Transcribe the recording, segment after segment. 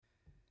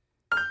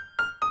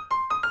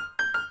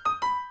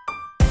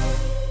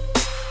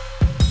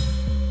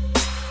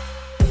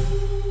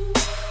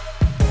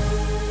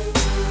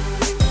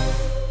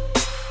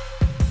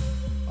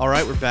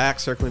right, we're back.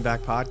 Circling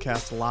Back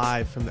podcast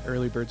live from the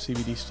Early Bird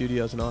CBD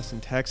studios in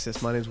Austin,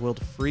 Texas. My name is Will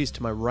DeFries.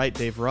 To my right,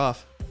 Dave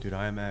Ruff. Dude,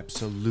 I am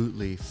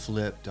absolutely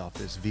flipped off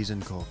this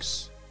Wiesn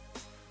Koks.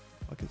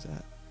 What is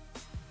that?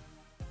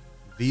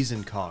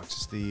 Wiesn Koks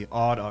is the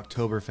odd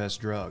Oktoberfest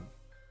drug.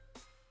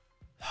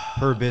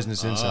 Per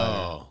Business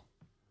Insider.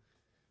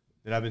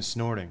 That I've been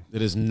snorting.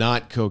 It is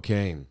not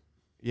cocaine.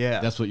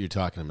 Yeah. That's what you're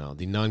talking about.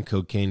 The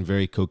non-cocaine,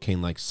 very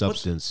cocaine-like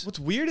substance. What's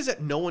weird is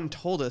that no one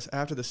told us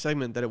after the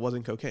segment that it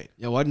wasn't cocaine.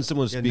 Yeah, why didn't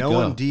someone speak up? No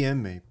one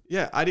DM'd me.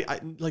 Yeah, I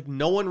like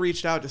no one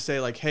reached out to say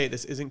like, hey,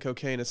 this isn't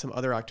cocaine. It's some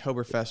other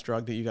Oktoberfest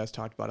drug that you guys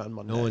talked about on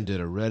Monday. No one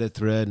did a Reddit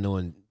thread. No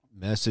one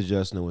messaged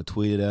us. No one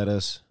tweeted at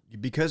us.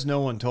 Because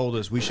no one told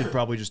us, we should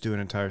probably just do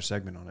an entire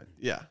segment on it.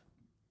 Yeah.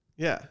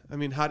 Yeah. I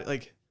mean,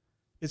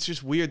 it's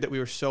just weird that we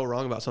were so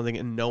wrong about something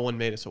and no one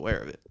made us aware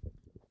of it.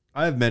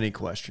 I have many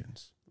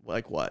questions.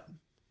 Like what?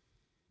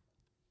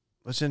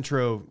 Let's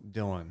intro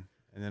Dylan,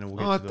 and then we'll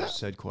get to those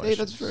said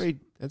questions. Hey,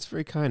 that's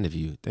very kind of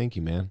you. Thank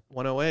you, man.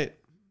 108.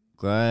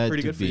 Glad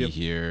Pretty to good for be you.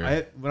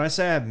 here. When I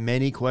say I have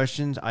many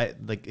questions,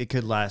 it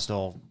could last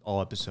all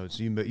episodes.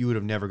 So you would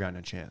have never gotten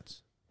a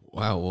chance.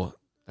 Wow. Well,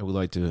 I would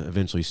like to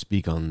eventually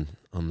speak on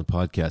the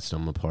podcast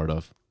I'm a part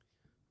of.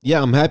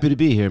 Yeah, I'm happy to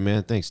be here,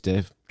 man. Thanks,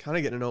 Dave. Kind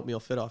of getting an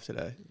oatmeal fit off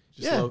today. It's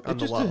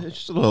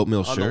just a little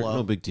oatmeal shirt.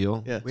 No big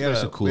deal. Yeah. We had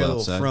It's a cool we had a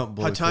outside. little front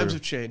blow How times through.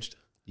 have changed.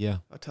 Yeah.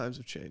 How times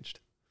have changed.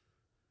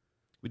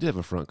 We did have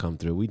a front come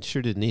through. We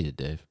sure did need it,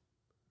 Dave.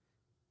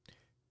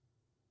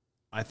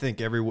 I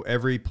think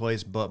every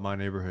place but my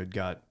neighborhood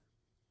got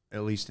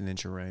at least an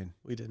inch of rain.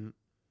 We didn't.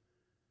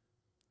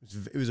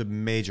 It was a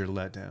major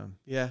letdown.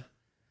 Yeah.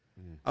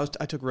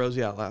 I took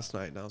Rosie out last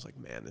night and I was like,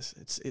 man,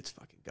 it's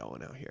fucking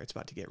going out here. It's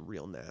about to get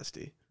real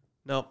nasty.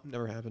 Nope,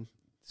 never happened.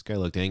 This guy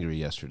looked angry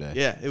yesterday.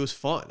 Yeah, it was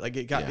fun. Like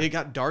it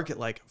got dark at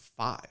like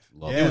 5.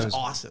 Love It was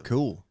awesome.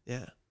 Cool.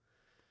 Yeah.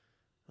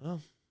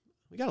 Well,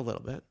 we got a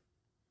little bit.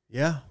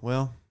 Yeah,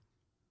 well,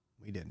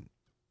 we didn't.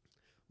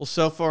 Well,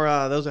 so for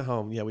those at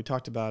home, yeah, we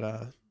talked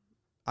about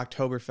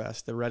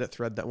Oktoberfest, the Reddit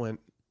thread that went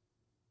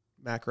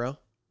macrovy,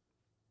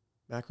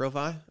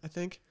 I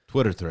think.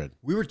 Twitter thread.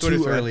 We were Twitter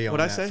too thread. early on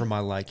What'd I that say? for my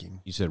liking.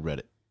 You said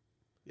Reddit.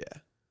 Yeah.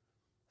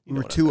 We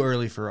were too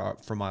early for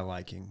my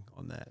liking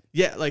on that.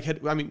 Yeah, like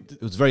It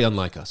was very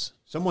unlike us.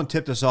 Someone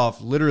tipped us off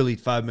literally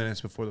 5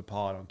 minutes before the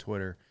pod on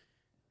Twitter,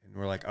 and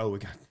we're like, "Oh,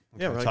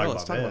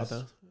 let's talk about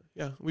that.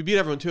 Yeah, we beat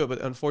everyone to it,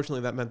 but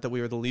unfortunately, that meant that we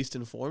were the least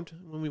informed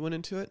when we went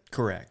into it.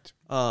 Correct.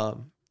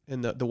 And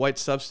the white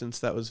substance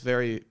that was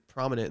very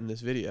prominent in this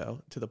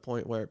video to the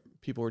point where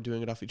people were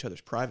doing it off each other's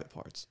private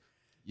parts.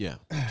 Yeah.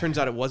 Turns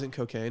out it wasn't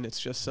cocaine. It's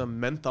just some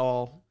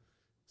menthol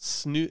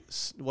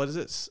what is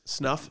it?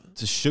 Snuff?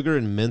 It's a sugar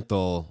and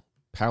menthol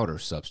powder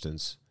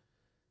substance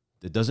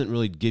that doesn't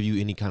really give you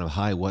any kind of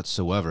high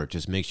whatsoever. It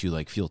just makes you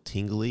like feel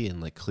tingly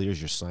and like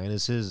clears your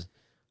sinuses.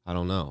 I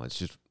don't know. It's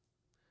just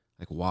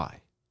like, why?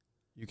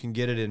 You can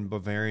get it in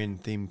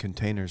Bavarian-themed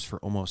containers for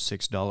almost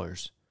 $6.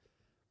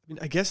 I mean,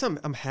 I guess I'm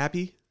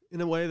happy in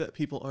a way that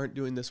people aren't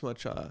doing this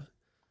much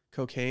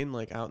cocaine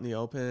like out in the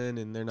open,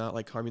 and they're not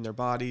like harming their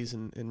bodies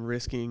and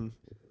risking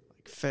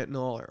like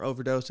fentanyl or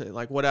overdosing,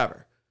 like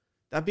whatever.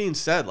 That being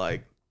said,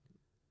 like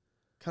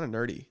kind of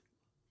nerdy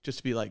just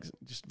to be like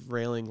just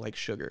railing like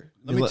sugar.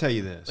 Let me tell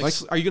you this. Like,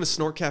 are you going to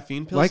snort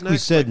caffeine pills Like next? we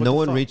said, what no the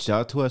one fuck? reached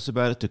out to us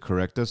about it to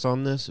correct us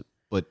on this,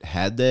 but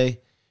had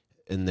they,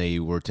 and they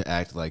were to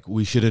act like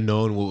we should have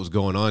known what was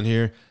going on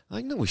here,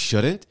 like, no, we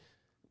shouldn't.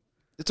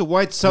 It's a white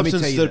Let me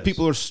substance tell you that this.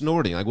 people are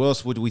snorting. Like, what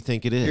else would we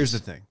think it is? Here's the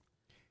thing.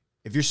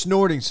 If you're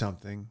snorting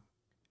something,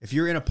 if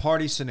you're in a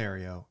party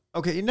scenario,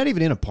 okay, you're not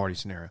even in a party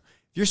scenario.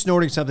 If you're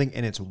snorting something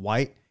and it's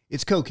white,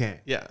 it's cocaine.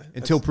 Yeah.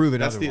 Until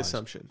proven that's otherwise. the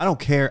assumption. I don't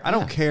care. I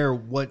don't care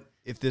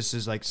if this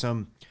is like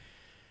some,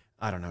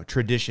 I don't know,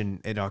 tradition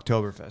at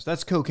Oktoberfest.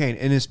 That's cocaine.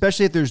 And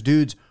especially if there's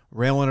dudes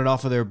railing it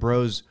off of their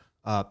bros'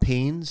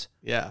 peens.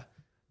 Yeah.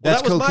 Well,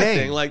 That's that was my cocaine.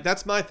 thing. Like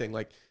that's my thing.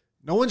 Like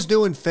No one's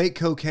doing fake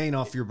cocaine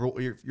off your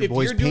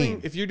boy's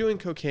peen. If you're doing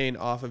cocaine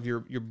off of your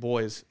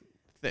boy's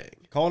thing,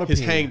 Call it a his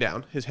peen.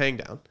 hang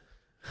down,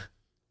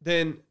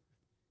 then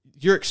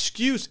your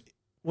excuse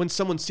when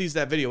someone sees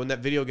that video, when that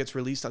video gets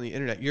released on the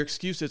internet, your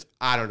excuse is,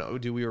 I don't know,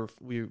 dude, we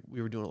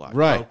were doing a lot of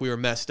Right. coke, we were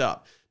messed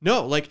up.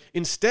 No, like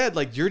instead,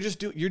 like you're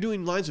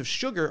doing lines of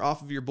sugar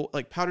off of your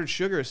like powdered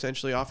sugar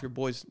essentially off your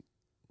boy's.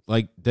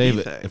 Like,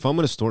 David, thing. if I'm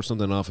going to snort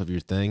something off of your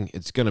thing,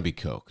 it's going to be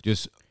Coke.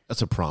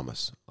 That's a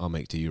promise I'll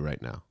make to you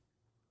right now.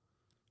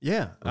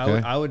 Yeah,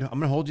 Okay. I'm going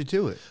to hold you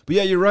to it. But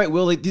yeah, you're right,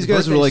 Will. Like, these Your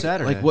guys were birthday's like,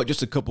 Saturday. what,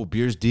 just a couple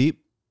beers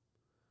deep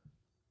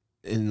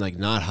and like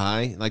not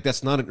high? Like,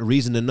 that's not a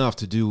reason enough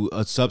to do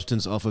a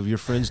substance off of your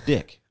friend's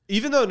dick.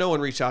 Even though no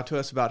one reached out to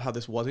us about how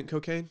this wasn't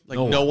cocaine, like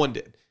no one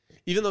did.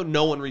 Even though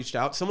no one reached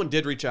out, someone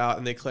did reach out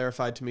and they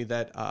clarified to me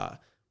that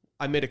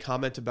I made a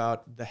comment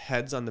about the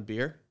heads on the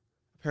beer.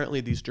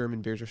 Apparently, these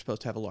German beers are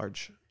supposed to have a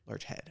large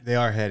head. They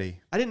are heady.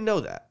 I didn't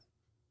know that.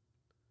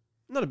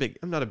 I'm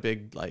not a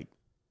big like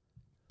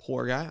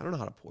pour guy. I don't know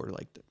how to pour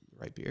like the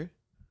right beer.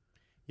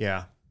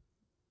 Yeah.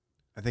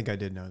 I think I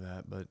did know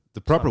that, but The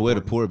proper way to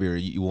important. pour a beer,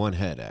 you want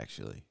head,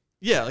 actually.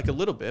 Yeah, like a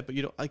little bit, but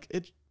you don't like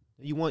it.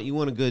 You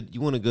want a good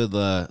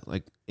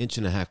like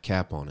 1.5-inch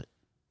cap on it.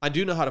 I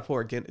do know how to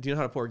pour Guinness. Do you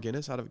know how to pour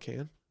Guinness out of a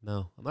can?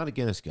 No, I'm not a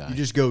Guinness guy. You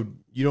just go.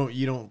 You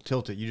don't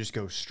tilt it. You just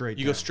go straight.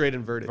 You down. go straight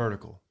inverted.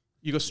 Vertical.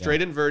 You go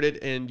straight inverted,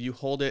 and you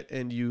hold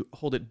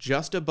it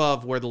just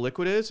above where the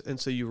liquid is, and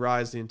so you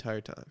rise the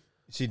entire time.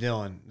 See,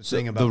 Dylan, the So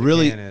thing about the the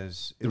really- can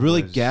is the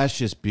really was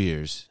gaseous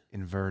beers.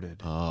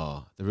 inverted.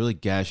 Oh, the really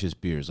gaseous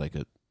beers like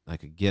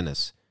a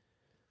Guinness.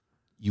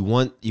 You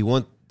want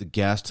the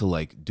gas to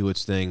like do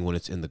its thing when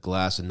it's in the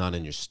glass and not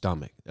in your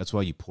stomach. That's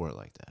why you pour it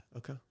like that.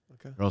 Okay.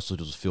 Or else you'll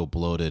just feel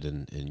bloated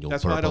and you'll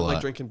That's burp why I don't a lot.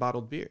 like drinking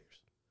bottled beers,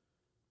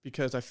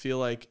 because I feel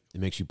like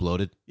It makes you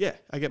bloated.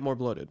 I get more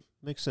bloated,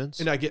 Makes sense.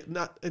 and I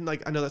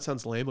know that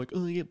sounds lame, like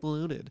I get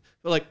bloated,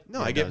 but like no,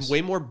 Yeah, I it get does.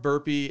 way more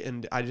burpy,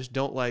 and I just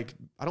don't like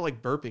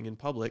burping in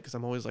public because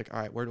I'm always like, all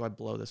right, where do I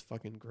blow this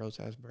fucking gross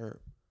ass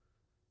burp?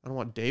 I don't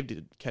want Dave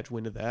to catch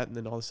wind of that, and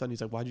then all of a sudden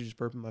he's like, "Why'd you just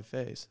burp in my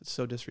face?" It's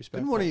so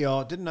disrespectful.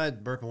 Didn't I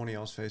burp in one of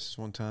y'all's faces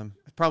one time?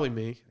 Probably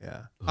me.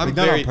 Yeah. I'm Like,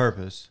 not very- on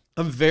purpose.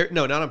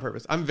 No, not on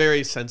purpose. I'm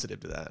very sensitive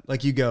to that.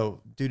 Like you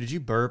go, dude, did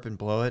you burp and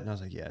blow it? And I was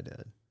like, yeah, I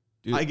did.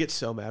 Dude, I get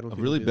so mad when a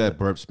people really do bad that.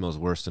 burp smells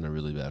worse than a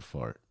really bad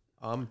fart.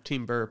 I'm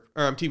team burp,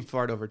 or I'm team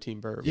fart over team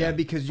burp. Yeah,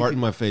 because you Fart in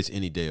can, my face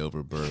any day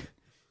over burp.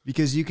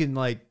 because you can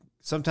like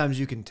sometimes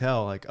you can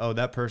tell like, oh,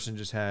 that person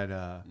just had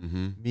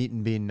meat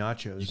and bean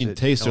nachos. You can at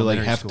taste their like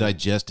elementary half school.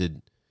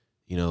 digested,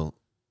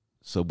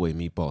 Subway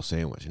meatball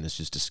sandwich, and it's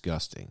just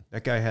disgusting.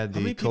 That guy had How the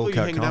many people are cold you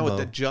cut hanging combo. out with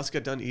that just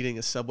got done eating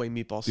a Subway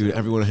meatball Dude, sandwich?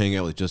 everyone I hang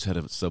out with just had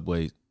a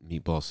Subway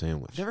meatball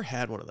sandwich. I've never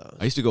had one of those.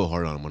 I used to go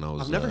hard on them when I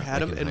was. I've never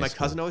had like them, in and high my school.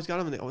 cousin always got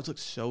them, and they always look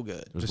so good.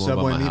 There was The one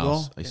by Subway my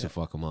house. meatball? I used to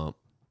fuck them up.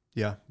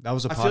 Yeah, that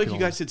was a I popular feel like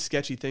you guys one. did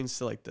sketchy things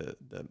to like the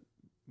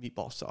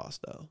meatball sauce,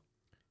 though.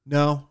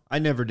 No, I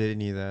never did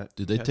any of that.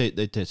 Dude, Okay.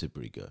 they tasted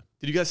pretty good.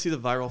 Did you guys see the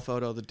viral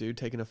photo of the dude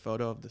taking a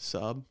photo of the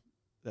sub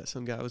that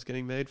some guy was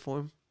getting made for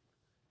him?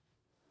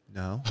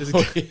 No.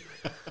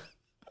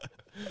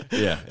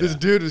 This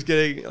dude was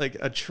getting like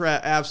a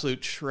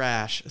absolute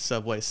trash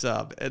Subway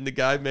sub, and the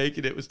guy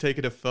making it was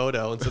taking a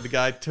photo, and so the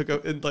guy took a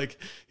and like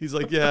he's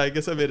like, yeah, I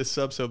guess I made a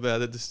sub so bad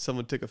that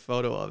someone took a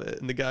photo of it,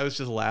 and the guy was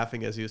just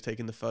laughing as he was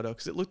taking the photo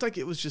because it looked like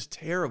it was just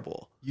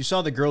terrible. You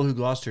saw the girl who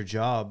lost her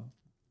job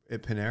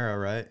at Panera,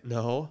 right?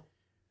 No,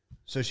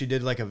 So she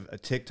did like a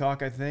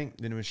TikTok, I think.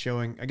 Then it was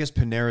showing. I guess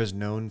Panera's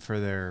known for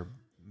their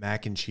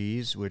mac and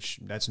cheese, which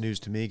that's news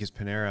to me because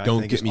Panera. I Don't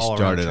think, get is me all around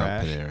started on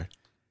trash. Panera.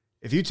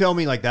 If you tell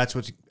me like that's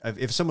what's,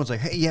 if someone's like,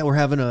 hey, yeah, we're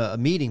having a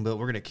meeting, but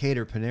we're gonna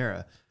cater Panera,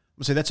 I'm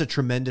gonna say that's a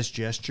tremendous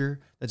gesture.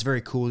 That's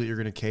very cool that you're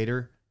gonna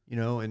cater,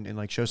 and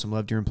like show some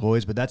love to your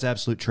employees. But that's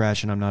absolute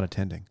trash, and I'm not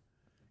attending.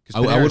 'Cause I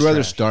would Panera's rather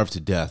trash. starve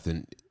to death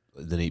than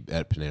eat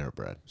at Panera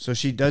Bread. So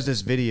she does this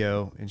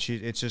video, and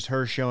it's just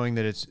her showing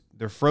that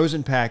they're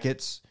frozen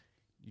packets.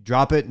 You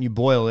drop it and you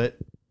boil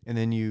it, and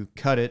then you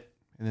cut it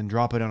and then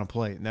drop it on a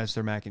plate, and that's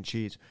their mac and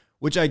cheese.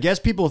 Which I guess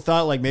people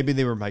thought like maybe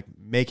they were like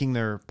making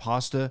their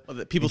pasta. people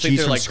and think cheese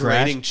they're from like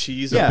scratch. grating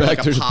cheese Yeah. over like Back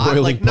a there's pot.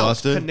 boiling Like no,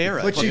 pasta.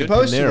 Panera. But she fucking-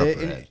 posted Panera it,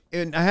 bread.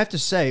 and I have to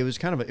say it was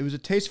a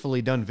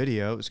tastefully done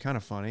video. It was kind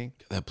of funny.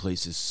 That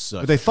place is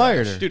such. But they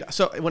fired trash. her. Dude,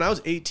 so when I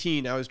was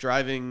 18, I was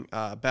driving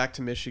back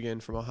to Michigan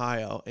from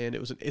Ohio, and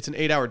it's an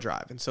 8-hour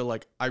drive, and so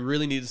like I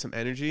really needed some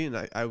energy, and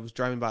I was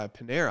driving by a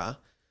Panera,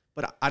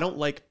 but I don't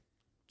like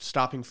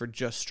stopping for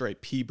just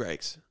straight pee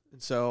breaks,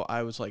 and so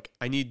I was like,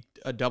 I need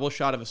a double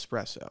shot of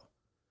espresso,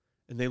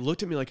 and they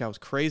looked at me like I was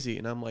crazy,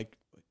 and I'm like,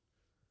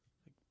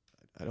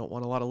 I don't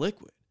want a lot of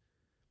liquid.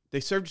 They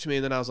served it to me,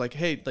 and then I was like,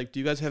 hey, like, do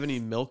you guys have any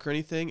milk or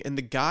anything? And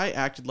the guy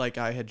acted like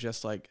I had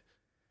just like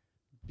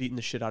beaten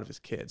the shit out of his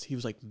kids. He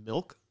was like,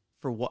 milk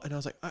for what? And I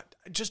was like,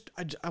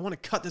 I want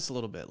to cut this a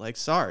little bit. Like,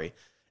 sorry.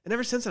 And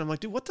ever since then, I'm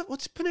like, dude,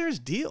 what's Panera's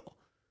deal?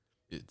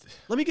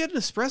 Let me get an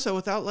espresso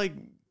without like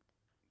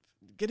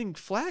getting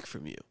flack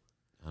from you.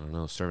 I don't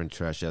know. Serving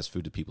trash ass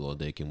food to people all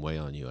day can weigh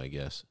on you, I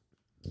guess.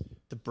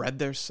 The bread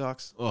there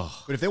sucks.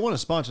 Oh But if they want to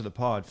sponsor the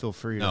pod, feel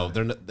free. no,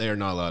 to, they are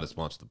not allowed to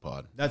sponsor the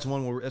pod. that's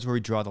where we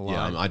draw the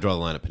line. Yeah, I draw the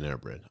line at Panera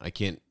Bread. I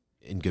can't,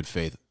 in good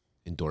faith,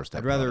 endorse that.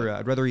 I'd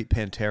product. rather eat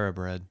Pantera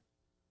bread.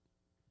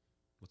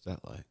 What's that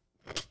like?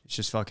 It's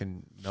just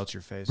fucking melts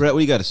your face. Brett, what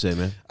do you got to say,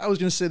 man? I was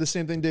going to say the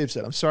same thing Dave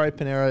said. I'm sorry,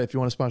 Panera. If you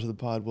want to sponsor the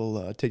pod,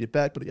 we'll take it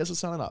back. But I guess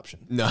it's not an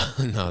option. No,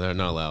 they're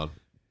not allowed.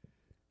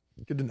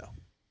 Good to know.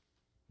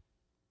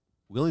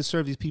 We only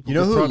serve these people You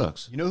know good who?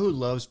 products. You know who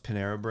loves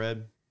Panera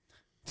bread?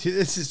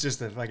 This is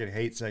just a fucking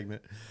hate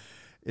segment.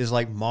 Is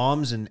like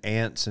moms and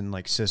aunts and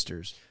like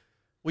sisters.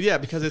 Well, yeah,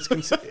 because it's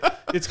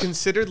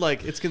considered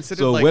like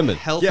So women.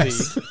 healthy.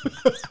 Yes.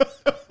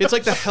 It's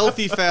like the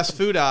healthy fast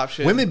food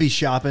option. Women be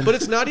shopping, But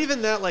it's not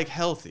even that like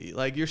healthy.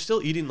 Like you're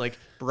still eating like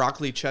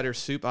broccoli cheddar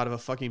soup out of a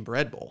fucking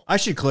bread bowl. I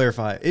should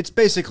clarify. It's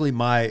basically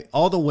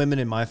all the women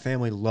in my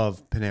family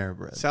love Panera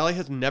bread. Sally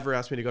has never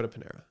asked me to go to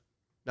Panera.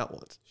 Not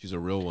once. She's a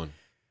real one.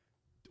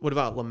 What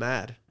about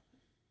Lamad?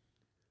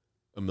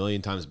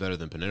 1,000,000 times better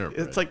than Panera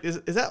Bread. It's like, is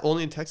that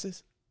only in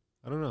Texas?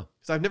 I don't know.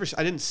 Because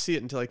I didn't see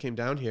it until I came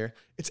down here.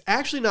 It's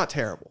actually not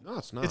terrible. No,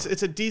 it's not.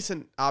 It's a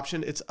decent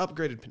option. It's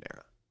upgraded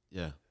Panera.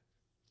 Yeah.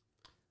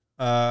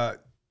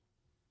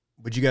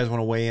 Would you guys want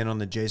to weigh in on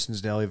the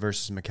Jason's Deli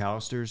versus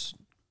McAllister's?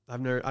 I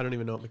don't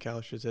even know what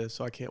McAllister's is,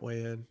 so I can't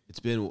weigh in. It's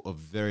been a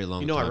very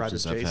long I time ride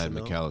since with I've had Jason,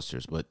 though.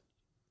 McAllister's, but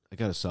I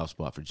got a soft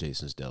spot for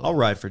Jason's Deli. I'll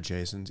ride for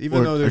Jason's,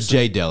 even though or there's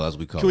J Del, as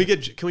we call Can we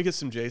it. get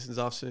some Jasons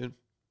off soon?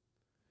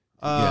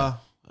 Yeah.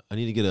 I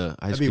need to get a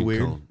ice that'd be cream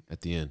weird. cone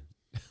at the end.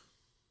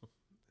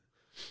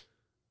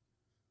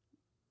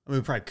 I mean,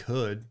 we probably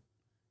could.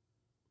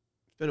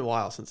 It's been a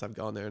while since I've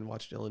gone there and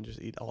watched Dylan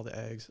just eat all the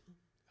eggs.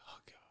 Oh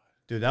God.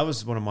 Dude, that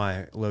was one of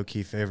my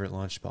low-key favorite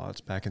lunch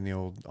spots back in the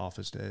old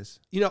office days.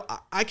 You know,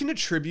 I can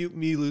attribute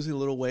me losing a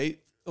little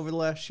weight over the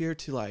last year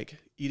to like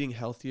eating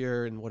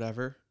healthier and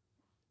whatever.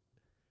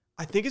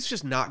 I think it's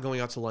just not going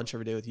out to lunch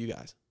every day with you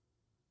guys.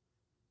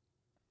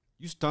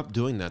 You stopped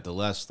doing that the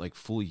last like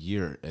full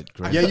year at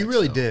Grand Yeah, you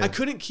really so. did. I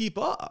couldn't keep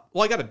up.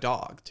 Well, I got a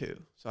dog too,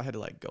 so I had to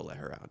like go let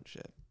her out and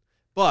shit.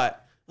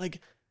 But like,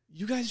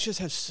 you guys just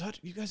have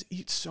you guys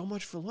eat so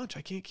much for lunch.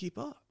 I can't keep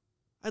up.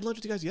 I had lunch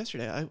with you guys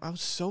yesterday. I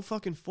was so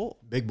fucking full.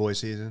 Big boy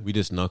season. We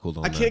just knuckled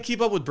on I that. can't keep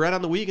up with Brett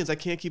on the weekends. I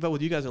can't keep up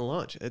with you guys on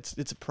lunch.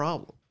 It's a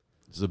problem.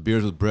 It's the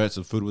beers with Brett,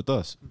 some food with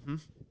us. Mm-hmm. Might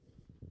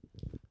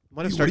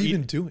What have are started you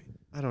even eating. doing?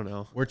 I don't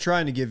know. We're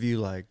trying to give you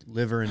like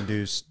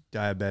liver-induced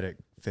diabetic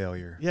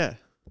failure. Yeah,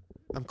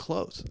 I'm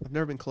close. I've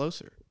never been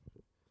closer.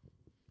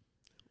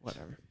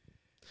 Whatever.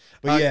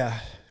 But yeah,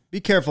 be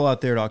careful out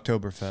there at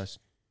Oktoberfest.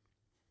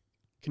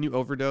 Can you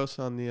overdose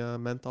on the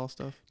menthol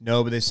stuff?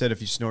 No, but they said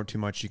if you snort too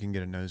much, you can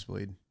get a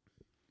nosebleed.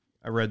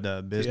 I read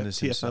the Business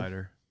TFM.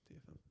 Insider.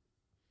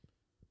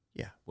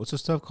 What's the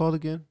stuff called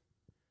again?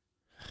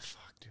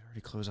 Fuck, dude, I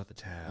already closed out the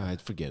tab. All right,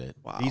 forget it.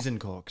 Wow. Wiesn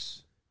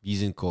Koks.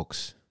 Wiesn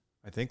Koks.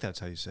 I think that's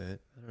how you say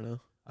it. I don't know.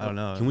 I don't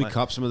know. Can we My-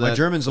 cop some of my that?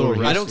 German's a little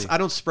over rusty. here? I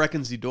don't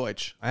sprechen Sie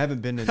Deutsch. I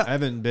haven't been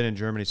in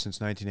Germany since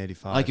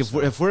 1985. Like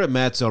so- if we're at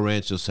Matt's El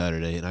Rancho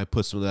Saturday and I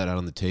put some of that out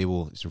on the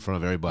table in front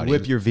of everybody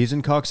whip your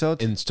Wiesn Koks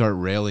out. and start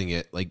railing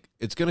it, like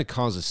it's gonna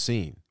cause a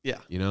scene. Yeah.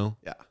 You know?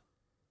 Yeah.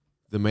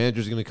 The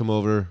manager's gonna come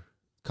over,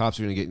 cops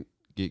are gonna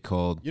get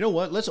called. You know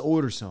what? Let's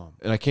order some.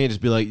 And I can't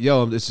just be like,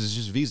 yo, this is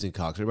just Wiesn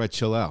Koks. Everybody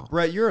chill out.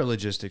 Brett, you're a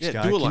logistics Yeah,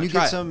 guy. do a Can line. you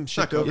Try get it. some It's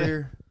not shipped over good.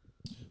 here?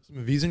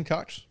 Some Wiesn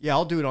Koks? Yeah,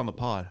 I'll do it on the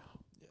pod.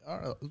 All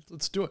right,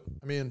 let's do it.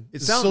 I mean,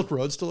 It is sounds- Silk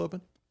Road still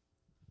open?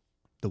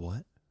 The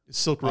what? Is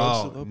Silk Road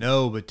still Oh, open?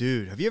 no, but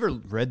dude, have you ever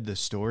read the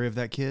story of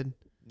that kid?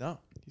 No.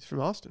 He's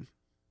from Austin.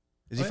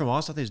 Is he Oh, from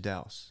Austin? I think he's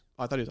Dallas.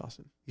 Oh, I thought he was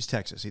Austin. He's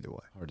Texas, either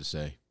way. Hard to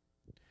say.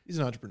 He's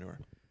an entrepreneur.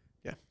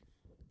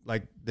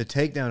 Like, the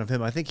takedown of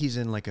him, I think he's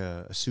in, like,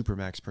 a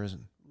Supermax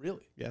prison.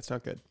 Really? Yeah, it's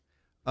not good.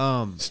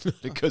 It's not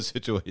a good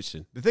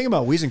situation. The thing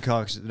about Wiesn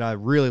Koks that I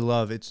really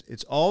love, it's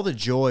all the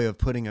joy of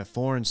putting a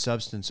foreign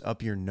substance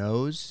up your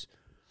nose,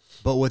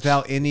 but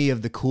without any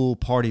of the cool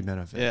party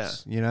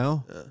benefits. You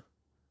know?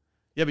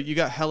 Yeah, but you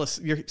got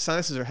your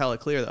sinuses are hella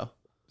clear though.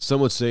 Some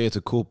would say it's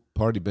a cool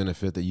party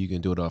benefit that you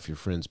can do it off your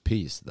friend's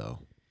piece, though.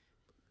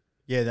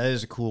 Yeah,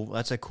 that's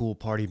a cool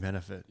party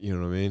benefit. You know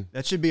what I mean?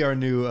 That should be our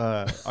new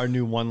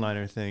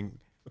one-liner thing.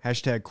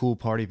 # cool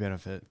party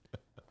benefit.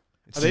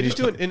 Are they just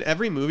doing in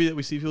every movie that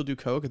we see people do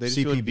coke? Are they just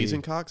doing CPB.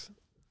 Wiesn Koks?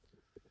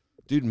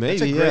 Dude,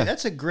 maybe,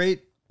 That's a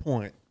great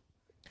point.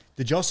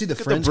 Did y'all see the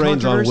Get Friends the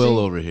brains on controversy? Will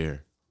over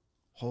here.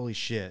 Holy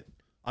shit.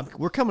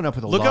 We're coming up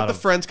with a Look lot up the of...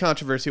 Friends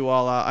controversy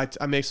while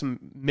I make some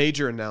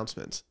major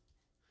announcements.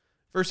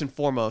 First and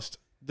foremost,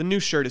 the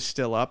new shirt is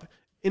still up,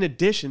 in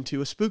addition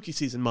to a spooky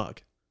season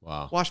mug.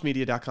 Wow.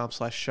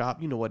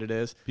 Washmedia.com/shop. You know what it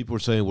is. People were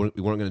saying we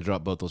weren't going to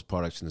drop both those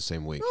products in the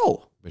same week,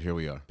 No. but here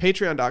we are.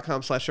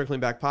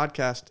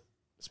 Patreon.com/circlingbackpodcast.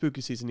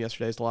 Spooky season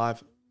yesterday's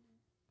live.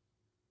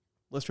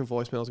 Listener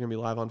voicemail is going to be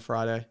live on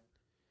Friday.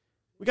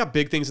 We got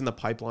big things in the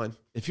pipeline.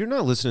 If you're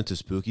not listening to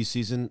Spooky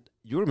Season,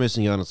 you're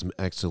missing out on some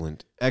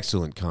excellent,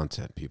 excellent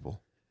content,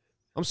 people.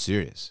 I'm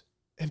serious.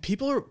 And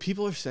people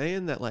are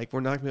saying that like we're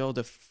not gonna be able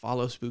to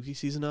follow spooky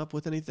season up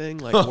with anything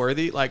like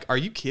worthy. Like, are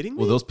you kidding me?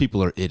 Well, those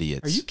people are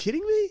idiots. Are you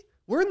kidding me?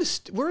 We're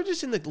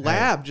just in the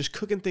lab just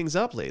cooking things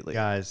up lately.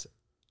 Guys,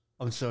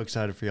 I'm so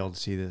excited for y'all to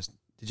see this.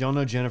 Did y'all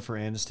know Jennifer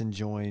Aniston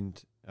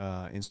joined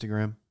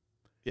Instagram?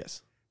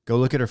 Yes. Go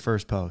look at her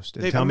first post.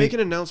 And Dave, tell I'm me... making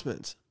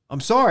announcements.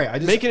 I'm sorry. I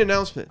just... Making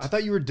announcements. I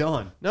thought you were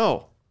done.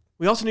 No.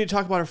 We also need to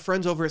talk about our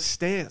friends over at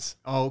Stance.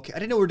 Oh, okay. I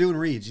didn't know we were doing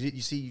reads.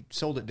 You see, you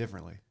sold it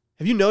differently.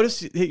 Have you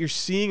noticed that you're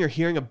seeing or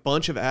hearing a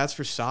bunch of ads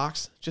for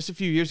socks? Just a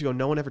few years ago,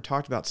 no one ever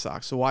talked about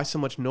socks. So why so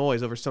much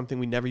noise over something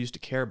we never used to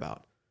care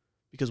about?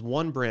 Because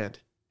one brand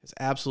has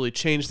absolutely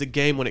changed the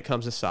game when it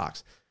comes to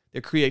socks.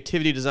 Their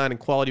creativity, design, and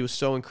quality was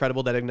so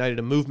incredible that it ignited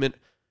a movement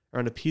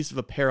around a piece of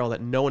apparel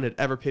that no one had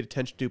ever paid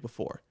attention to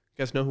before.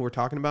 You guys know who we're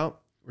talking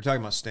about? We're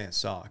talking about Stance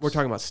socks. We're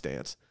talking about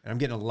Stance. And I'm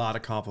getting a lot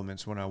of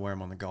compliments when I wear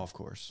them on the golf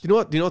course. Do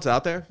you know what's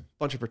out there?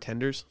 Bunch of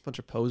pretenders, bunch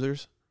of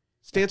posers.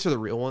 Stance are the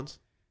real ones.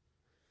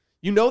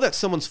 You know that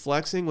someone's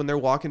flexing when they're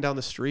walking down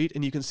the street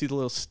and you can see the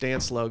little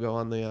Stance logo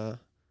on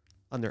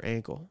their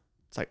ankle.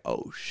 It's like,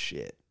 oh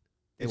shit.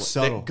 It's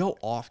They subtle. go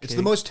off. It's King.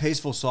 the most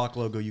tasteful sock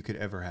logo you could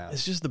ever have.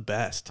 It's just the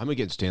best. I'm going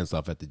to get stance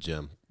off at the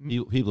gym.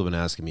 People have been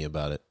asking me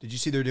about it. Did you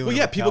see they're doing? Well, a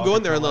yeah, people go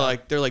in there and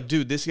collab? they're like,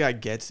 dude, this guy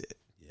gets it.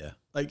 Yeah.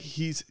 Like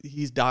he's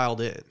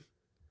dialed in.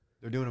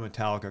 They're doing a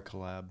Metallica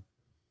collab.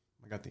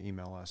 I got the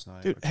email last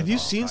night. Dude, have you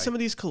seen some of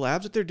these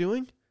collabs that they're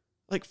doing?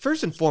 Like,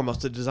 first and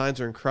foremost, the designs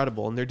are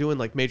incredible, and they're doing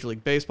like Major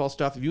League Baseball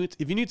stuff. If you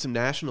need some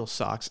national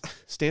socks,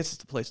 Stance is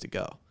the place to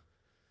go.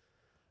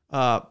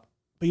 But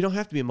you don't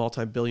have to be a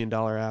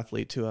multi-billion-dollar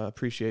athlete to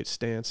appreciate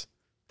Stance.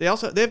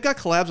 They've got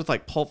collabs with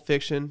like Pulp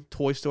Fiction,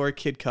 Toy Story,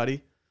 Kid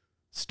Cudi,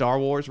 Star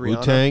Wars, Rihanna.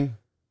 Wu-Tang.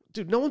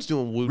 Dude, no one's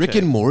doing Wu-Tang. Rick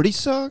and Morty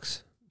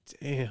socks?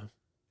 Damn.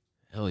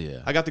 Hell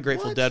yeah. I got the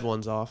Grateful What? Dead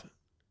ones off.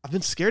 I've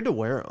been scared to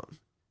wear them.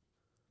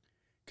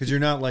 Because you're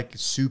not like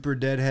super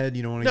deadhead.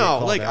 You don't want to.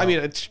 No, like I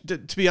mean,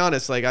 to be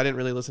honest, like I didn't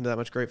really listen to that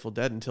much Grateful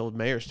Dead until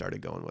Mayer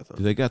started going with them.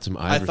 Dude, they got some.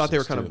 I thought they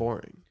were kind too. of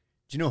boring.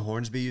 Do you know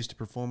Hornsby used to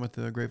perform with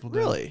the Grateful Dead?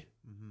 Really?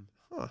 Mm-hmm.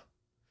 Huh.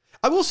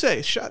 I will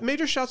say,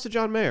 major shouts to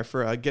John Mayer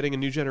for getting a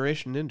new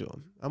generation into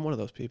him. I'm one of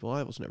those people.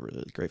 I was never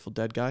really a Grateful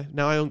Dead guy.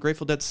 Now I own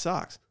Grateful Dead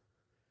socks.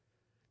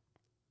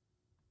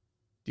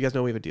 Do you guys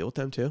know we have a deal with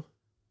them too?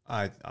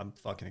 I'm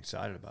fucking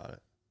excited about it.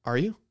 Are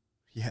you?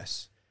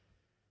 Yes.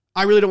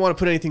 I really don't want to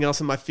put anything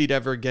else in my feed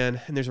ever again,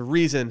 and there's a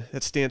reason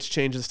that Stance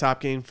changes Top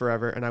Game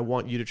forever, and I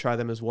want you to try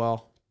them as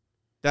well.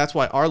 That's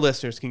why our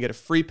listeners can get a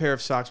free pair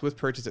of socks with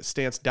purchase at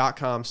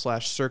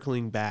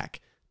stance.com/circlingback.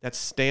 That's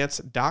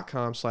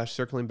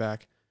stance.com/circlingback.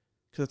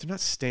 Because if they're not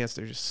Stance,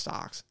 they're just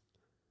socks.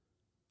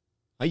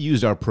 I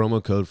used our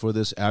promo code for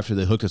this after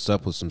they hooked us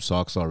up with some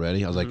socks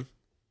already. I was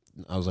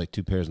like,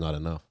 2 pairs not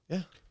enough.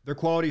 Yeah. Their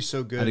quality's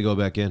so good. I had to go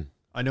back in.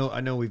 I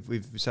know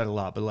we've said a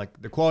lot, but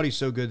like the quality's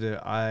so good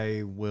that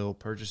I will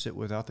purchase it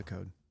without the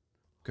code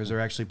because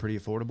they're actually pretty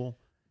affordable.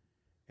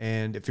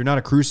 And if you're not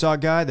a crew sock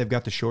guy, they've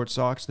got the short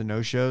socks, the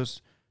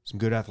no-shows, some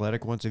good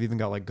athletic ones. They've even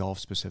got like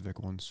golf-specific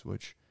ones,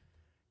 which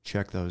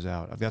check those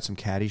out. I've got some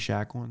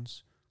Caddyshack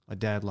ones. My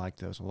dad liked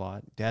those a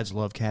lot. Dads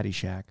love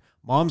Caddyshack.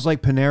 Moms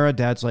like Panera.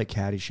 Dads like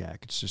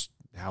Caddyshack. It's just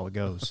how it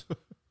goes.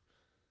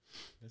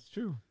 That's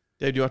true.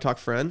 Dave, do you want to talk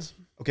Friends?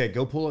 Okay,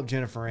 go pull up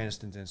Jennifer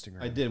Aniston's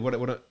Instagram. I did.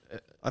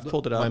 I've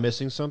pulled it up. Am I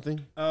missing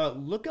something?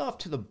 Look off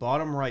to the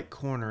bottom right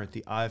corner at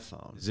the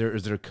iPhone. Is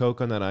there a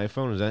Coke on that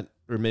iPhone? Is that,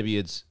 or maybe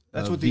it's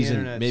That's what the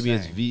internet's maybe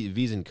saying. it's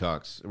Wiesn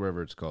Koks, or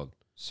whatever it's called.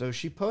 So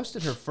she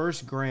posted her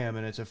first gram,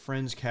 and it's a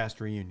Friends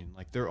cast reunion.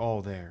 Like they're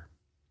all there,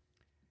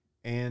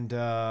 and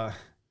there's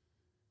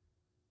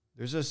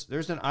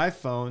an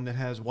iPhone that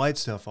has white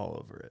stuff all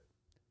over it,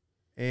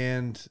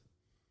 and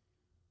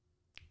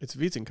It's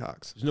Wiesn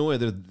Koks. There's no way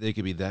they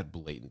could be that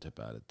blatant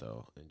about it,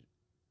 though.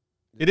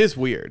 It is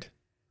weird.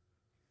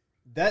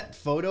 that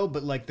photo,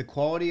 but like the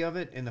quality of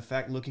it and the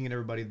fact looking at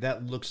everybody,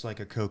 that looks like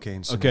a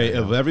cocaine Okay,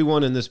 scenario. of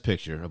everyone in this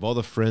picture, of all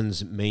the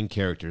Friends main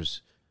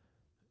characters,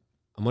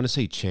 I'm going to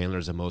say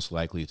Chandler's the most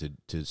likely to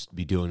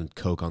be doing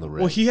coke on the rig.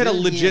 Well, he had a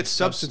Didn't he legit have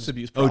substance substance-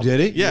 abuse Oh, problem.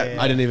 did he? Yeah.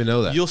 Yeah. I didn't even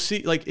know that. You'll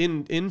see, like,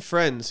 in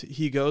Friends,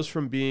 he goes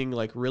from being,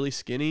 like, really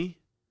skinny,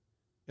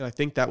 and I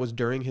think that was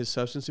during his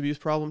substance abuse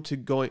problem, to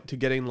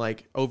getting,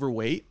 like,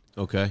 overweight.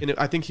 Okay. And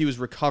I think he was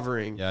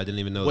recovering Yeah, I didn't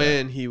even know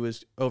when he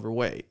was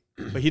overweight.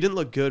 But he didn't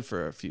look good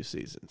for a few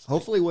seasons.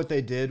 Hopefully what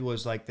they did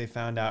was like they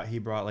found out he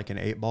brought like an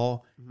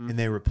 8-ball and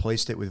they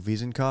replaced it with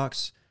Wiesn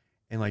Koks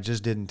and like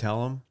just didn't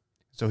tell him.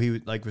 So he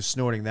like was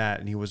snorting that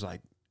and he was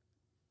like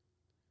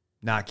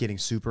not getting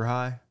super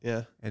high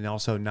Yeah. and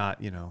also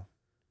not, you know,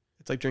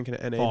 It's like drinking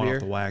an NA falling beer.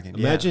 off the wagon.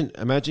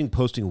 Imagine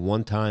posting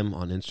one time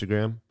on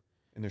Instagram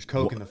And there's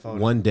Coke in the photo.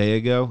 one day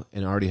ago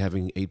and already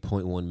having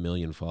 8.1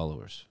 million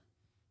followers.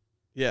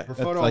 Yeah. Her That's-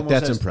 photo like, almost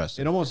that's has-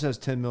 impressive. It almost has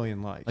 10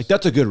 million likes. Like,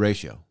 that's a good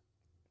ratio.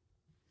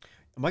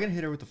 Am I going to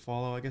hit her with the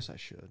follow? I guess I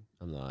should.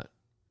 I'm not.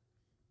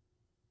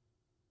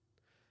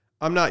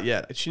 I'm not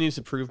yet. She needs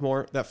to prove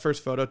more. That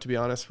first photo, to be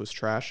honest, was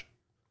trash.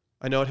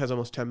 I know it has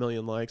almost 10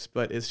 million likes,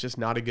 but it's just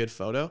not a good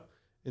photo.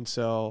 And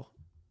so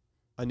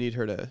I need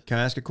her to Can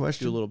I ask a do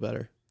question? a little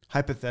better.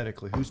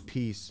 Hypothetically, whose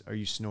piece are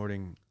you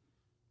snorting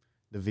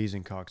the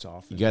Wiesn Koks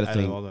off? You got to out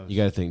of think. all those? You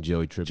got to think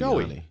Joey Tribbiani.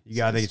 Joey. You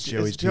got to think it's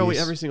Joey's Joey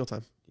piece. every single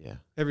time. Yeah.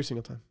 Every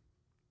single time.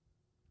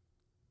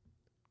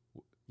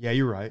 Yeah,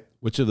 you're right.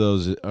 Which of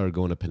those are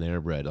going to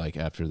Panera Bread like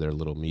after their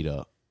little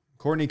meetup?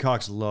 Courtney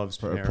Cox loves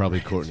Panera Probably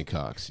Bread. Courtney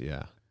Cox.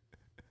 Yeah.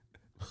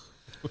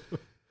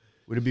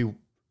 Would it be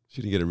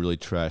She can get a really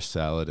trash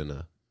salad and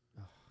a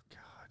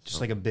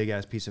just like a big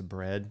ass piece of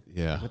bread?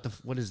 yeah.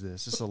 What is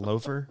this? Is this a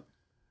loafer?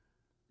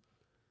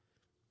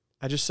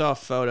 I just saw a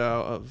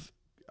photo of,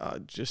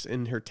 just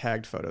in her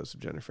tagged photos of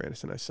Jennifer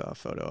Aniston, I saw a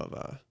photo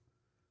of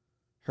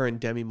her and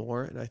Demi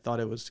Moore, and I thought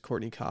it was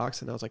Courtney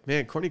Cox. And I was like,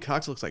 man, Courtney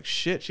Cox looks like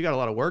shit. She got a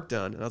lot of work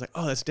done. And I was like,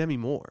 oh, that's Demi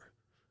Moore.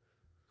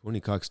 Courtney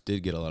Cox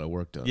did get a lot of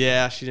work done.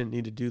 Yeah, she didn't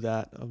need to do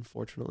that.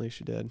 Unfortunately,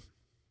 she did.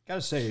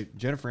 Gotta say,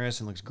 Jennifer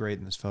Aniston looks great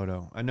in this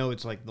photo. I know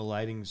it's like the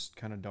lighting's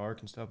kind of dark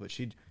and stuff, but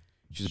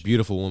She's a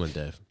beautiful woman,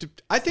 Dave.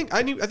 I think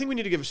we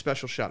need to give a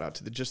special shout out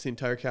to the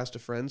entire cast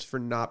of Friends for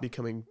not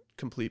becoming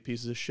complete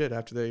pieces of shit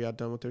after they got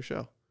done with their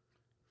show.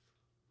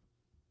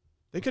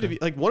 They could have,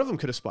 like, one of them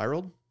could have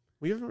spiraled.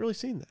 We haven't really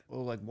seen that.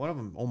 well, like one of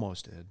them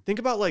almost did. Think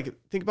about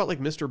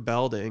Mr.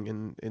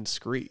 Belding and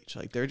Screech.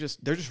 Like they're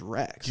just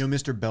wrecks. You know,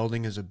 Mr.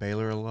 Belding is a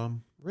Baylor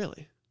alum.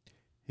 Really?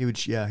 He would,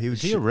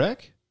 Is he a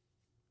wreck?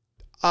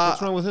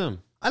 What's wrong with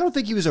him? I don't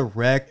think he was a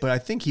wreck, but I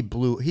think he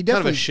blew. He Kind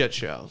definitely of a shit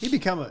show. He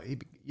become a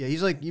yeah.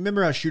 He's like, you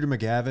remember how Shooter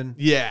McGavin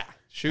Yeah.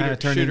 kind of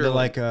turned into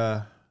like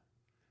a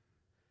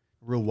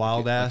real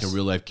wild ass, Like a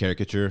real life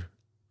caricature.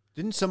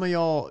 Didn't some of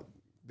y'all,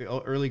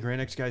 the early Grand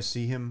X guys,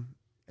 see him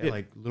at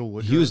like Little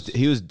Woodrow's?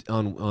 He was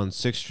on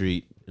 6th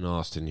Street in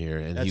Austin here,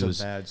 and That's he was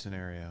a bad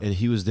scenario. and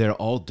he was there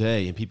all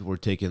day, and people were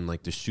taking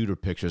like the shooter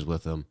pictures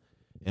with him.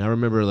 And I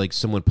remember like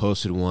someone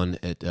posted one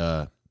at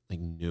like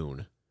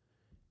noon,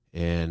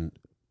 and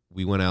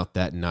we went out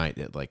that night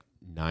at like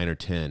 9 or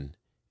 10, and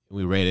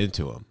we ran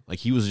into him. Like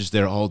he was just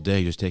there all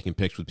day, just taking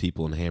pictures with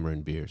people and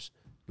hammering beers.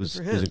 It was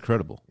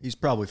incredible. He's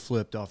probably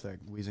flipped off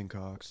that Wiesn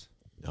Koks.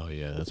 Oh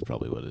yeah, that's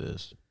probably what it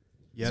is.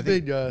 Yeah, He's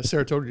a big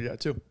Saratoga guy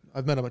too.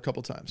 I've met him a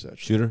couple times actually.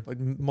 Shooter? Like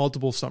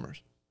multiple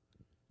summers.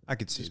 I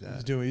could see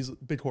that. He's a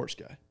big horse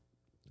guy.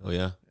 Oh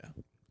yeah.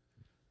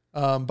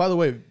 By the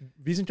way,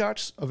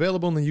 Wiesenkox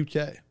available in the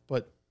UK,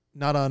 but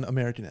not on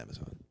American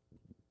Amazon.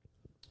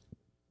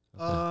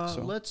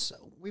 So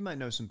we might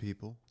know some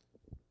people.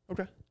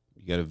 Okay.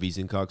 You got a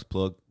Wiesn Cox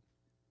plug?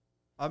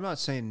 I'm not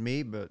saying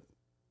me, but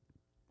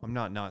I'm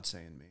not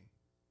saying me.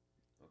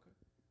 Okay.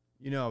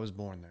 You know I was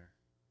born there.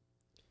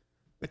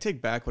 I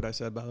take back what I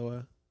said, by the way.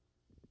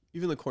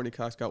 Even the corny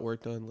Cox got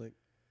work done. Like,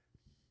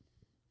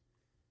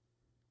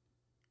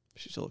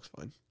 she still looks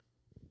fine.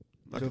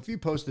 So if you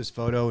post this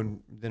photo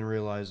and then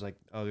realize like,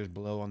 oh, there's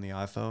blow on the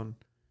iPhone,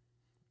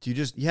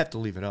 you have to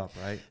leave it up,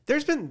 right?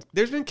 There's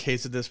been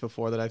cases of this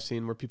before that I've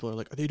seen where people are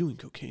like, are they doing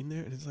cocaine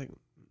there? And it's like,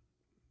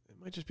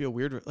 it might just be a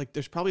weird, like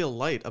there's probably a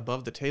light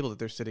above the table that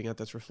they're sitting at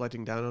that's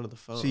reflecting down onto the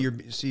phone.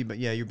 But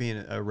you're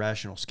being a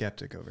rational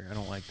skeptic over here. I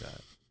don't like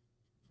that.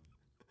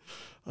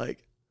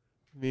 Like,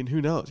 I mean,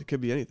 who knows? It could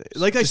be anything.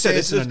 Like I Just said, say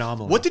it's an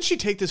anomaly. What did she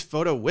take this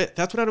photo with?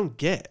 That's what I don't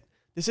get.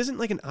 This isn't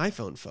like an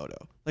iPhone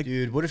photo. Like,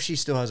 dude, what if she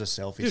still has a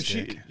selfie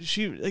stick?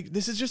 she like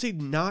this is just a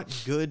not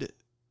good.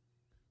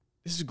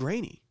 This is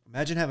grainy.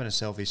 Imagine having a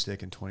selfie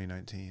stick in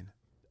 2019.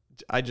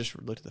 I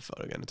just looked at the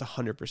photo again. It's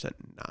 100%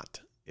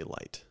 not a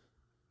light.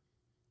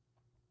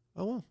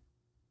 Oh well.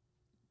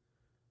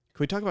 Can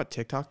we talk about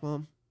TikTok,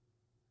 Mom?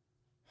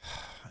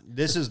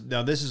 This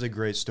is a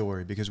great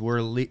story because we're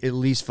at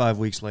least 5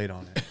 weeks late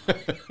on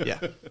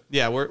it.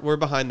 Yeah. We're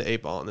behind the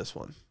 8 ball on this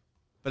one,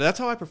 but that's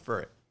how I prefer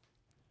it.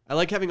 I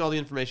like having all the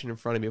information in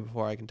front of me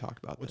before I can talk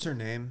about What's this. her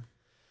name?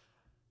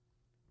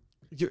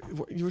 You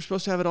were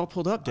supposed to have it all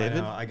pulled up,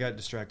 David. I got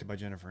distracted by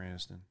Jennifer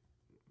Aniston.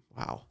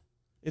 Wow.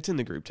 It's in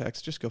the group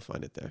text. Just go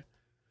find it there.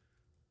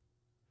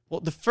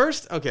 Well,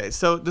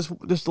 so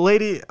this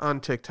lady on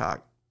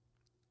TikTok,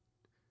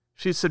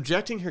 she's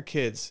subjecting her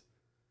kids.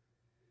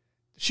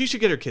 She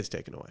should get her kids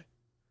taken away.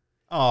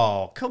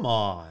 Oh, come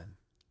on.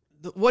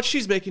 What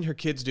she's making her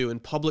kids do in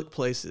public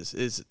places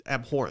is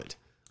abhorrent.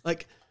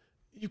 Like,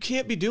 you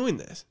can't be doing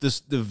this.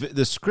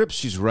 The scripts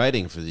she's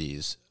writing for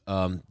these,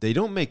 they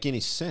don't make any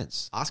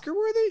sense, Oscar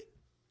worthy?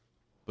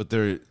 but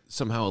they're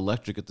somehow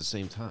electric at the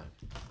same time.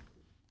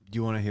 Do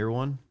you want to hear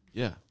one?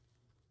 Yeah.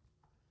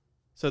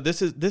 So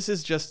this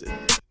is just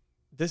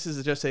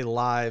a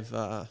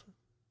live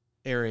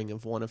airing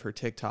of one of her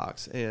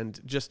TikToks, and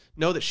just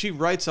know that she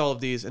writes all of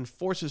these and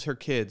forces her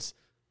kids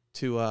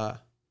to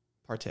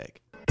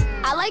partake.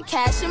 I like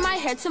cash in my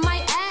hair to my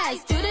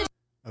ass.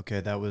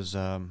 Okay, that was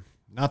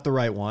not the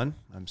right one.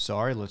 I'm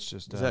sorry. Let's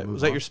just Was move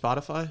that on. your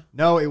Spotify?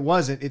 No, it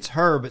wasn't. It's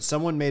her, but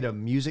someone made a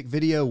music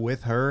video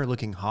with her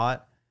looking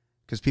hot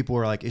because people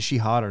were like, is she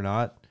hot or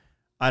not?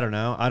 I don't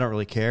know. I don't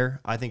really care.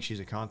 I think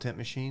she's a content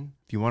machine.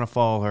 If you want to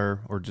follow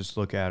her or just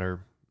look at her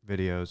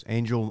videos,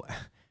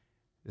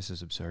 this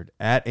is absurd.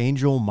 At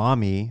Angel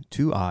Mommy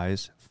 2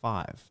 eyes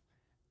 5.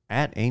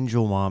 At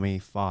Angel Mommy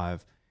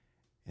 5.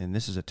 And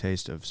this is a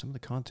taste of some of the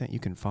content you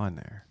can find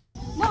there.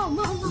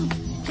 Mom,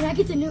 can I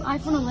get the new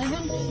iPhone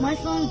 11? My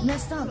phone's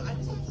messed up.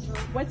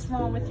 What's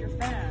wrong with your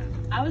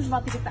phone? I was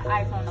about to get the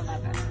iPhone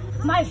 11.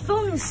 My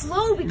phone is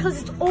slow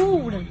because it's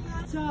old.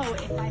 So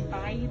if I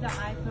buy you the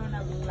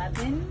iPhone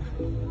 11,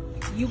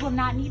 you will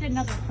not need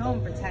another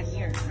phone for 10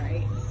 years,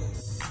 right?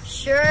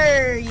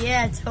 Sure,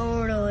 yeah,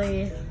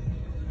 totally.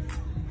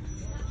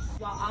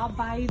 Well, I'll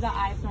buy you the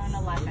iPhone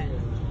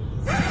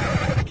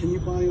 11. Can you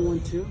buy me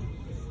one too?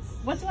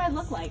 What do I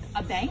look like?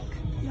 A bank?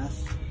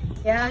 Yes.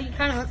 Yeah, you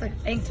kind of look like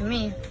a bank to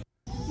me.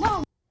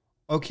 Mom.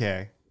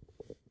 Okay.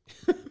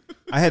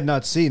 I had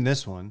not seen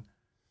this one.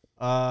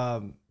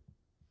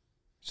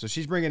 So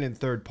she's bringing in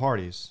third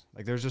parties.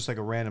 Like there's just like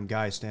a random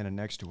guy standing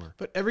next to her.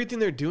 But everything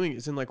they're doing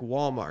is in like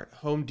Walmart,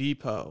 Home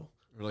Depot,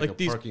 Or like a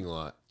parking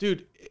lot.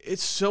 Dude,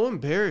 it's so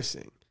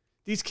embarrassing.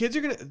 These kids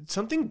are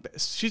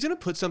she's gonna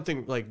put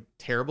something like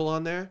terrible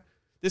on there.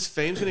 This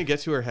fame's gonna get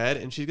to her head,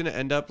 and she's gonna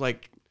end up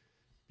like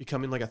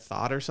becoming like a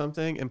thought or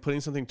something, and putting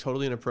something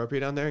totally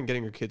inappropriate on there and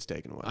getting her kids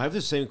taken away. I have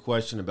the same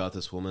question about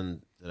this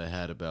woman that I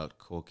had about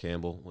Cole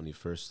Campbell when he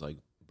first like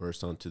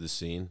burst onto the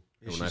scene.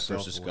 Is When I she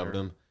first discovered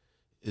self-aware? him.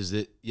 Is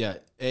that,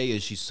 A,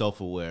 is she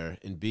self-aware?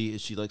 And B,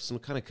 is she like some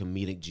kind of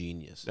comedic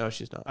genius? No,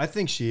 she's not. I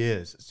think she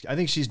is. I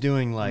think she's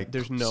doing like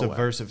There's no way.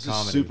 subversive This is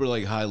comedy. super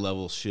like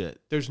high-level shit.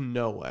 There's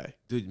no way.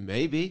 Dude,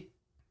 maybe.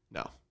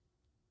 No.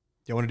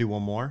 you want to do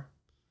one more?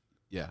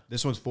 Yeah.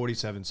 This one's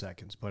 47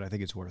 seconds, but I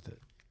think it's worth it.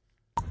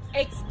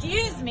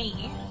 Excuse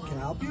me. Can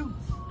I help you?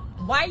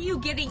 Why are you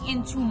getting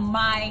into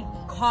my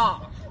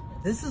car?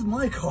 This is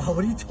my car.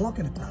 What are you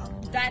talking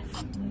about?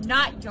 That's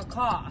not your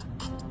car.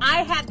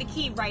 I have the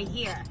key right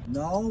here.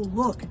 No,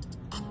 look.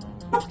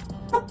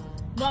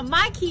 Well,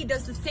 my key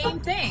does the same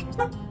thing.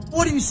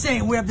 What are you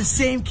saying? We have the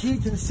same key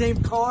to the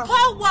same car?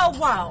 Whoa, whoa,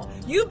 whoa.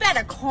 You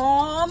better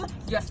calm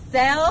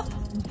yourself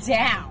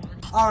down.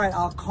 All right,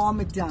 I'll calm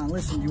it down.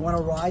 Listen, do you want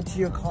to ride to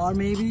your car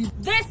maybe?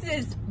 This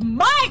is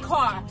my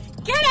car.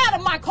 Get out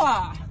of my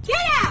car. Get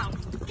out.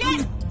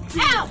 Get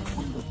out.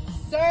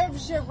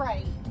 Serves you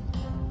right.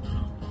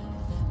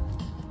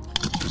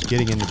 Just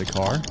getting into the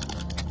car.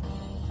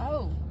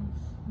 Oh,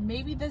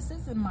 maybe this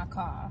isn't my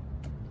car.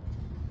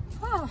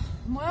 Oh,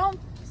 well,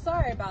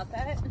 sorry about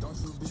that.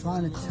 I'm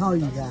trying to tell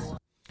you that.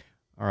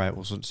 All right.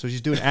 Well, so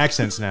she's doing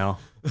accents now.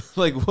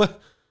 Like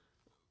what?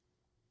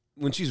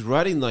 When she's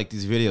writing like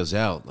these videos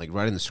out, like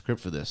writing the script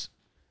for this,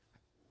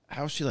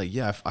 how is she like,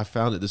 yeah, I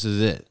found it. This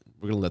is it.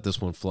 We're going to let this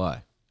one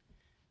fly.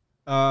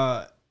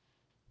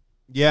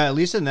 Yeah, at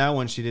least in that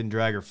one, she didn't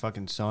drag her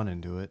fucking son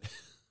into it.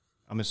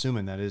 I'm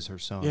assuming that is her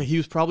son. Yeah, he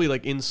was probably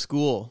like in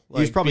school, like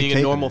He was probably being a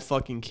taping normal it.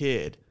 fucking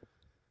kid.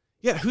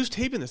 Yeah, who's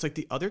taping this? Like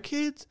the other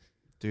kids?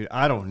 Dude,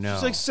 I don't know.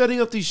 She's like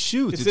setting up these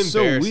shoots. It's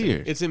so embarrassing.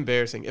 weird. It's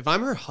embarrassing. If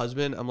I'm her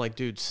husband, I'm like,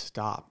 dude,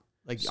 stop.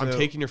 Like, I'm So-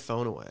 taking your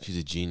phone away. She's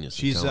a genius.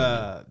 I'm She's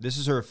telling you. this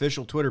is her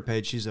official Twitter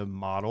page. She's a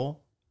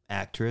model,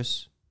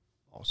 actress,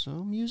 also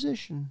a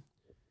musician.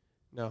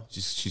 No.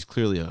 She's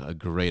clearly a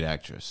great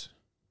actress.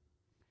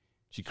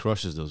 She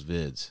crushes those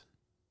vids.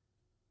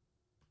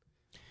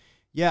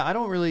 Yeah, I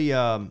don't really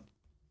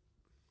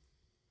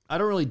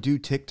do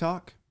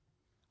TikTok.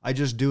 I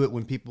just do it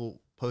when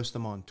people post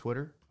them on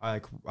Twitter. I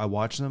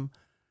watch them,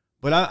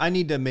 but I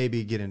need to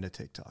maybe get into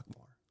TikTok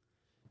more.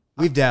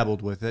 We've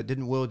dabbled with it.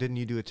 Didn't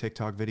you do a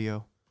TikTok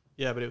video?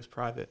 Yeah, but it was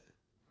private.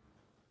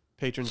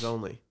 Patrons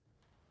only.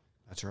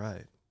 That's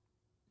right.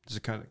 This is the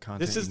kind of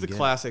content. This is you the can get.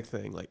 classic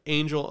thing, like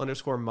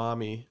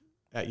angel_mommy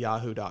at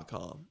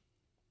yahoo.com.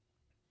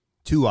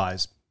 2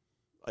 eyes.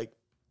 Like,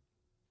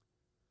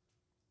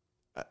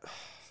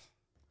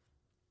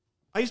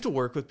 I used to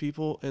work with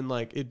people, and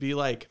like it'd be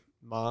like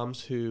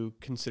moms who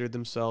considered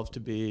themselves to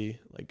be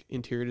like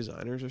interior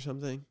designers or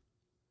something,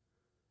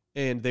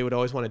 and they would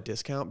always want a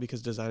discount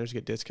because designers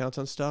get discounts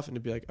on stuff, and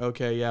it'd be like,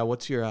 okay, yeah,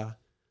 what's your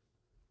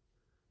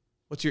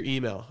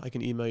email? I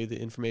can email you the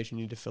information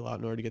you need to fill out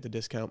in order to get the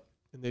discount.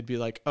 And they'd be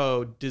like,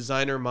 oh,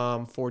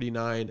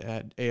 designermom49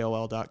 at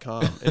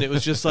AOL.com. And it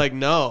was just like,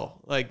 no,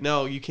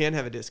 you can't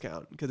have a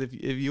discount. Because if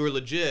you were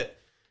legit,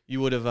 you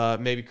would have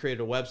maybe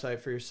created a website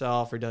for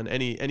yourself or done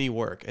any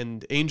work.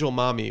 And Angel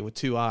Mommy with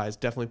 2 eyes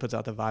definitely puts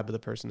out the vibe of the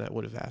person that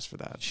would have asked for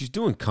that. She's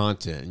doing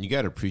content, and you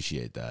got to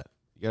appreciate that.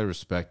 You got to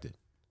respect it.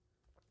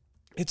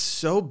 It's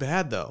so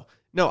bad, though.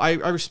 No, I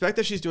respect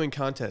that she's doing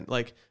content,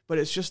 like, but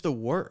it's just the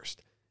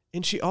worst.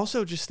 And she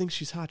also just thinks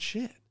she's hot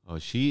shit. Oh,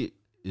 she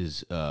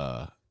is.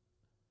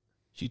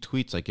 She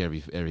tweets like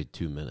every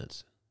 2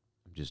 minutes.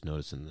 I'm just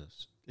noticing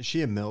this. Is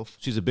she a MILF?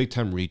 She's a big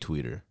time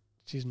retweeter.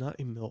 She's not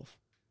a MILF.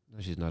 No,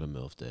 she's not a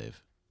MILF,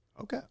 Dave.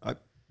 Okay.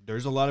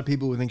 There's a lot of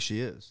people who think she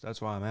is. That's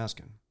why I'm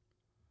asking.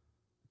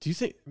 Do you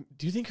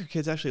think her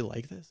kids actually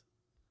like this?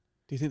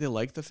 Do you think they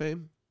like the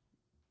fame?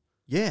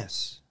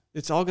 Yes.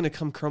 It's all going to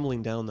come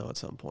crumbling down, though, at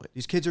some point.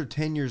 These kids are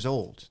 10 years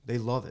old. They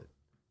love it.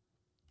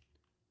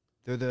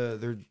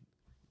 They're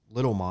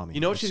little mommy.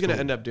 You know what she's going to School.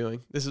 end up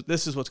doing?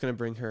 This is what's going to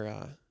bring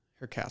her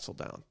castle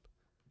down.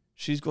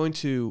 She's going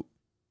to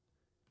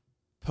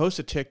post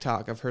a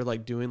TikTok of her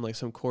like doing like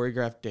some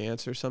choreographed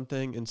dance or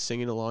something and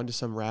singing along to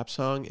some rap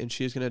song, and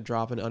she's going to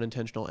drop an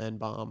unintentional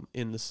N-bomb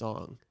in the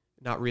song,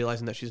 not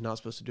realizing that she's not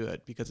supposed to do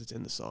it because it's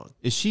in the song.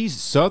 Is she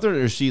Southern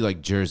or is she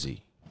like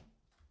Jersey?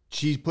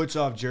 She puts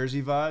off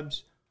Jersey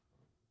vibes,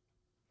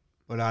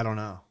 but I don't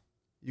know.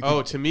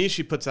 To me,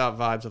 she puts out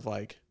vibes of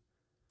like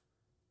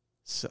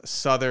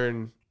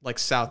Southern, like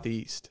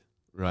Southeast.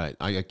 Right.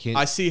 I can't.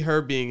 I see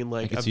her being in I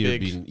like can a see her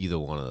big, being either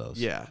one of those.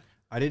 yeah.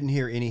 I didn't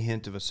hear any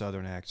hint of a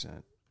Southern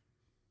accent.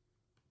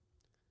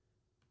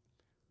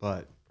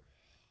 But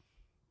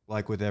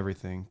like with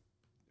everything,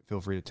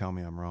 feel free to tell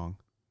me I'm wrong.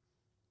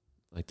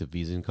 Like the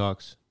Wiesn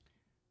Koks.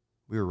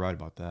 We were right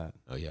about that.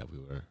 Oh yeah, we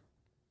were.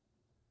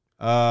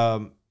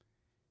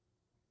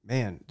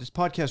 Man, this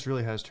podcast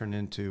really has turned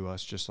into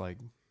us just like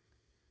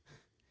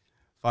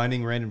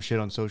finding random shit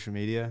on social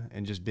media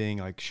and just being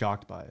like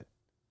shocked by it.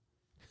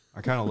 I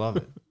kind of love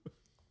it.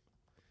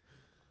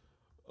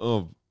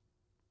 Oh,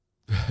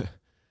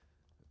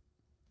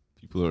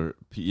 people are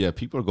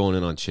going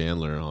in on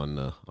Chandler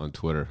on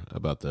Twitter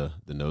about the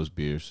nose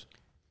beers.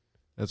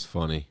 That's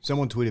funny.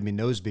 Someone tweeted me,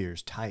 nose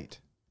beers tight.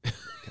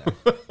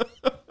 Okay.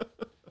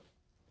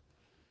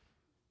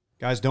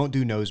 Guys, don't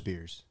do nose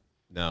beers.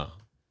 No,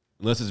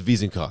 unless it's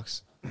Wiesn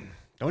Koks.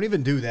 Don't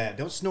even do that.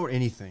 Don't snort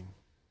anything.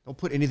 Don't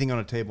put anything on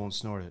a table and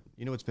snort it.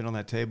 You know what's been on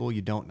that table?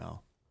 You don't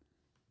know.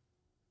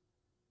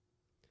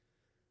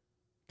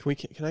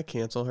 Can I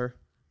cancel her?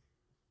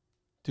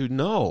 Dude,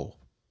 no.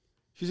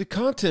 She's a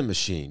content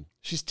machine.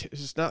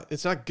 It's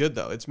not good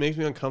though. It makes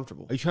me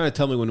uncomfortable. Are you trying to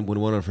tell me when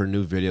one of her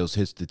new videos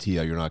hits the TI,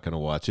 you're not going to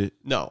watch it?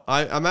 No,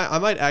 I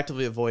might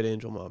actively avoid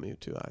Angel Mommy with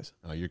 2 eyes.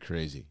 Oh, you're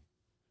crazy.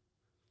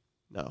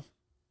 No.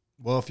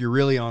 Well, if you're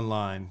really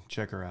online,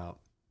 check her out.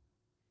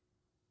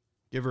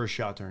 Give her a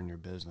shot to earn your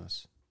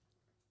business.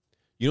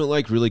 You don't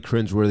like really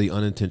cringeworthy,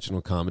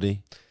 unintentional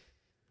comedy?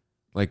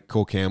 Like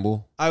Cole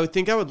Campbell? I would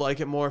think I would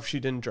like it more if she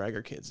didn't drag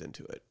her kids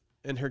into it,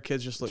 and her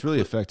kids just look. It's really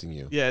affecting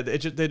you. Yeah, they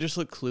just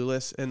look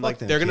clueless, and Fuck like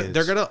them they're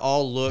kids.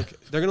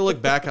 gonna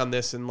look back on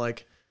this in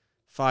like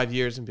 5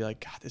 years and be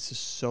like, God, this is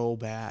so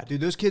bad.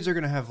 Dude, those kids are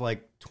going to have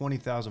like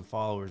 20,000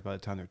 followers by the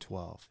time they're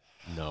 12.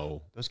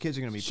 No. Those kids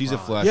are going to be She's a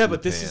prime. flash. Yeah, in the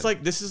but this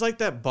is like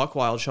that Buck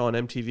Wild show on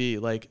MTV.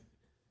 Like,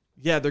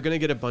 yeah, they're gonna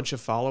get a bunch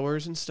of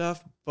followers and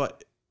stuff,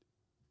 but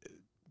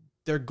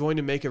they're going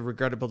to make a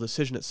regrettable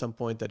decision at some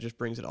point that just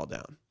brings it all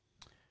down.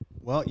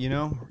 Well, you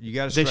got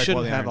to They strike while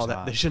shouldn't the have all iron's that.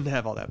 hot. They shouldn't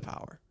have all that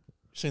power.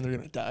 You're saying they're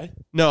gonna die?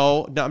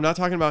 No, I'm not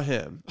talking about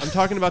him. I'm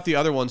talking about the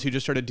other ones who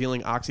just started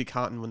dealing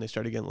OxyContin when they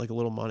started getting like a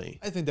little money.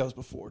 I think that was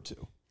before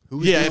too.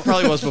 Yeah, it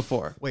probably was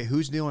before. Wait,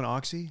 who's dealing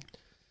Oxy?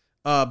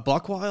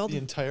 Buck Wild. The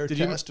entire Did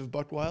you- cast of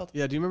Buck Wild.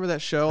 Yeah, do you remember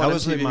that show That on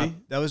was MTV?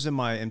 that was in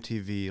my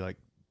MTV like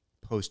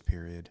post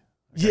period.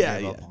 Like, I Yeah,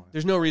 gave yeah. up on it.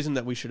 There's no reason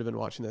that we should have been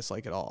watching this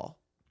like at all.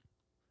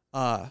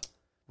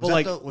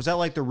 Was that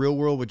like the Real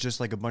World with just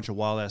like a bunch of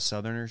wild ass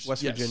Southerners?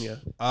 West Yes. Virginia.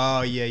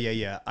 Oh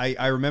yeah.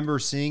 I remember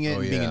seeing it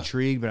Oh, and being yeah.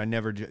 intrigued, but I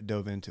never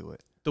dove into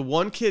it. The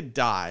one kid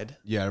died,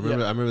 Yeah, I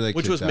remember that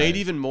which kid was died. made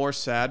even more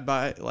sad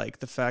by like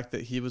the fact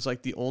that he was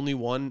like the only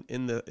one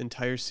in the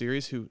entire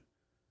series who.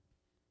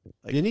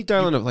 Like, Didn't he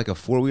die in like a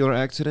 4-wheeler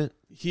accident?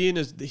 he and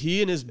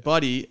his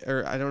buddy,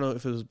 or I don't know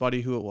if it was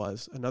buddy who it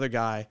was, another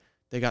guy,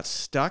 they got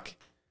stuck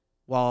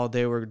while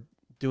they were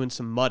doing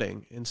some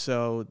mudding, and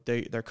so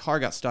their car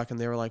got stuck, and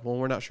they were like, well,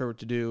 we're not sure what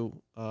to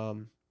do.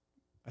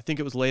 I think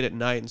it was late at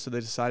night, and so they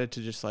decided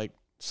to just like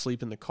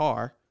sleep in the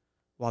car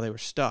while they were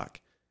stuck,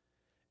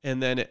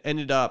 and then it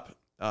ended up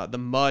the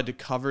mud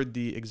covered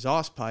the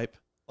exhaust pipe,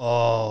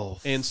 Oh,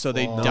 and so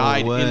they fuck.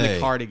 died in the way.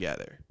 car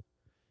together.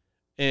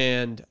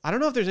 And I don't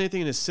know if there's anything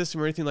in his system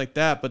or anything like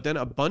that, but then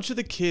a bunch of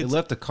the They kids,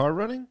 left the car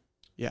running?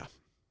 yeah,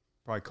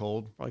 Probably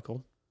cold. probably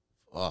cool.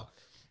 Fuck.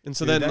 And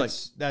so Dude, then like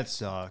that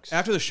sucks.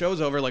 after the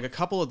show's over, like a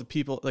couple of the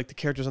people, like the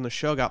characters on the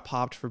show got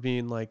popped for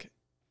being like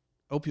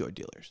opioid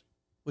dealers,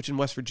 which in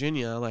West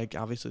Virginia, like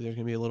obviously there's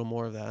going to be a little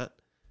more of that.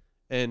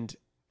 And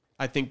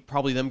I think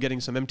probably them getting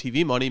some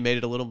MTV money made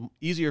it a little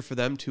easier for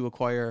them to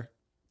acquire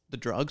the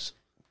drugs.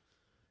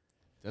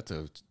 That's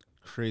a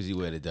crazy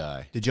way to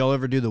die. Did y'all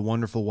ever do the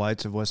Wonderful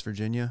Whites of West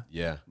Virginia?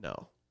 Yeah.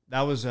 No,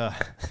 That was no.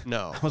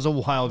 that was a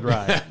wild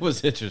ride. That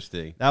was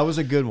interesting. That was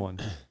a good one.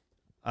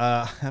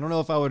 I don't know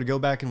if I would go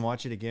back and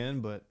watch it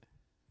again, but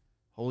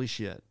holy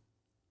shit,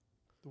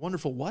 The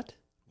Wonderful what?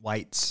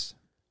 Whites.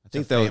 I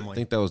think a that family. I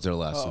think that was their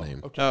last Oh,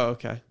 name. okay. Oh,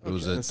 okay. It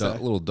was Let's a say.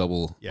 little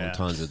double Yeah.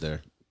 entendre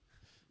there.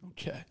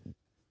 Okay.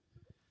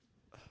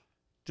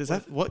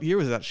 What year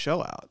was that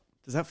show out?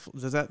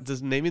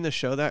 Does naming the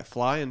show that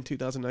fly in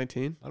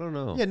 2019? I don't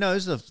know. Yeah, no,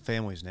 this is the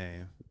family's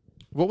name.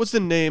 What was the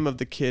name of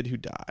the kid who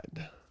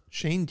died?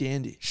 Shane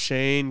Gandy.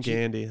 Shane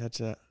Gandy. That's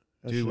it.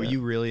 Dude, were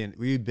you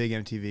a big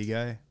MTV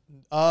guy?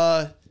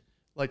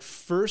 Like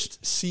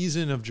first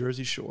season of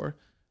Jersey Shore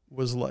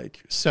was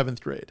like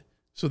 7th grade.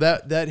 So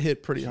that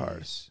hit pretty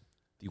hard. Jeez.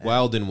 The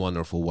Wild and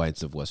Wonderful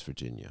Whites of West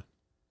Virginia.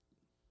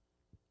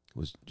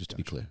 Was just to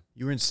be clear.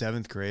 You were in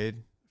 7th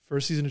grade.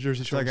 First season of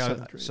Jersey So, Shore like,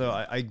 was 7th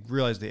grade. I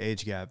realized the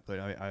age gap, but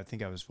I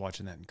think I was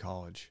watching that in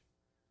college.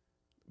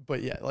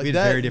 But yeah, like We had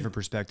that, very different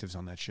perspectives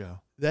on that show.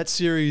 that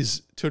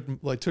series took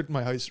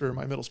my high school or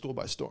my middle school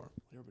by storm.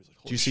 Everybody's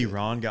like, Did you see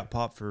Ron got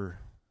popped for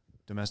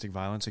domestic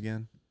violence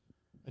again?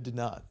 I did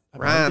not.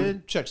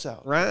 Ron. Checks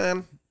out.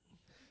 Ryan.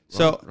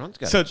 So, Ron's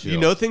gotta so chill. you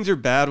know things are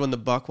bad when the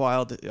Buck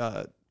Wild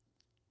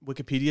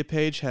Wikipedia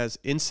page has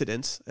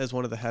incidents as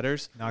one of the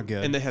headers, Not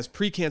good. and it has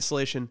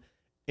pre-cancellation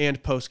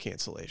and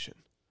post-cancellation.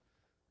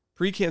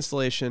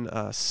 Pre-cancellation,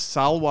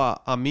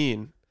 Salwa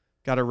Amin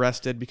got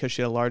arrested because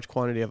she had a large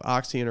quantity of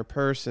oxy in her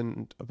purse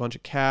and a bunch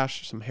of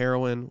cash, some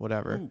heroin,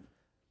 whatever. Ooh.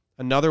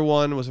 Another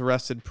one was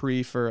arrested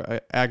for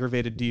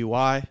aggravated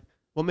DUI.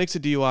 What makes a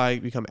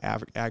DUI become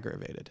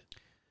aggravated?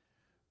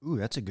 Ooh,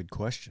 that's a good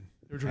question.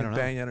 They were I drinking don't know.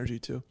 Bang Energy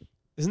too.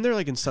 Isn't there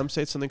like in some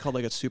states something called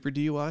like a super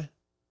DUI?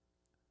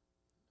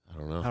 I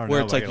don't know. I don't Where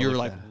know, it's but I like gotta you're look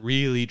like that up.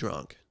 really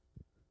drunk.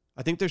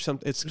 I think there's some.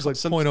 It's There's called like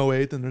some.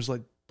 0.08 and there's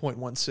like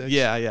 0.16.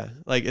 Yeah.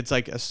 Like it's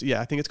like I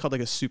think it's called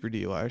like a super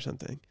DUI or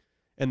something.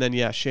 And then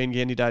Shane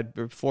Gandy died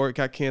before it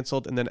got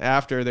canceled, and then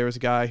after there was a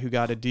guy who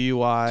got a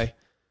DUI,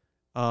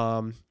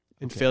 and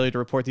failure to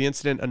report the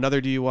incident,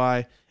 another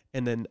DUI,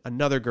 and then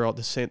another girl,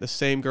 the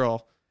same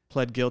girl,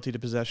 pled guilty to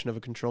possession of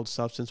a controlled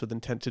substance with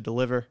intent to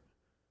deliver.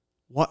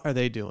 What are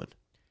they doing?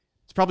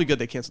 It's probably good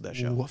they canceled that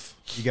show. Woof.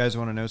 You guys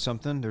want to know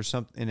something? There's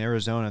some in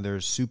Arizona.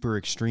 There's super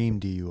extreme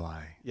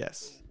DUI,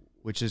 Yes.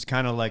 which is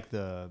kind of like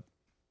the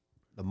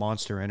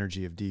Monster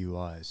Energy of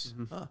DUIs.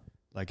 Mhm. Huh.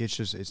 Like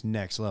it's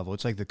next level.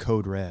 It's like the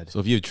code red. So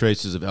if you have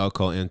traces of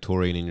alcohol and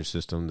taurine in your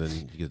system, then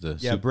you get the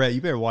Yeah, Brett,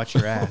 you better watch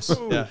your ass.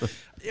 Yeah,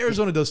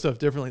 Arizona does stuff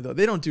differently though.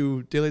 They don't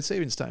do daylight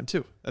savings time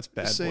too. that's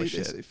bad They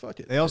bullshit. say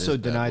fuck it. They also It is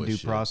bad deny boy due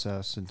shit.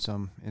 process in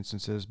some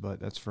instances, but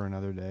that's for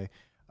another day.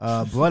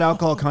 Blood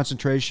alcohol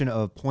concentration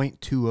of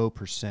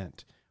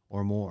 0.20%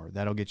 or more.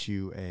 That'll get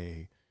you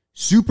a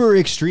super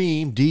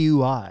extreme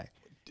DUI.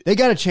 They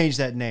got to change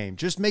that name.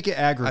 Just make it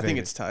I aggravated. think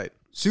it's tight.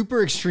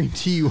 super extreme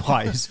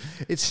DUI.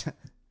 It's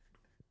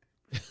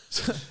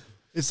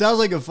it sounds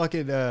like a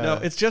fucking No,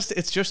 it's just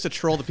to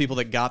troll the people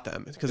that got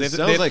them because It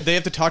sounds like- they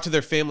have to talk to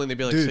their family and they'd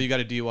be like, Dude. so you got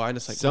a DUI, and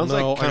it's like, Sounds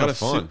no, like I got kinda a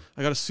fun.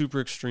 I got a super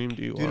extreme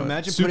DUI. Dude,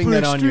 imagine Super putting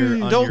that on your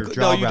extreme. on don't your no,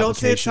 job you don't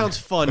say it application. sounds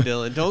fun,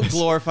 Dylan. Don't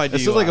glorify DUI. It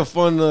sounds like a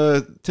fun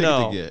ticket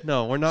no, to get.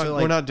 no, we're not. So,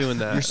 like, we're not doing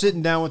that. You're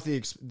sitting down with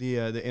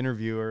the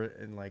interviewer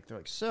and like they're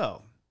like,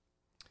 so,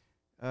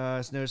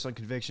 it's noticed on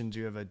convictions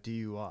you have a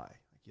DUI.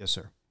 Yes,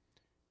 sir.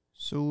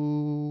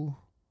 So,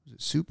 was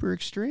it super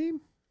extreme?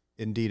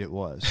 Indeed, it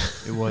was.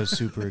 It was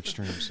super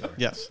extreme, sir.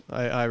 Yes,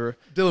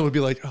 Dylan would be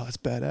like, "Oh, that's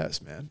badass,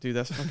 man." dude,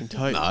 that's fucking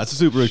tight. Nah, it's a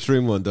super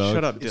extreme one, dog.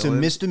 Shut up, Dylan. It's a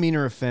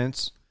misdemeanor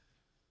offense.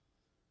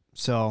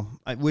 So,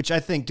 which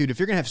I think, dude, if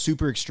you're gonna have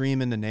super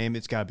extreme in the name,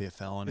 it's got to be a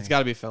felony. It's got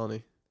to be a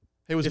felony.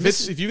 Hey, was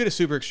If you get a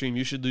super extreme,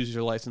 you should lose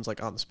your license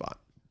like on the spot.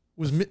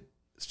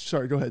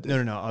 sorry, go ahead.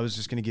 Dave. No. I was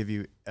just gonna give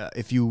you,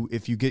 if you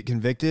get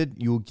convicted,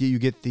 you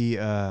get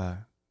the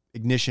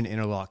ignition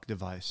interlock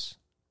device.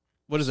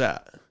 What is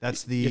that?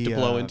 That's the You have to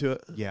blow into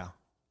it. Yeah,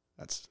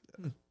 That's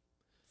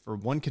for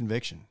one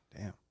conviction.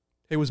 Damn,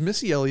 Hey, was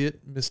Missy Elliott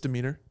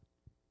misdemeanor?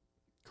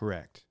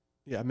 correct.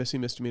 yeah, Missy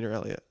misdemeanor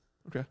Elliott.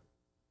 Okay, I'm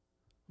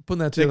putting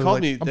that They together. called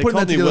like, me. I'm They putting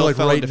called that me together Will like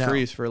Fallon right now.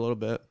 DeFreeze for a little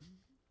bit.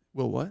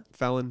 Will what?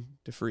 Fallon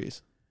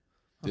DeFreeze.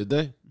 Did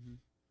they?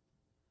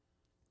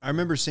 I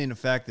remember seeing the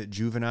fact that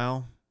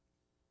Juvenile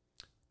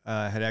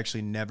had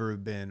actually never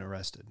been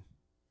arrested.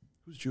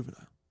 Who's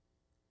Juvenile?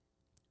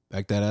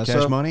 Back that ass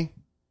Cash up. Money,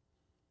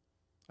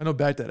 I know,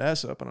 back that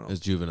ass up. I don't know. It's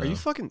juvenile. Are you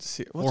fucking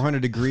serious?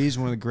 400 Degrees,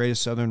 one of the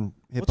greatest Southern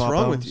hip What's hop.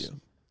 wrong albums. with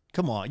you?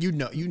 Come on, you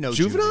know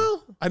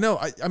Juvenile? I know.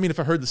 I mean, if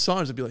I heard the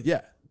songs, I'd be like,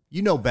 yeah,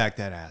 You know, back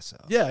that ass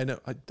up. yeah, I know.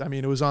 I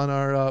mean, it was on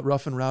our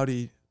Rough and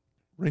Rowdy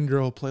Ring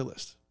Girl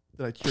playlist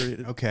that I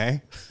curated.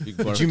 Okay, Big did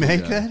you barbecue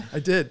make guy. that? I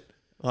did.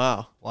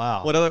 Wow.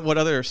 Wow. What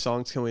other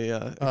songs can we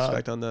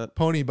expect on that?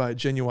 Pony by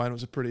Genuine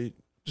was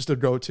just a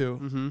go-to.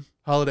 Mm-hmm.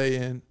 Holiday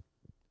Inn,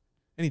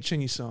 any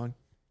Chingy song.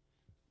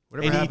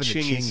 Whatever Any happened to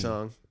Chingy Chingy?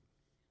 song.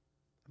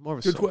 More of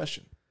a Good song.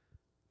 question.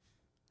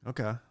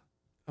 Okay,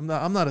 I'm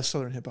not a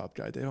Southern hip hop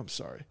guy, Dave. I'm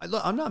sorry.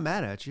 I'm not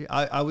mad at you.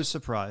 I was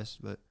surprised,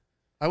 but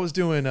I was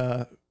doing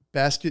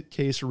Basket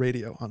Case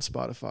Radio on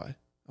Spotify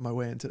on my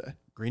way in today.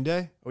 Green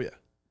Day. Oh yeah,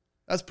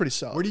 that's pretty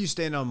solid. Where do you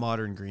stand on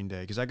modern Green Day?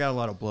 Because I got a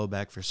lot of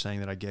blowback for saying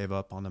that I gave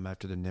up on them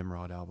after the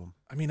Nimrod album.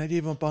 I mean, I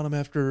gave up on him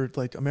after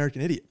like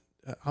American Idiot.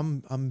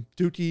 I'm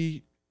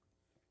Dookie,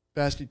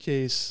 Basket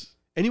Case.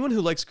 Anyone who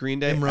likes Green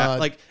Day,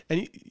 Nimrod.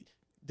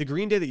 the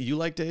Green Day that you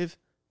like, Dave,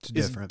 It's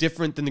is different.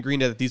 different than the Green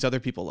Day that these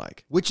other people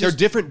like. Which They're is-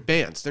 different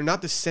bands. They're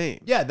not the same.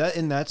 Yeah,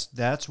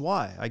 that's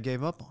why I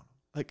gave up on them.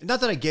 Like, not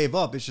that I gave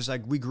up. It's just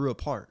like we grew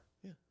apart.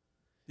 Yeah,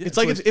 it's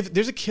like if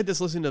there's a kid that's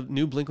listening to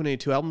new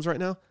Blink-182 albums right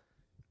now,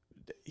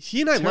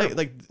 he and I Terrible.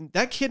 like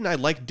that kid and I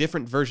like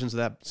different versions of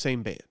that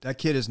same band. That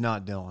kid is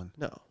not Dylan.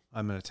 No,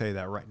 I'm going to tell you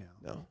that right now.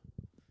 no.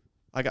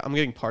 I'm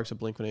getting Parks a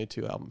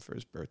Blink-182 album for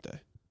his birthday.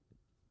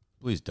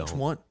 Please Which don't.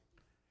 one?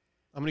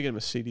 I'm gonna get him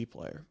a CD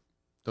player.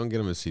 Don't get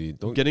him a CD. I'm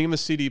Don't getting him a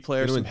CD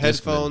player, Get him some a Discman.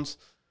 headphones.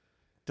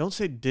 Don't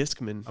say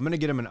Discman. I'm going to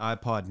get him an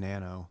iPod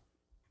Nano,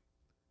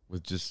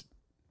 with just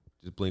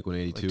Blink like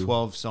 182.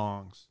 12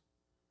 songs.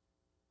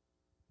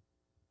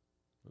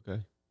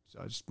 Okay. So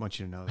I just want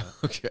you to know that.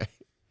 Okay.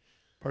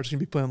 Parts gonna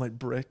be playing like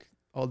Brick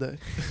all day.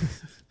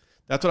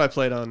 That's what I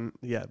played on.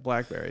 Yeah,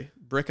 BlackBerry.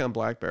 Brick on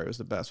BlackBerry was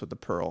the best with the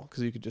Pearl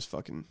because you could just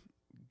fucking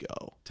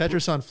go.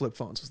 Tetris on flip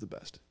phones was the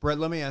best. Brett,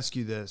 let me ask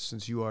you this,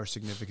 since you are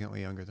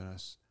significantly younger than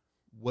us.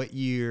 When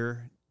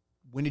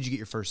did you get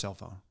your first cell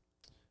phone?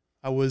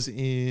 I was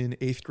in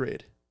 8th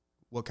grade.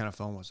 What kind of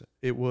phone was it?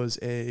 It was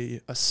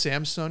a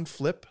Samsung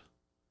Flip.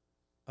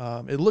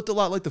 It looked a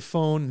lot like the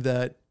phone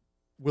that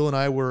Will and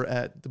I were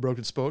at the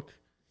Broken Spoke,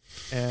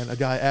 and a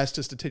guy asked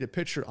us to take a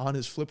picture on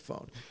his flip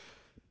phone.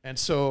 And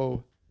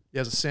so he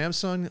has a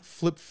Samsung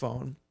flip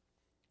phone,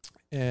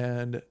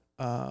 and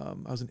I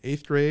was in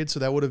 8th grade, so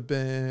that would have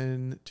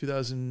been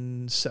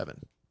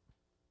 2007.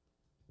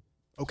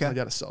 Okay. I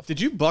got a cell phone.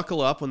 Did you buckle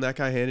up when that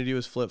guy handed you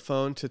his flip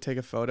phone to take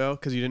a photo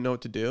because you didn't know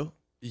what to do?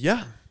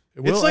 Yeah.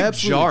 It's like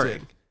absolutely jarring.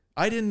 did.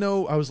 I didn't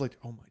know. I was like,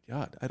 oh my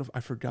God, I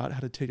forgot how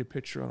to take a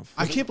picture on a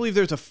flip I can't believe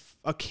there's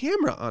a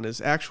camera on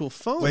his actual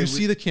phone. You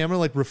see the camera,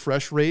 like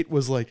refresh rate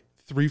was like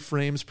 3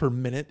 frames per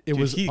minute. It Dude,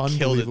 was he unbelievable.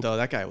 killed it though.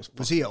 That guy was.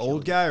 Was he an fucking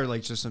old killing guy or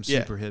like just some Yeah.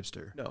 super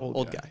hipster? it. No, Old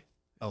old guy. guy.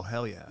 Oh,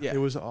 hell yeah. Yeah. It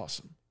was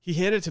awesome. He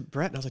handed it to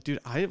Brett, and I was like, dude,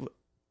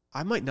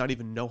 I might not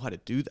even know how to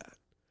do that.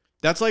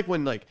 That's like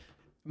when like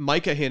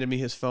Micah handed me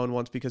his phone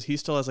once because he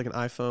still has like an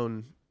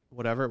iPhone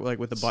whatever, like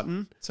with the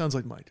button. Sounds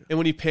like Micah. And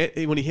when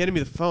he handed me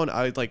the phone,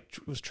 I like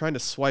was trying to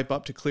swipe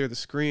up to clear the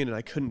screen, and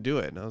I couldn't do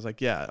it. And I was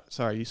like, "Yeah,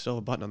 sorry, you still have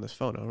a button on this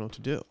phone. I don't know what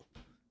to do."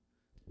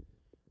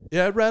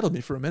 Yeah, it rattled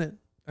me for a minute.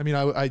 I mean,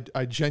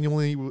 I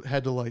genuinely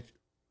had to like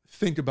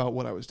think about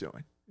what I was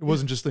doing. It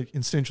wasn't just like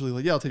instinctually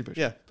like, yeah, I'll take a picture.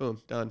 Yeah, boom,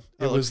 done.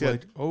 It was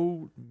like,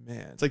 oh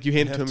man. It's like you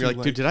hand it to him, you're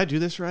like, dude, did I do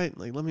this right?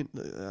 Like, I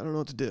don't know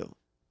what to do.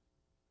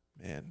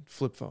 Man,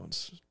 flip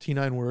phones.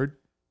 T9 Word.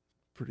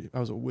 I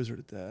was a wizard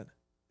at that.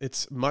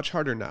 It's much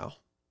harder now.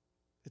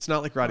 It's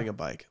not like riding a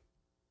bike.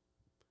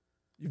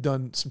 You've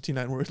done some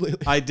T9 Word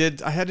lately. I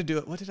did. I had to do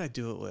it. What did I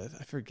do it with?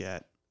 I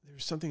forget. There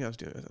was something I was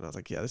doing with it, and I was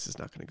like, yeah, this is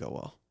not going to go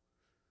well.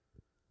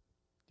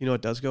 You know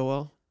what does go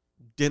well?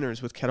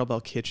 Dinners with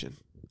Kettlebell Kitchen.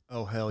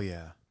 Oh, hell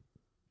yeah.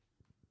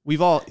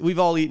 We've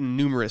all eaten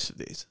numerous of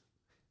these.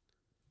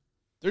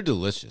 They're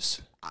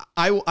delicious.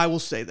 I will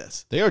say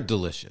this. They are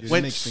delicious.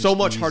 Went so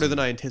much harder than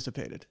I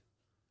anticipated.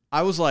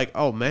 I was like,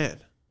 oh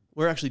man,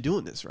 we're actually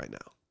doing this right now.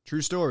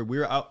 True story.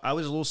 I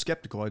was a little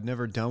skeptical. I'd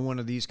never done one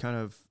of these kind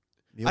of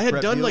meal I had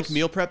prep done meals. like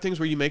meal prep things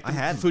where you make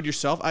the food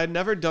yourself. I had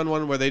never done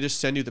one where they just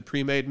send you the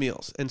pre-made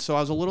meals. And so I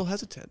was a little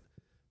hesitant.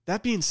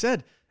 That being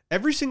said,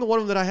 every single one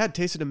of them that I had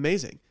tasted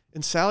amazing.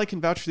 And Sally can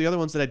vouch for the other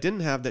ones that I didn't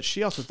have that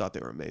she also thought they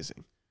were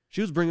amazing.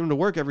 She was bringing them to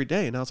work every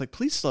day. And I was like,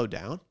 please slow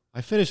down.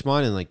 I finished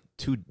mine in like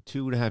two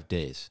and a half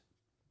days.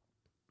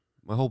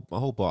 My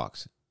whole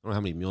box. I don't know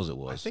how many meals it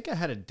was. I think I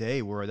had a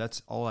day where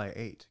that's all I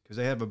ate because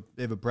they have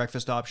a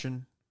breakfast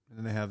option and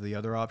then they have the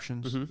other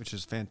options, which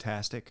is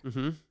fantastic.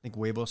 Mm-hmm. I think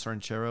huevos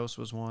rancheros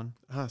was one.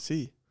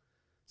 See,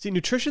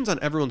 nutrition's on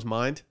everyone's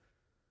mind.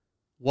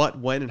 What,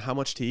 when, and how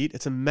much to eat.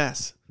 It's a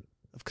mess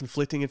of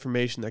conflicting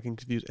information that can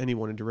confuse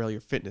anyone and derail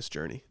your fitness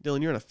journey.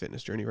 Dylan, you're on a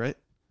fitness journey, right?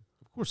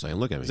 Of course I can.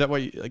 Look at me. Is that why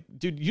you like,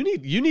 dude?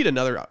 You need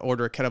another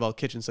order of Kettlebell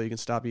Kitchen so you can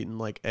stop eating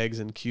like eggs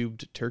and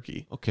cubed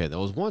turkey. Okay, that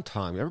was one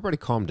time. Everybody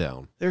calm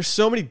down. There's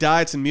so many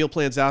diets and meal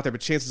plans out there,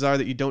 but chances are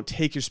that you don't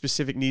take your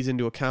specific needs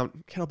into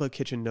account. Kettlebell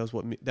Kitchen knows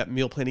that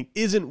meal planning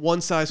isn't one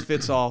size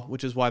fits all,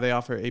 which is why they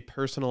offer a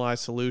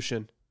personalized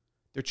solution.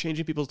 They're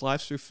changing people's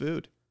lives through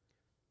food.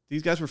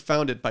 These guys were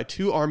founded by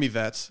two Army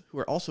vets who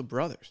are also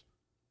brothers.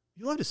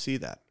 You love to see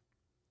that.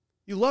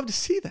 You love to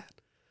see that.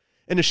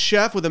 And a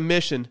chef with a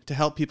mission to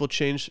help people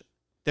change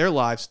their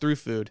lives through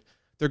food.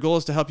 Their goal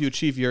is to help you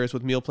achieve yours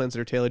with meal plans that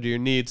are tailored to your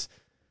needs.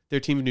 Their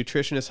team of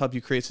nutritionists help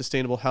you create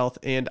sustainable health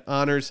and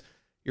honors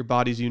your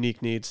body's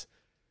unique needs.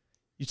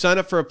 You sign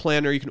up for a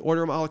plan or you can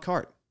order them a la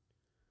carte.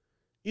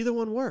 Either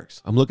one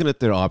works. I'm looking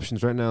at their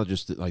options right now,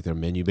 just like their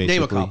menu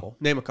basically.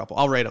 Name a couple.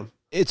 I'll rate them.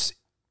 It's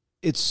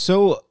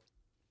so,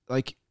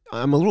 like,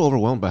 I'm a little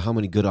overwhelmed by how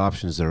many good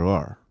options there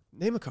are.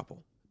 Name a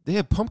couple. They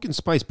have pumpkin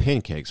spice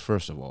pancakes,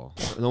 first of all.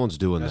 No one's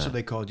doing That's that. what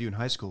they called you in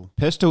high school.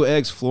 Pesto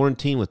eggs,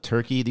 Florentine with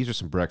turkey. These are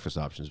some breakfast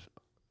options.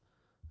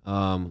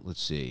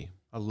 Let's see.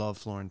 I love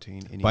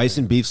Florentine.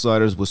 Bison beef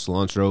sliders with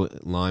cilantro,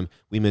 lime.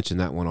 We mentioned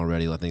that one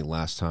already, I think,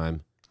 last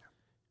time.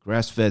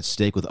 Grass-fed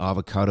steak with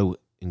avocado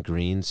and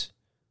greens.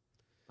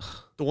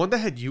 The one that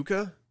had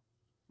yuca?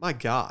 My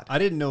God. I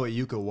didn't know what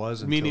yuca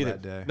was Me until neither.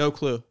 that day. No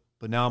clue.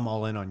 But now I'm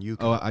all in on yuca.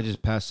 Oh, I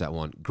just passed that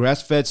one.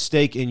 Grass-fed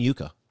steak and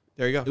yuca.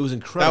 There you go. It was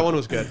incredible. That one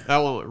was good. That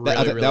one went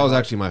really, really that was hard.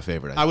 actually my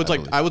favorite. I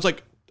was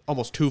like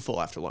almost too full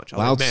after lunch. I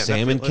was Wild like, man,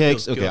 salmon that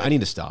cakes. feels Okay, good. I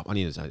need to stop. I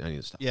need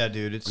to stop. Yeah,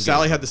 dude. It's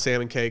Sally had the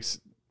salmon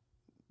cakes.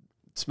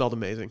 It smelled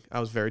amazing. I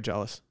was very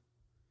jealous.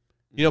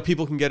 You know,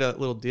 people can get a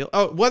little deal.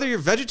 Oh, whether you're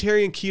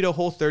vegetarian, keto,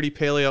 Whole30,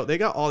 paleo, they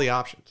got all the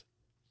options.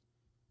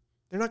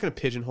 They're not going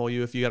to pigeonhole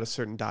you if you got a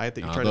certain diet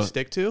that you're trying to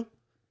stick to.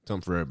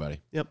 Something for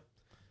everybody. Yep.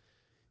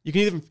 You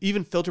can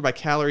even filter by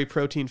calorie,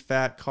 protein,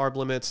 fat, carb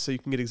limits, so you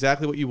can get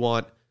exactly what you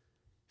want.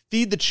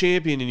 Feed the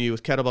champion in you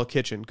with Kettlebell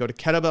Kitchen. Go to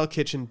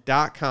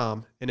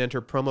kettlebellkitchen.com and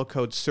enter promo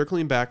code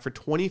CirclingBack for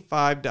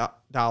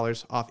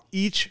 $25 off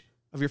each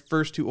of your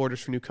first two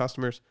orders for new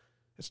customers.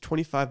 That's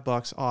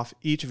 $25 off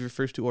each of your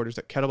first two orders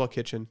at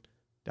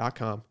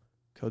kettlebellkitchen.com.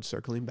 Code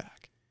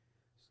CirclingBack.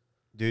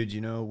 Dude,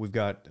 you know, we've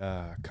got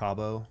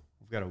Cabo.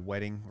 We've got a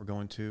wedding we're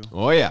going to.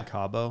 Oh, yeah. In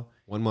Cabo.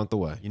 1 month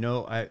away. You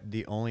know,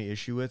 the only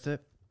issue with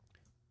it,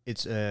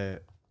 it's a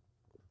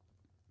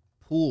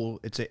pool.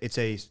 It's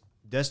a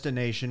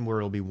destination where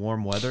it'll be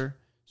warm weather,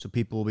 so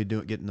people will be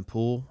getting the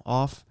pool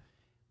off,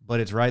 but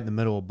it's right in the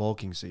middle of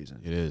bulking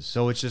season. It is.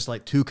 So it's just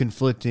like two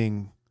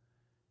conflicting,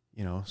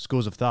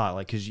 schools of thought.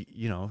 Like, because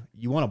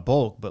you want to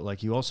bulk, but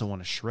like you also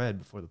want to shred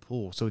before the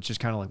pool. So it's just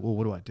kind of like, well,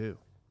 what do I do?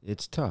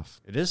 It's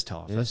tough. It is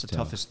tough. It That's is the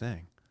tough. toughest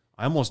thing.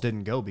 I almost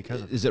didn't go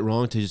because of Is it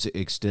wrong to just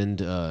extend,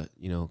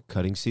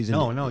 cutting season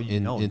No,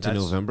 into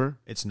November?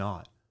 It's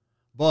not.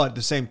 But at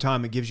the same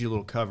time, it gives you a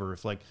little cover.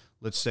 If, like,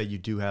 let's say you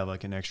do have,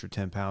 like, an extra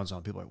 10 pounds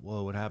on, people are like,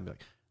 whoa, what happened? Like,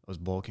 it was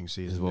bulking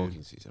season. It's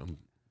bulking season.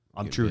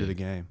 I'm true to the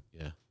game.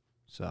 Yeah.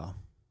 So.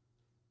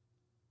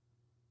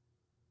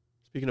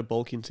 Speaking of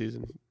bulking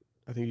season,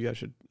 I think you guys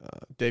should,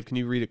 Dave, can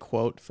you read a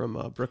quote from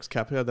Brooks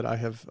Koepka that I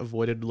have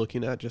avoided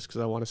looking at just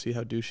because I want to see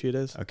how douchey it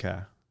is? Okay.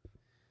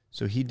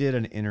 So he did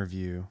an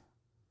interview.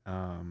 He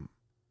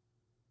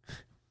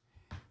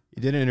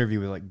did an interview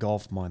with, like,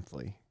 Golf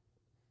Monthly.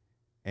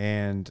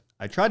 And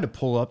I tried to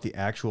pull up the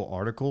actual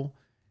article,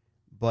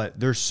 but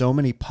there's so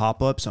many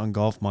pop-ups on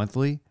Golf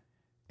Monthly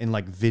and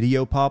like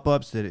video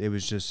pop-ups that it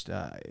was just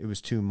it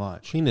was too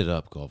much. Clean it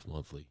up, Golf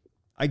Monthly.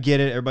 I get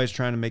it. Everybody's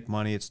trying to make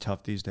money. It's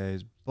tough these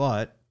days.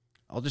 But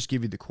I'll just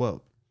give you the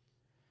quote.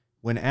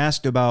 When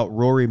asked about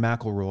Rory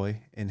McIlroy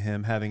and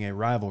him having a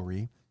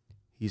rivalry,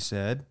 he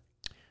said,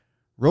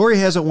 "Rory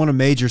hasn't won a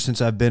major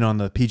since I've been on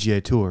the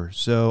PGA Tour,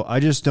 so I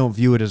just don't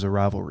view it as a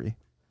rivalry."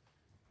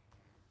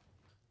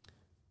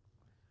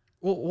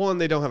 Well, one,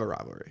 they don't have a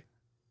rivalry,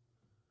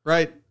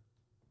 right?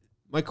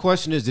 My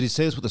question is, did he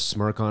say this with a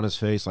smirk on his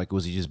face? Like,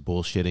 was he just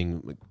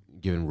bullshitting, like,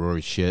 giving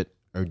Rory shit?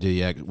 Or did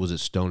he act, was it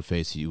stone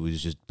face? He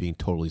was just being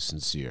totally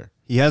sincere.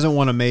 He hasn't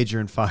won a major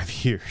in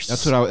 5 years.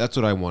 That's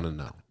what I want to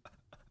know.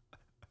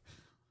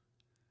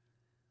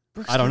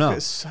 Brooks I don't know. Koepka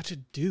is such a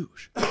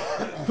douche.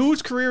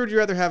 Whose career would you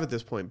rather have at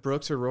this point,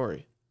 Brooks or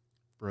Rory?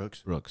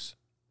 Brooks.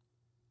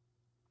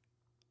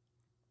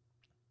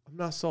 I'm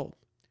not sold.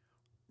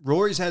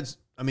 Rory's had,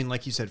 I mean,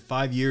 like you said,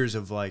 5 years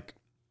of like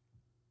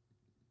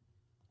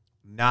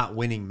not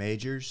winning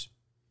majors.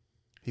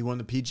 He won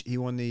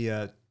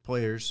the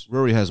Players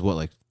Rory has what,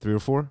 like 3 or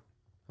 4?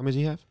 How many does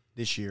he have?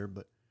 this year,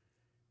 but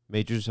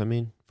Majors, I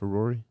mean, for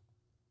Rory?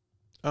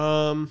 I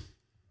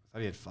thought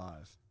he had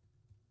 5.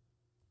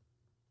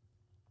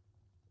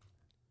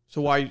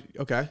 So why?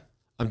 Okay.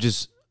 I'm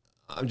just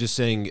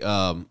saying,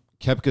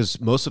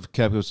 most of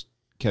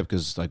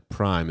Koepka's like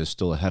prime is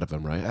still ahead of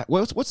him, right?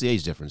 What's the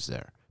age difference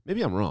there?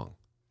 Maybe I'm wrong.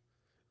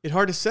 It's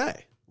hard to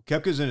say.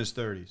 Koepka's in his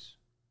 30s.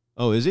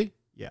 Oh, is he?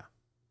 Yeah.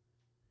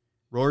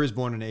 Rory's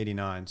born in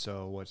 89,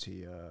 so what's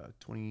he,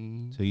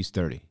 20? So he's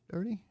 30.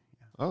 30?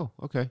 Oh,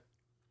 okay.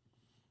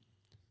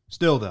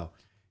 Still, though,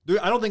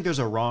 I don't think there's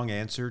a wrong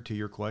answer to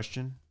your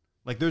question.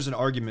 Like, there's an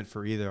argument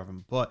for either of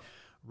them. But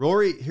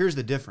Rory, here's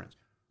the difference.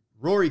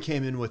 Rory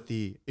came in with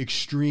the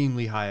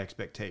extremely high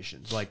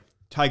expectations, like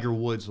Tiger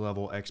Woods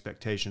level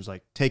expectations,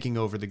 like taking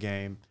over the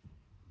game,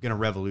 going to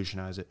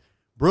revolutionize it.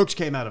 Brooks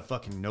came out of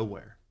fucking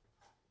nowhere.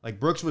 Like,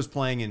 Brooks was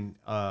playing in,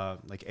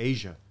 like,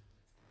 Asia,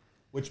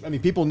 which, I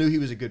mean, people knew he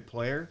was a good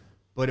player,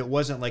 but it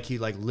wasn't like he,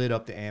 like, lit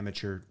up the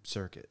amateur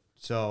circuit.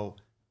 So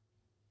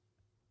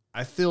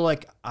I feel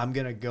like I'm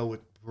going to go with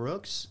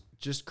Brooks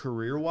just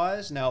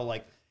career-wise. Now,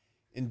 like,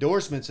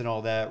 endorsements and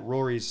all that,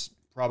 Rory's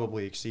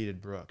probably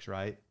exceeded Brooks,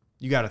 right?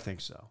 You got to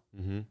think so.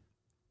 Mm-hmm.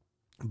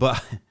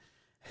 But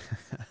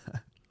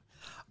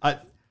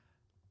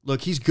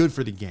look, he's good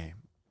for the game.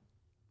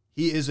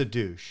 He is a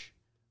douche,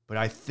 but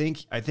I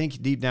think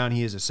deep down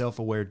he is a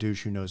self-aware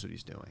douche who knows what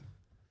he's doing.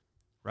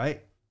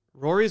 Right?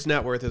 Rory's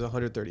net worth is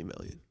 130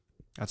 million.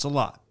 That's a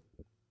lot.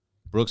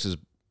 Brooks is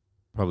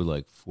probably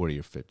like 40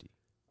 or 50.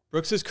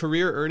 Brooks's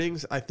career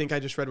earnings, I think I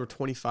just read, were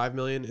 25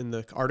 million in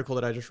the article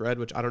that I just read,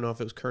 which I don't know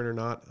if it was current or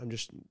not. I'm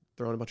just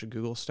throwing a bunch of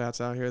Google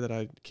stats out here that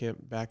I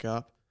can't back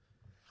up.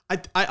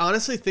 I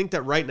honestly think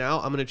that right now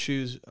I'm going to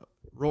choose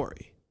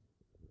Rory.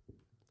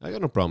 I got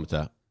no problem with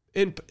that.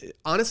 And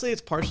honestly, it's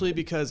partially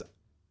because,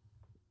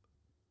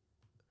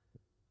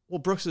 well,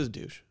 Brooks is a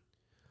douche.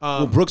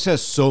 Well, Brooks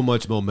has so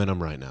much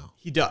momentum right now.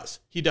 He does.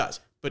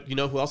 But you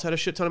know who else had a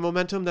shit ton of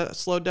momentum that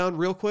slowed down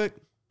real quick?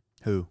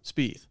 Who?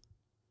 Spieth.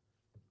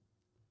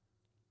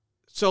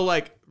 So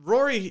like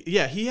Rory,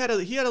 yeah, he had a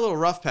little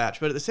rough patch,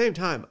 but at the same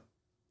time,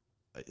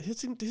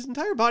 his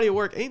entire body of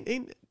work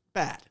ain't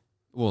bad.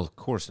 Well, of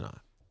course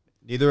not.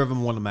 Neither of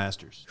them won the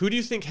Masters. Who do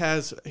you think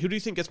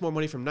gets more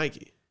money from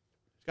Nike?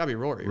 It's got to be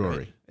Rory.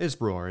 Right? It's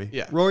Rory.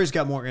 Yeah. Rory's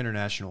got more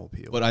international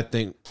appeal. But I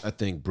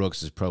think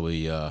Brooks is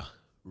probably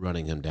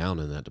running him down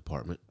in that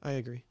department. I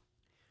agree.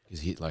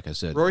 Because he, like I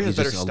said, Rory has he's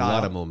better just style. a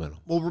lot of momentum.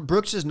 Well,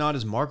 Brooks is not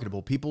as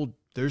marketable.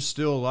 There's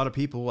still a lot of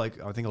people,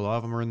 like I think a lot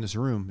of them are in this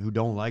room, who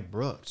don't like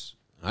Brooks.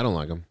 I don't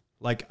like him.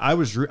 Like I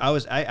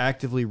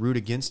actively root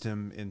against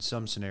him in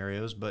some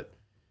scenarios, but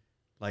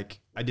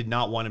like I did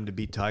not want him to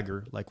beat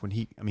Tiger. Like when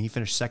he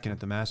finished second at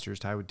the Masters,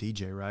 tied with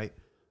DJ, right?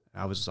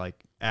 I was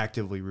like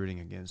actively rooting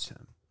against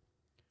him.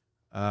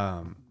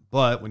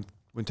 But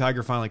when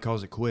Tiger finally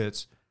calls it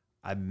quits,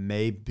 I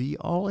may be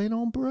all in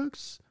on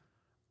Brooks.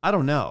 I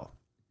don't know.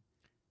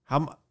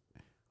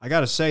 I got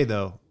to say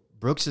though,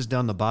 Brooks has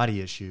done the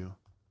body issue.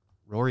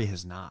 Rory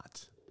has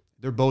not.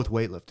 They're both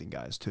weightlifting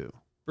guys too.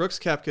 Brooks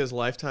Koepka's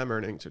lifetime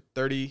earnings are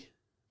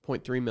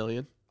 30.3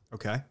 million.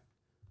 Okay.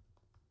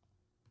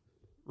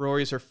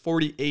 Rory's are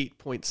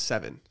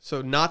 48.7.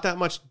 So not that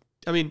much.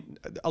 I mean,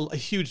 a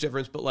huge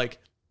difference, but like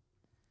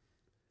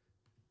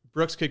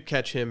Brooks could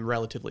catch him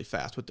relatively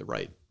fast with the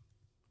right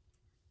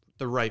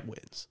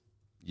wins.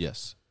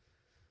 Yes.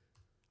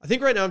 I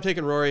think right now I'm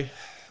taking Rory.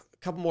 A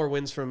couple more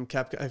wins from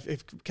Koepka.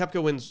 If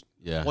Koepka wins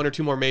one or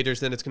two more majors,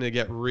 then it's going to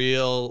get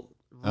real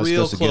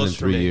close again in for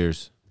 3 me.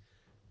 years.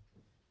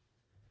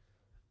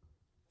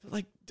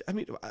 Like, I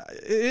mean,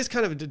 it is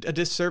kind of a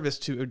disservice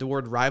to the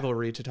word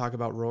rivalry to talk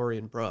about Rory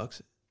and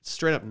Brooks. It's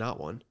straight up not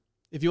one.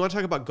 If you want to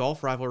talk about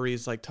golf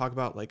rivalries, like talk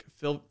about like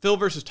Phil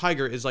versus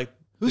Tiger is like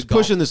who's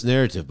pushing this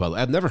narrative? By the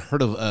way, I've never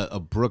heard of a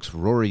Brooks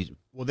Rory.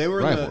 Well, they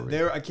were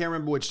rivalry. I can't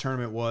remember which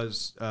tournament it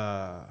was.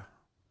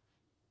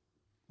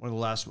 one of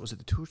the last, was it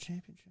the Tour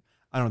Championship?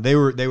 I don't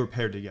know. They were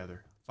paired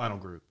together, final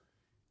group.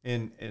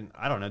 And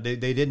I don't know. They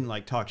didn't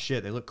like talk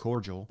shit. They look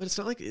cordial. But it's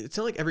not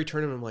like every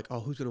tournament I'm like, oh,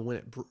 who's gonna win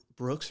it,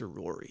 Brooks or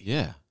Rory?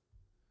 Yeah.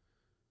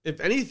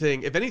 If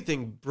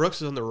anything,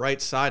 Brooks is on the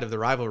right side of the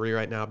rivalry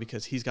right now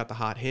because he's got the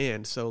hot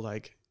hand. So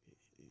like,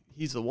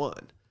 he's the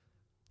one.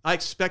 I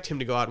expect him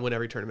to go out and win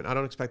every tournament. I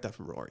don't expect that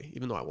from Rory,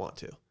 even though I want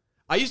to.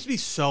 I used to be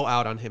so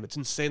out on him. It's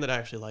insane that I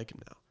actually like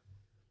him now.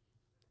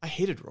 I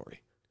hated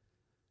Rory.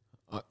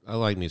 I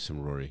like me some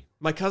Rory.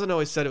 My cousin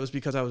always said it was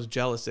because I was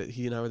jealous that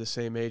he and I were the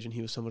same age and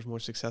he was so much more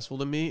successful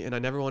than me, and I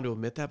never wanted to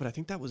admit that, but I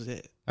think that was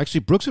it.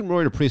 Actually, Brooks and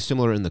Rory are pretty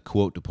similar in the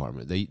quote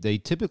department. They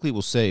typically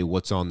will say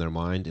what's on their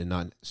mind and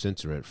not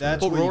censor it.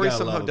 That's But what you Rory gotta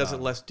somehow love does it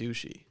about less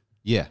douchey.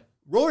 Yeah.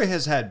 Rory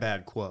has had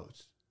bad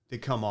quotes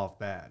that come off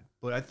bad,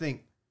 but I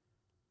think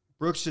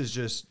Brooks is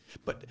just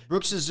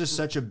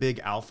such a big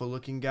alpha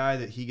looking guy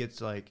that he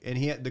gets like,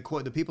 and the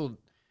quote, the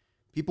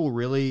people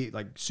really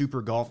like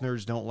super golf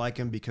nerds don't like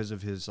him because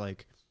of his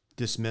like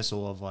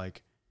dismissal of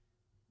like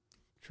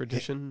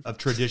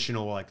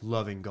traditional like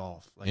loving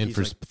golf, like, and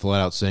for like,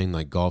 flat out saying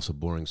like golf's a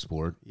boring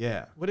sport.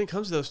 Yeah. When it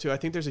comes to those two, I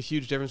think there's a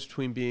huge difference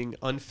between being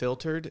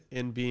unfiltered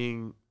and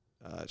being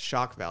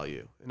shock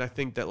value. And I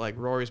think that like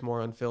Rory's more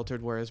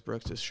unfiltered, whereas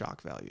Brooks is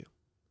shock value.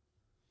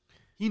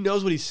 He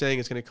knows what he's saying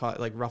is going to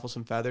like ruffle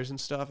some feathers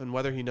and stuff, and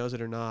whether he knows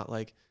it or not,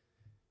 like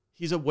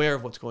he's aware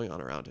of what's going on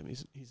around him.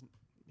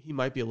 He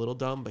might be a little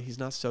dumb, but he's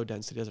not so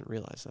dense that he doesn't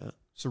realize that.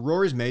 So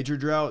Rory's major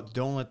drought,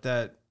 don't let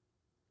that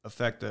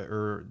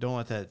don't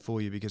let that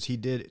fool you, because he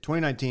did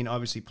 2019,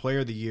 obviously player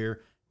of the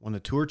year, won the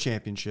Tour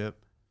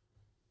Championship,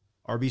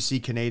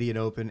 RBC Canadian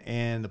Open,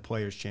 and the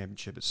Players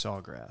Championship at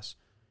Sawgrass.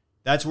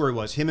 That's where it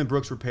was. Him and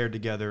Brooks were paired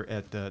together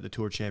at the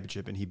Tour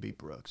Championship, and he beat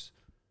Brooks.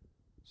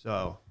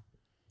 So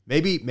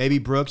maybe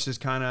Brooks is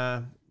kind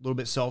of a little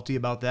bit salty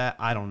about that.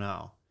 I don't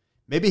know.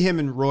 Maybe him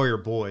and Roy are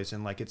boys,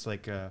 and like it's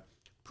like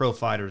pro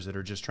fighters that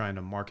are just trying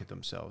to market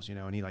themselves, you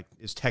know. And he like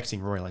is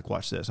texting Roy like,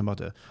 "Watch this. I'm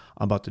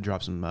about to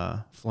drop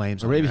some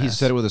flames." Or maybe he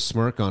said it with a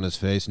smirk on his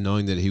face,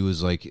 knowing that he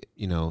was like,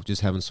 you know,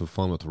 just having some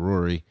fun with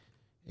Rory,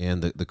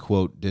 and the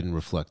quote didn't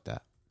reflect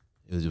that.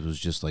 It was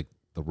just like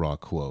the raw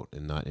quote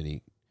and not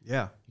any,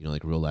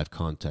 like real life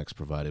context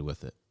provided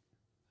with it.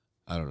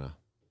 I don't know.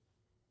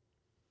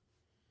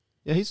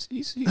 Yeah, he's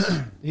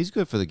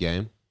good for the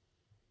game,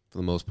 for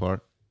the most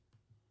part.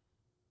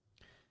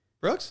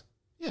 Brooks?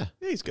 Yeah,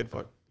 he's good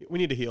for it. We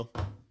need to heal.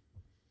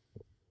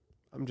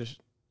 I'm just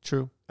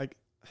True.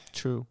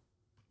 True.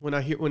 When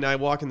I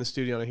walk in the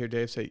studio and I hear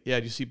Dave say, "Yeah,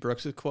 did you see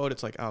Brooks' quote?"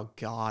 It's like, oh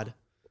God,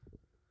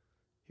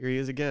 here he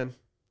is again.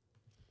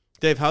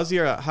 Dave, how's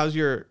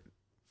your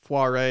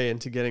foray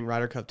into getting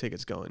Ryder Cup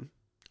tickets going?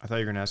 I thought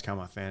you were gonna ask how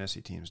my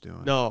fantasy team's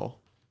doing. No.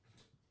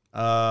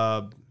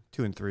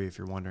 2 and 3, if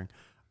you're wondering.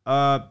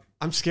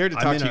 I'm scared to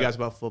talk to you guys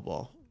about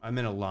football. I'm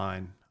in a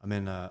line. I'm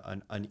in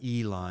an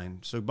E line.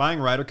 So buying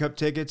Ryder Cup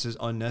tickets is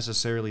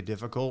unnecessarily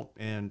difficult,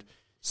 and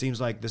seems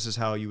like this is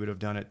how you would have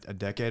done it a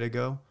decade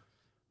ago.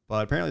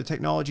 But apparently the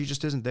technology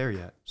just isn't there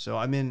yet. So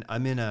I'm in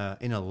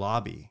a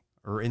lobby,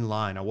 or in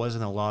line. I was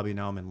in a lobby,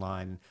 now I'm in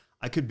line.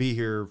 I could be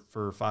here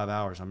for 5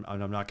 hours. I'm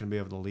not going to be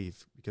able to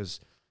leave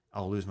because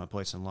I'll lose my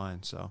place in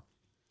line. So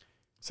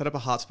set up a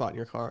hotspot in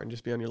your car and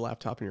just be on your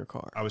laptop in your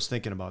car. I was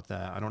thinking about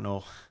that. I don't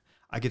know.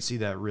 I could see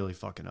that really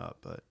fucking up,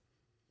 but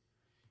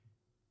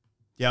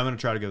yeah, I'm going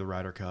to try to go to the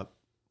Ryder Cup.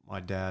 My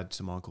dad,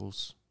 some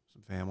uncles,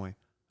 some family.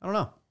 I don't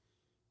know.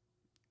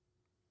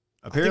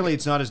 Apparently,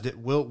 it's not as...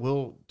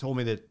 Will told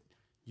me that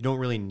you don't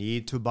really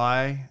need to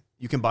buy.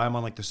 You can buy them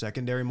on like the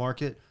secondary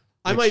market.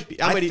 I might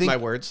eat my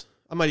words.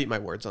 I might eat my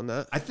words on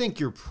that. I think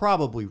you're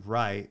probably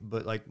right,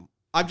 but like...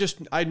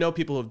 I know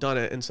people who have done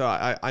it, and so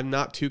I'm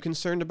not too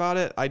concerned about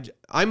it.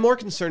 I'm more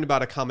concerned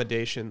about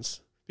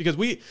accommodations, because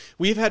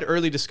we've had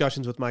early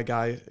discussions with my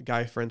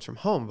guy friends from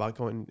home about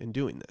going and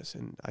doing this,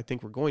 and I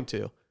think we're going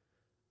to.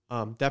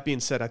 That being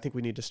said, I think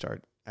we need to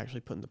start actually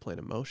putting the plan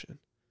in motion.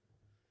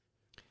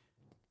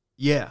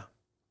 Yeah,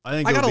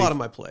 I got a lot on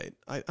my plate.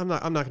 I'm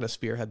not going to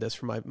spearhead this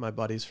for my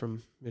buddies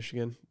from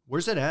Michigan.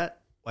 Where's it at?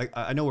 Like,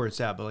 I know where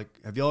it's at, but like,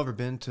 have y'all ever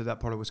been to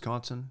that part of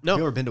Wisconsin? No. Have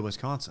you ever been to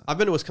Wisconsin? I've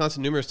been to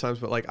Wisconsin numerous times,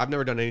 but like, I've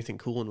never done anything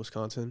cool in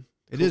Wisconsin.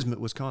 It is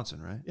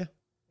Wisconsin, right? Yeah.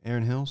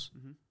 Erin Hills?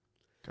 Mm-hmm.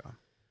 Okay.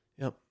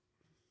 Yep.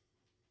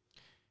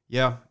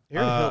 Yeah.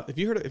 Erin Hill,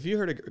 if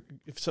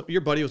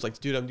your buddy was like,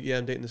 dude, I'm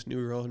dating this new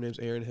girl, her name's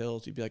Erin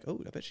Hills, you'd be like,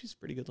 oh, I bet she's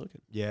pretty good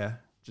looking. Yeah.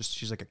 Just,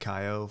 she's like a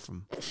Kyo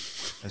from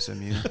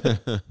SMU.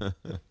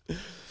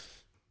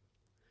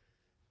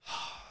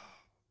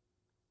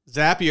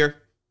 Zapier.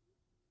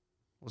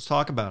 Let's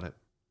talk about it.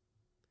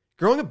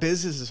 Growing a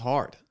business is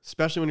hard,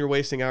 especially when you're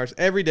wasting hours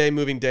every day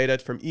moving data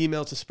from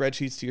emails to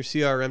spreadsheets to your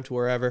CRM to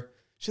wherever.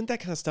 Shouldn't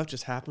that kind of stuff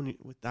just happen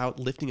without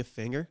lifting a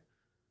finger?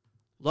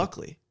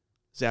 Luckily,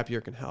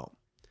 Zapier can help.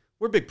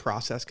 We're a big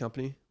process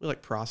company. We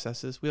like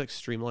processes. We like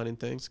streamlining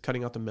things,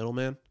 cutting out the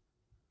middleman.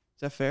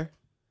 Is that fair?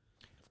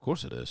 Of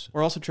course it is.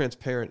 We're also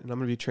transparent, and I'm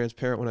going to be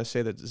transparent when I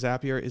say that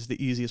Zapier is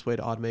the easiest way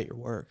to automate your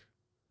work.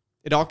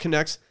 It all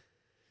connects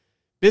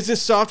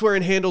business software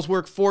and handles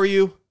work for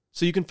you.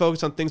 so you can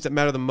focus on things that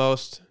matter the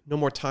most. No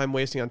more time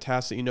wasting on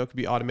tasks that you know could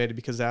be automated,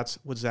 because that's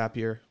what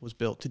Zapier was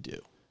built to do.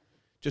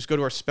 Just go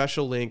to our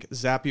special link,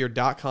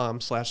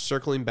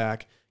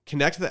 zapier.com/circlingback.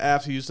 Connect to the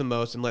apps you use the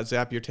most and let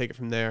Zapier take it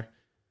from there.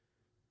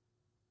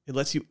 It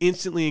lets you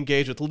instantly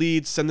engage with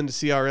leads, send them to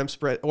CRM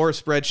spread or a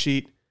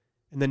spreadsheet,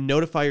 and then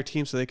notify your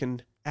team so they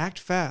can act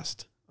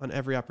fast on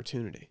every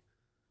opportunity.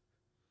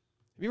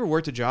 Have you ever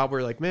worked a job where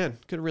you're like, man,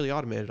 could have really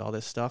automated all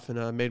this stuff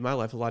and made my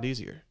life a lot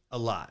easier? A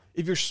lot.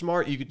 If you're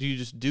smart, you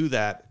just do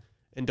that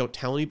and don't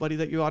tell anybody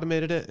that you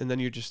automated it, and then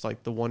you're just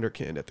like the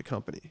wonderkind at the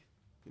company.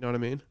 You know what I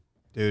mean?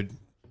 Dude,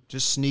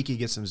 just sneaky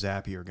get some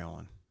Zapier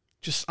going.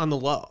 Just on the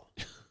low.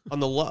 On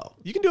the low.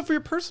 You can do it for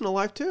your personal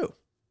life too.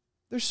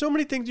 There's so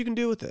many things you can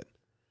do with it.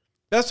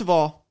 Best of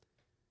all,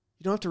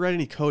 you don't have to write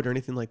any code or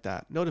anything like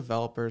that. No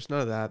developers,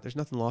 none of that. There's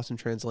nothing lost in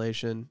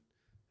translation.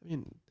 I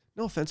mean,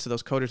 no offense to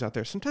those coders out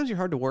there. Sometimes you're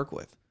hard to work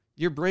with.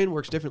 Your brain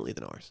works differently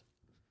than ours.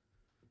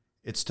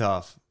 It's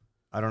tough.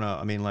 I don't know.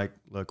 I mean, like,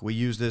 look, we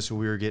used this when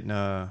we were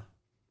getting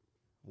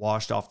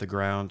washed off the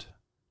ground.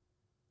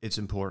 It's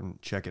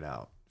important. Check it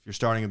out. If you're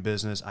starting a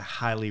business, I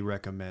highly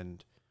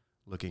recommend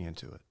looking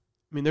into it.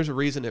 I mean, there's a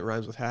reason it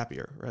rhymes with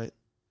happier, right?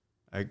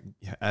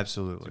 Yeah,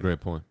 absolutely. That's a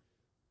great point.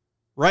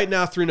 Right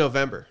now through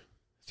November,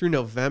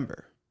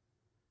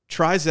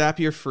 try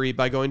Zapier free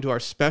by going to our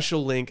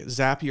special link,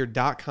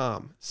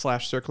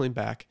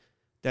 zapier.com/circlingback.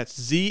 That's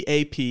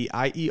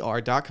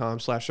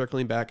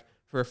zapier.com/circlingback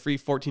for a free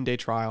 14-day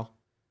trial.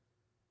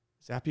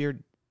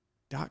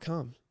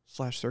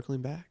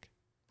 Zapier.com/circlingback.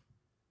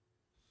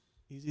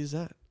 Easy as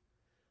that.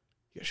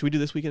 Yeah, should we do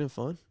this weekend in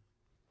fun?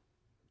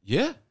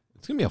 Yeah.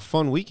 It's going to be a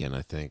fun weekend,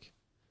 I think.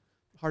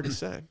 Hard to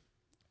say.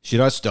 Should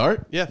I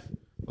start? Yeah.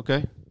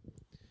 Okay.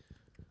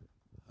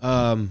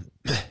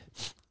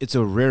 It's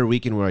a rare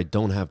weekend where I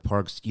don't have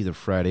Parks either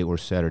Friday or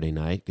Saturday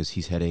night because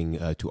he's heading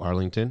to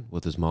Arlington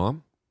with his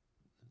mom.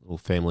 A little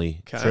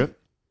family trip.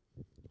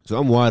 So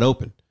I'm wide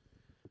open.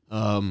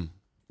 I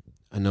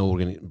know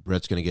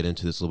Brett's gonna get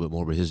into this a little bit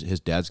more, but his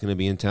dad's gonna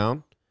be in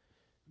town.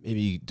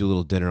 Maybe do a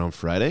little dinner on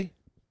Friday.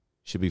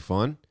 Should be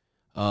fun.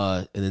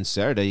 And then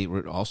Saturday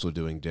we're also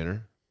doing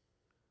dinner.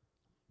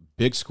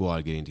 Big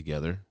squad getting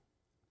together.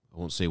 I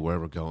won't say where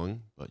we're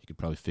going, but you could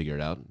probably figure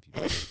it out.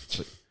 If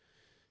you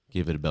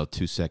give it about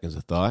 2 seconds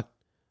of thought.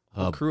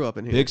 Whole crew up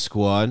in here. Big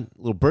squad,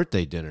 little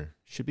birthday dinner.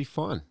 Should be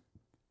fun.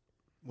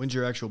 When's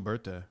your actual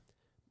birthday?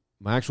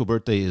 My actual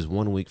birthday is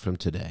 1 week from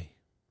today,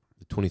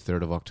 the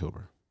 23rd of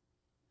October.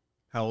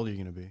 How old are you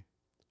going to be?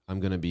 I'm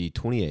going to be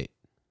 28.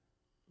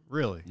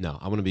 Really? No,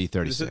 I'm going to be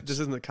 36. This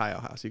isn't the Kyle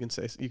house. You can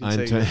say you're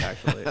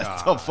actually.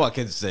 Don't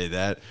fucking say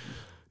that.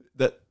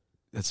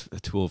 That's a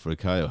tool for a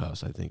Kyle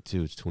house, I think,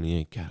 too. It's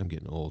 28. God, I'm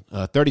getting old.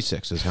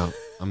 36 is how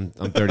I'm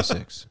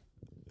 36.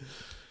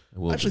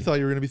 I actually thought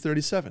you were going to be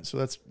 37, so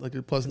that's like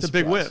a pleasant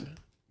surprise. It's a big win.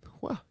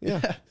 Well, yeah.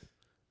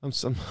 I'm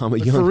a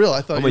Like young. for real,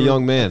 I thought I'm a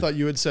young man. I thought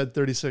you had said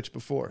 36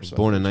 before. I was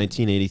born in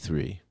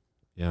 1983.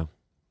 Yeah.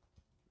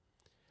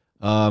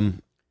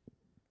 And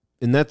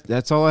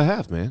that's all I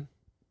have, man.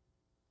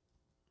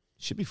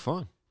 Should be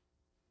fun.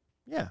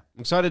 Yeah.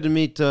 I'm excited to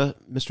meet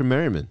Mr.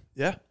 Merriman.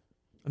 Yeah.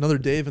 Another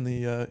Dave in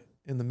the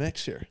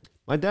mix here.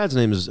 My dad's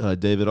name is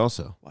David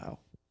also. Wow.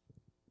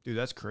 Dude,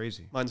 that's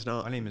crazy. Mine's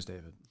not. My name is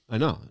David. I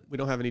know. We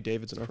don't have any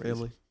Davids in our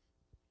family.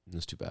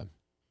 That's too bad.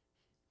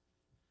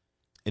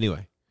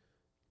 Anyway,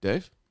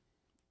 Dave?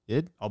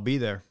 Id? I'll be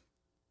there.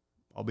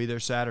 I'll be there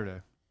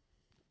Saturday.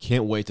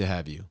 Can't wait to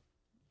have you.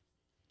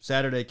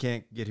 Saturday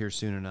can't get here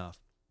soon enough.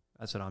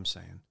 That's what I'm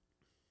saying.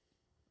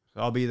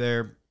 So I'll be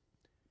there.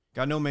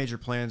 Got no major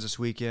plans this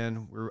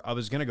weekend. I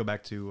was going to go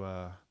back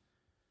to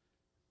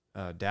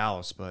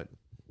Dallas, but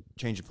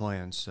change of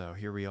plans. So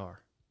here we are.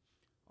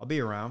 I'll be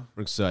around.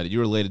 We're excited. You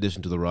were a late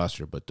addition to the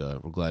roster, but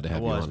we're glad to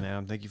have you on.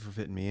 Man. Thank you for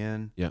fitting me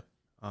in. Yeah.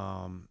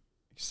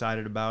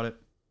 Excited about it.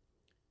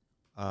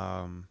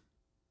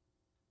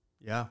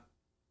 Yeah.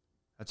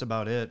 That's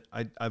about it.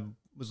 I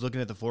was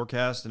looking at the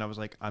forecast, and I was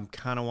like, I'm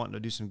kind of wanting to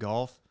do some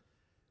golf,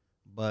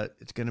 but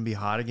it's going to be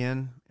hot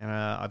again, and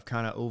I've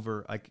kind of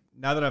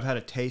now that I've had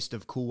a taste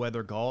of cool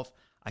weather golf,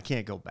 I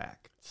can't go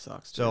back.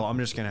 Sucks. So I'm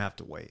just going to have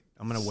to wait.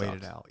 I'm going to wait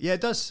it out. Yeah,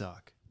 it does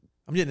suck.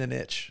 I'm getting an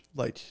itch.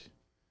 Like,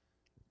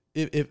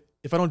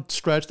 if I don't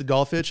scratch the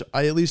golf itch,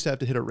 I at least have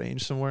to hit a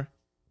range somewhere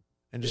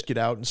and just get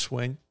out and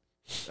swing.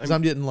 Because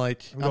I'm getting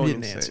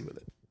antsy with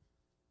it.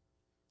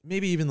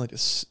 Maybe even like a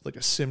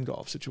sim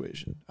golf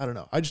situation. I don't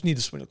know. I just need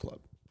to swing a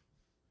club.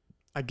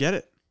 I get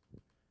it.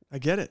 I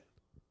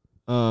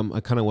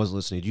kind of wasn't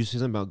listening. Did you say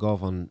something about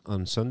golf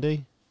on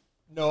Sunday?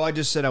 No, I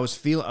just said I was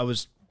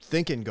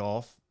thinking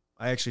golf.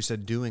 I actually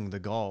said doing the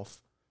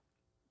golf,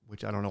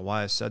 which I don't know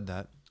why I said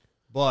that.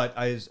 But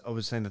I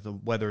was saying that the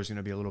weather is going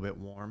to be a little bit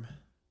warm.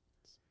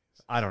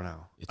 I don't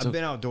know. I've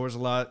been outdoors a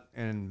lot,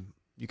 and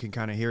you can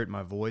kind of hear it in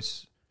my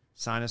voice.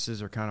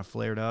 Sinuses are kind of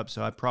flared up,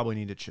 so I probably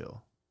need to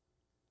chill.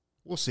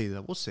 We'll see,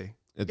 though. We'll see.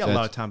 We got a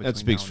lot of time between That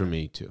speaks now for and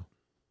me, too.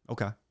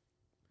 Okay.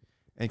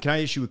 And can I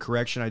issue a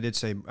correction? I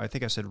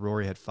think I said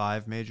Rory had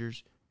 5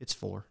 majors. It's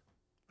 4.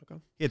 Okay.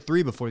 He had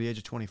 3 before the age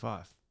of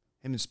 25.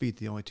 Him and Spieth,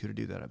 the only 2 to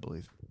do that, I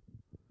believe.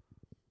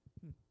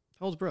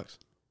 How old's Brooks?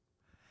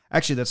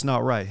 Actually, that's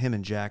not right. Him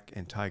and Jack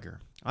and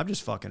Tiger. I'm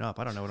just fucking up.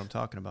 I don't know what I'm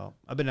talking about.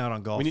 I've been out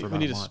on golf for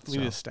about a month. We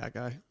need a stat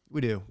guy.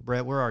 We do.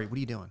 Brett, where are you? What are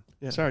you doing?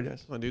 Yeah. Sorry,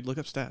 guys. Come on, dude. Look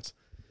up stats.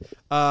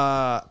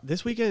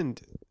 This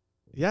weekend,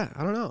 yeah,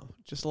 I don't know.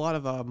 Just a lot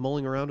of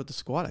mulling around with the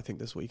squad, I think,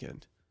 this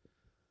weekend.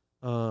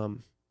 It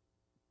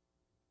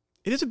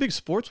is a big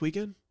sports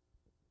weekend.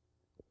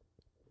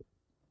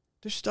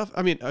 There's stuff.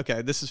 I mean,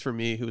 okay, this is for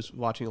me who's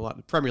watching a lot.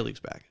 The Premier League's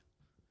back.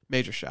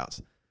 Major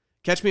shouts.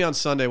 Catch me on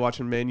Sunday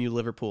watching Man U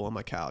Liverpool on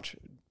my couch,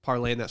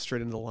 parlaying that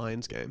straight into the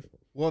Lions game.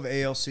 We'll have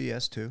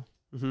ALCS too.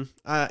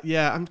 Mm-hmm.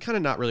 Yeah, I'm kind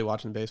of not really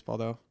watching baseball,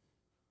 though.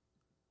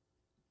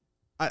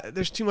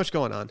 There's too much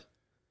going on.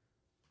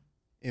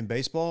 In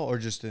baseball or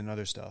just in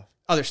other stuff?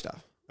 Other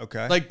stuff.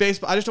 Okay. Like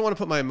baseball, I just don't want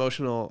to put my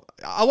emotional...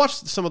 I'll watch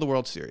some of the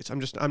World Series. I'm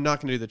not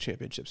going to do the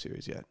championship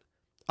series yet.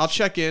 I'll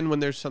check in when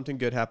there's something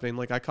good happening.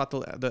 Like I caught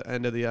the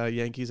end of the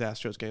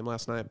Yankees-Astros game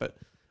last night, but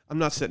I'm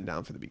not sitting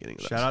down for the beginning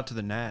of that. Shout out to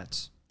the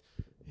Nats.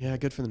 Yeah,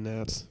 good for the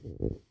Nats.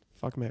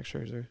 Fuck Max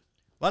Scherzer.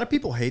 A lot of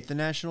people hate the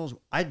Nationals.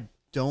 I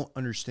don't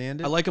understand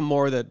it. I like them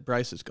more that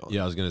Bryce is gone.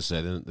 Yeah, I was gonna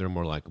say they're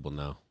more likable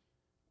now.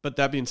 But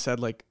that being said,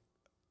 like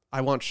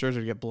I want Scherzer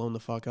to get blown the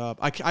fuck up.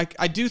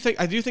 I do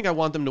think I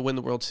want them to win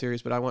the World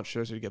Series, but I want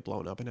Scherzer to get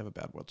blown up and have a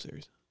bad World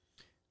Series.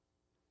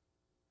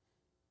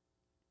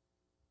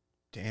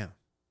 Damn.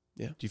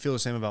 Yeah. Do you feel the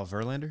same about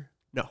Verlander?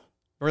 No.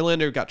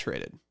 Verlander got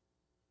traded.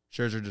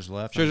 Scherzer just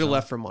left. Scherzer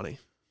left for money.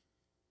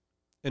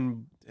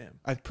 And Damn.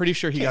 I'm pretty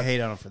sure he Can't got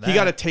hate on him for that.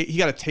 he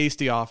got a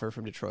tasty offer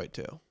from Detroit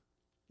too.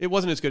 It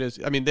wasn't as good as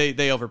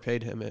they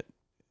overpaid him at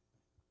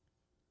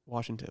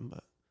Washington,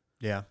 but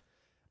Yeah.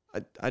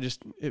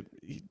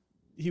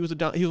 he was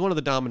one of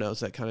the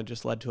dominoes that kind of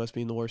just led to us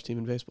being the worst team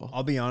in baseball.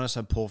 I'll be honest,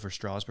 I'd pull for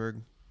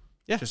Strasburg.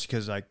 Yeah. Just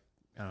because I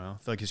don't know,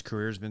 I feel like his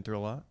career's been through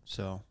a lot.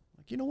 So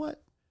like, you know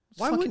what?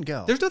 Why Fucking would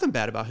go? There's nothing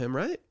bad about him,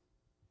 right?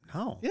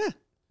 No. Yeah.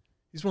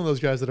 He's one of those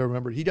guys that I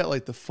remember. He got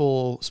like the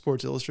full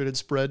Sports Illustrated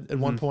spread at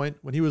one point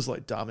when he was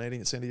like dominating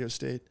at San Diego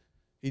State.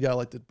 He got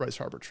like the Bryce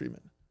Harper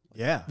treatment.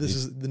 Yeah. This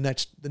is the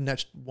next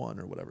one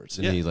or whatever. It's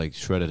And he like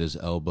shredded his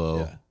elbow.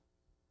 yeah,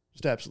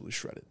 just absolutely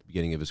shredded.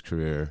 Beginning of his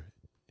career,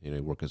 he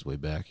worked his way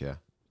back. Yeah,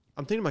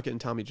 I'm thinking about getting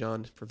Tommy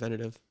John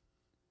preventative.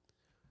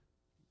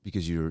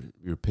 because you're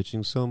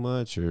pitching so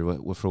much, or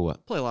what for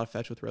what? Play a lot of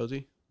fetch with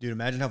Rosie. Dude,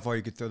 imagine how far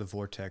you could throw the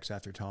vortex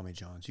after Tommy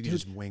Johns. You could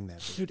just wing that.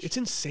 bitch. Dude, it's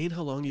insane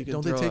how long you can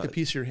Don't throw they take a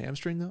piece of your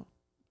hamstring though?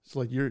 So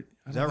like you're.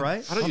 Is that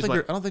right? I don't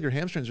think your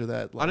hamstrings are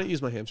that. Like, I don't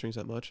use my hamstrings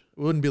that much.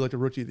 It wouldn't be like a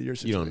rookie of the year You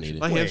situation. don't need it.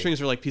 My Wait.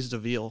 hamstrings are like pieces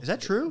of veal. Is that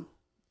true?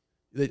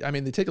 They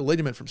take a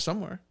ligament from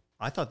somewhere.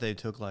 I thought they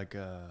took like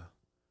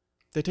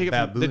They take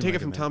baboon it from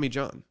ligament. Tommy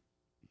John.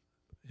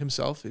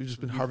 Himself, he's just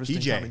been harvesting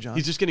DJ. Tommy John.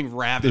 He's just getting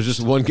ravaged. There's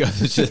just one guy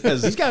that just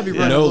has He's gotta be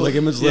running a no little-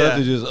 ligaments Yeah. left.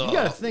 It's just You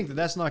got to think that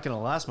that's not going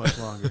to last much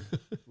longer.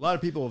 A lot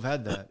of people have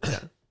had that. Yeah.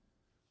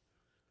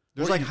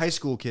 There's like high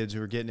school kids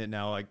who are getting it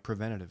now, like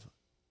preventative,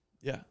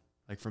 yeah.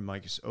 like from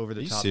like over the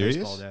Are you top serious?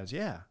 baseball dads.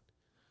 Yeah,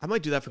 I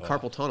might do that for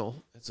carpal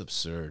tunnel. That's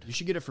absurd. you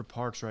should get it for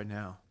Parks right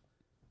now.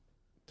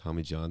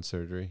 Tommy John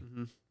surgery.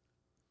 Mm-hmm.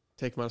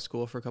 Take him out of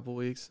school for a couple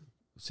weeks.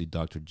 See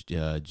Dr.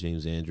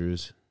 James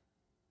Andrews.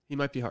 He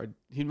might be hard.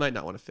 He might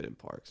not want to fit in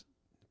Parks.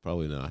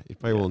 Probably not. He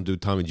probably won't do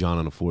Tommy John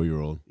on a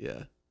 4-year-old.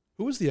 Yeah.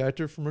 Who was the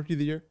actor from Rookie of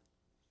the Year?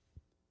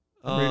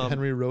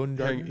 Henry Rowan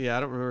Gardner? Yeah, I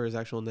don't remember his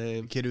actual The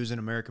name. kid who's in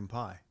American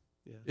Pie.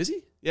 Yeah. Is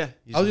he? Yeah.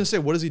 He's I was in- gonna say,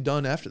 what has he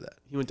done after that?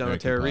 He went down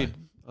American with Tara Pie.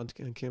 Reid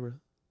on camera.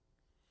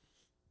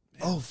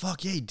 Oh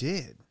fuck yeah, he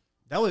did.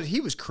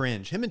 He was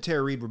cringe. Him and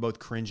Tara Reid were both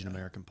cringe in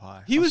American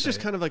Pie. He was just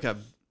kind of like a.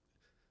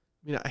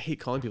 I hate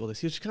calling people this.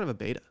 He was just kind of a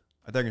beta.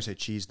 I thought you were gonna say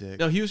cheese dick.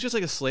 No, he was just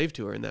like a slave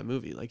to her in that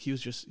movie. Like he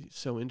was just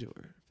so into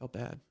her. Felt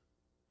bad.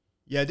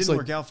 Yeah, it It's didn't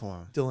like- work out for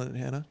him. Dylan and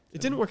Hannah.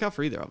 It didn't work out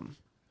for either of them.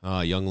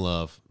 Young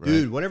Love. Right?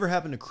 Dude, whatever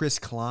happened to Chris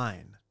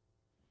Klein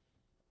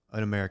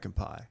in American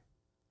Pie?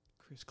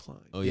 Chris Klein.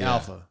 Oh, The yeah.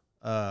 Alpha.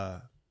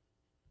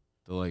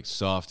 The like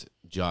soft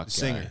jock The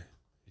singer. guy.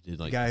 He did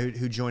The like guy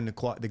who joined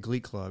the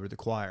Glee Club or the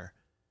choir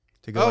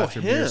to go Oh,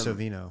 after him. Mira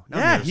Sorvino. Not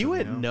Yeah, Mira he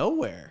went Sorvino.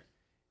 nowhere.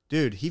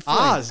 Dude, he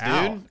Oz,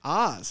 flamed dude.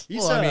 out. Oz. He's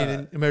Well, I mean,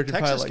 in American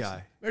Texas Pie,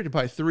 guy. American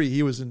Pie 3,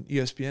 he was an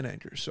ESPN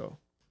anchor, so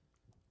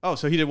Oh,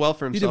 so he did well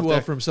for he himself. did well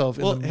there. for himself.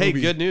 Well, in the hey,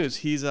 movie. good news.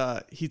 He's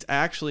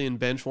actually in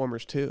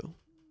Benchwarmers too.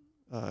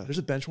 There's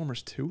a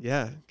Benchwarmers 2?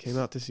 Yeah, came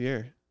out this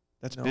year.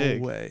 That's No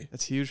big. way.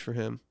 That's huge for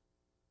him.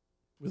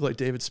 With like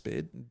David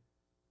Spade.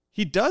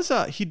 He does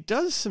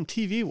some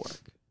TV work,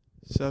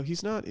 so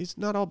he's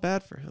not all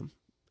bad for him.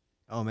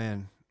 Oh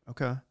man.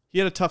 Okay. He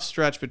had a tough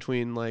stretch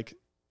between like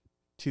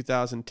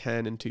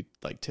 2010 and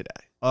today.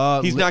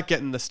 He's not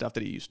getting the stuff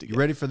that he used to You get.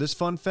 ready for this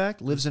fun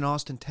fact? Lives in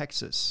Austin,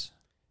 Texas.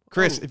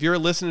 Chris, Oh. if you're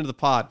listening to the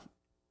pod,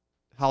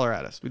 holler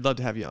at us. We'd love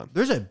to have you on.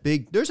 There's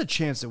a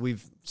chance that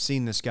we've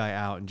seen this guy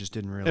out and just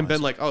didn't realize. And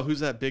been it. like, oh, who's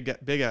that big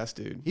ass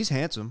dude? he's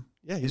handsome.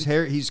 Yeah, His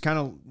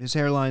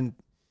hairline.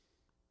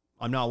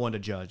 I'm not one to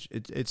judge.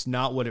 It's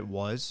not what it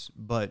was,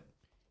 but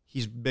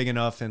he's big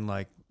enough and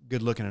like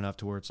good looking enough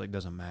to where it's like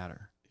doesn't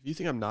matter. If you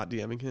think I'm not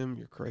DMing him,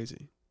 you're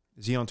crazy.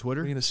 Is he on What are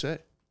Twitter? you going to say?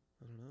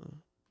 I don't know.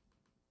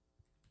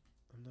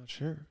 Not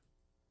sure.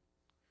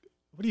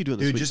 What are you doing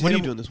this Dude, week? just What are hit you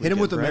him, doing this hit weekend?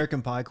 him with Brett?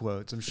 American Pie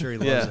quotes. I'm sure he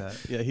loves Yeah,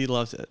 that. yeah, he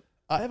loves it.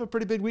 I have a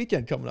pretty big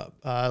weekend coming up.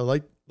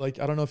 Like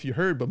I don't know if you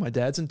heard, but my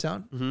dad's in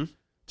town Mm-hmm.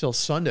 till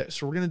Sunday,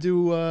 so we're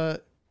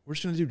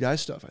just gonna do guy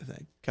stuff. I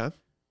think. Okay.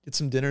 Get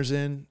some dinners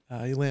in.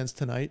 He lands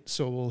tonight,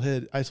 so we'll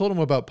hit. I told him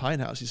about Pine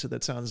House. He said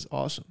that sounds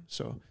awesome.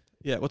 So,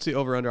 Yeah, what's the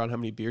over under on how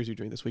many beers you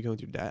drink this weekend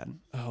with your dad?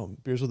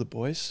 beers with the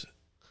boys.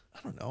 I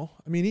don't know.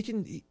 I mean, he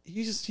can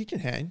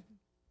hang.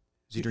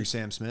 Does he drink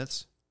Sam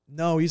Smith's?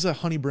 No, he's a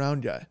Honey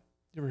Brown guy.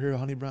 You ever hear of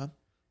Honey Brown?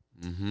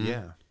 Mm-hmm.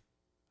 Yeah.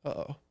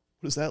 Uh-oh. What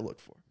does that look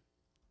for?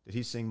 Did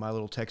he sing My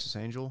Little Texas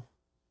Angel?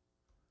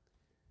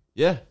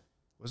 Yeah.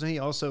 Wasn't he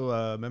also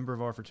a member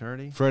of our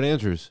fraternity? Fred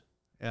Andrews.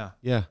 Yeah.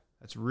 Yeah.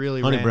 That's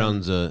really Honey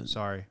random. Brown's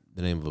Sorry.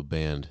 the name of a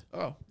band.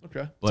 Oh,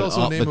 okay. But It's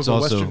also the name it's of a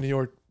also- Western New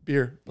York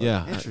beer.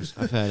 Yeah.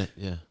 Interesting. I've had it.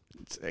 Yeah.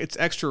 It's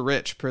extra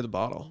rich per the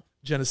bottle.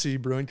 Genesee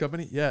Brewing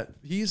Company. Yeah,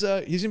 he's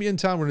gonna be in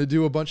town. We're gonna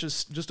do a bunch of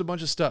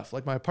stuff.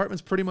 Like my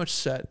apartment's pretty much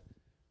set.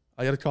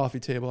 I got a coffee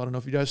table. I don't know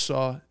if you guys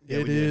saw. Yeah,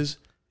 It we did.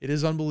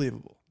 is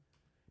unbelievable.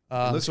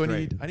 looks So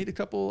great. I need a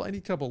couple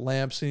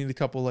lamps. I need a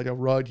couple, like a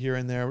rug here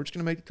and there. We're just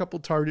gonna make a couple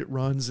Target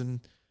runs and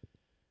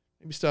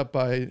maybe stop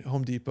by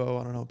Home Depot.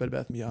 I don't know, Bed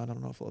Bath & Beyond. I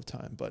don't know if we'll have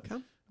time, but Okay.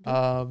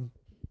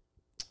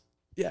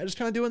 yeah, just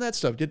kind of doing that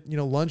stuff. Get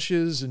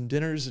lunches and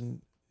dinners,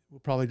 and we'll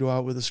probably go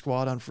out with a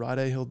squad on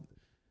Friday. He'll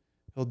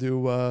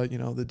do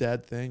the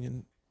dad thing,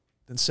 and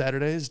then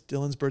Saturday is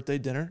Dylan's birthday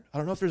dinner. I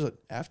don't know if there's an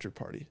after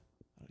party.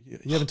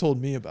 You haven't told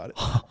me about it.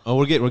 Oh,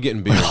 we're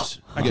getting beers.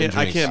 I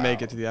can't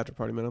make it to the after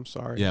party, man. I'm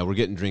sorry. Yeah, we're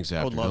getting drinks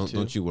I would after. love to.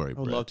 Don't you worry, I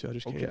would Brett. love to. I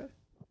just Okay. can't.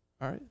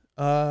 All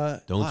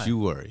right. Don't Why? you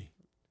worry.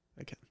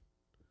 I can't.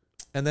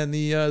 And then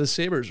the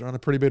Sabres are on a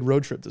pretty big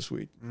road trip this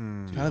week.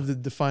 Mm. Kind of the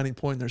defining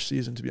point in their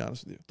season, to be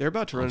honest with you. They're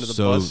about to run I'm into the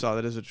so- buzzsaw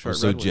that is a I'm short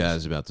so Red Wings.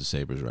 jazzed about the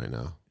Sabres right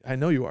now. I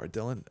know you are,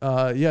 Dylan.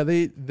 Yeah,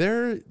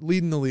 they're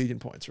leading the league in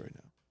points right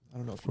now. I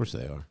don't know if Of course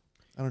they are.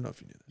 I don't know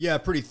if you knew that. Yeah,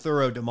 pretty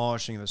thorough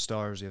demolishing of the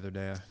Stars the other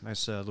day.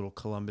 Nice little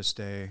Columbus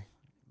Day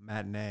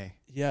matinee.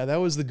 Yeah, that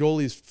was the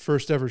goalie's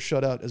first ever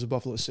shutout as a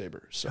Buffalo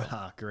Sabre. So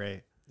Ah,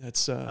 great.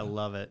 that's I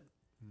love it.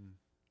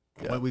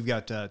 Yeah. Well, we've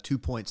got 2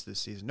 points this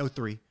season. No,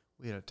 3.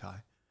 We had a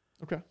tie.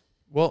 okay.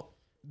 Well,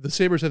 the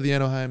Sabres have the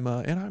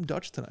Anaheim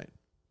Ducks tonight.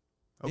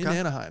 In Okay.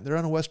 Anaheim. They're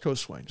on a West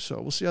Coast swing, so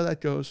we'll see how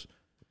that goes.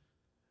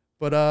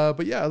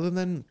 But yeah, other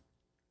than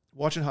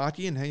watching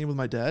hockey and hanging with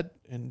my dad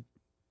and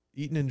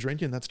eating and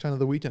drinking, that's kind of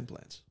the weekend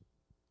plans.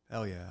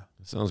 Hell yeah.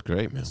 That sounds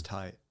great, man. That's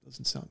tight.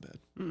 Doesn't sound bad.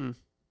 Mm-mm.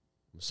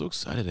 I'm so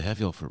excited to have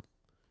y'all for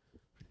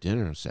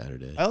dinner on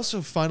Saturday. I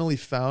also finally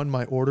found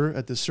my order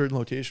at this certain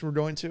location we're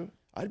going to.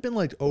 I'd been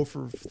like 0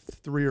 for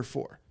 3 or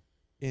 4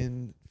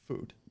 in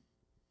food.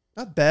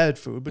 Not bad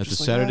food, but At the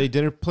just like, Saturday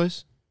dinner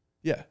place?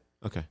 yeah.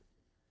 Okay.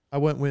 I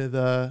went with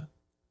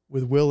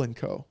Will and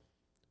Co.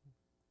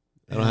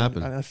 That'll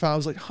happen. And I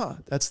was like,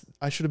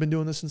 I should have been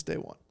doing this since day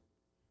one.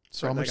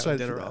 So Brett I'm and I got excited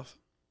dinner for that. off.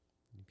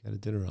 Got a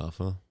dinner off,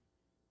 huh?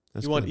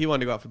 That's He wanted good.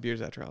 to go out for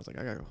beers after. I was like,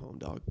 I gotta go home,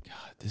 dog.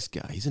 God, this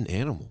guy, he's an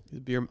animal. He's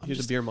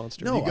a beer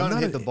monster. No, you gone I'm and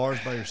not hit a- the bars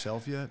by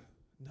yourself yet?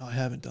 No, I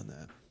haven't done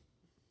that.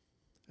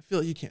 I feel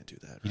like you can't do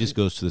that. He just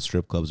goes to the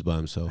strip clubs by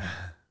himself.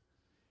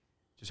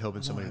 Just hoping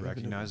No, somebody I haven't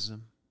been to recognizes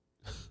him.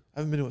 I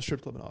haven't been to a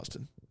strip club in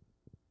Austin.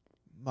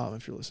 Mom,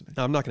 if you're listening.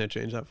 No, I'm not gonna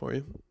change that for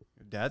you.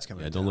 Your dad's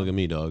coming. Yeah, to don't town. look at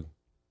me, dog.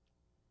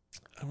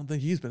 I don't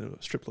think he's been to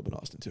a strip club in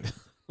Austin, too.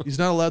 He's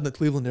not allowed in the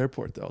Cleveland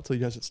airport, though. I'll tell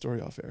you guys that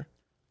story off air.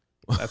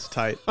 That's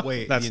tight.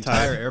 Wait, That's the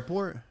entire tight.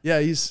 airport? Yeah,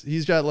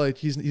 he's got like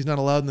he's not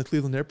allowed in the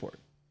Cleveland airport.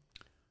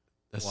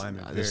 That's, Well, I'm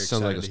very this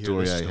sounds like a excited to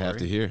hear story this I have to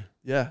story. hear.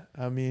 Yeah,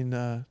 I mean,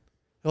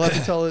 he'll have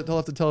to tell it. He'll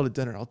have to tell it at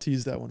dinner. I'll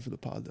tease that one for the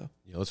pod, though.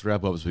 Yeah, let's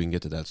wrap up so we can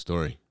get to that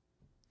story.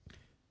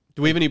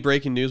 Do we have any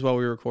breaking news while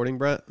we were recording,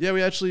 Brett? Yeah,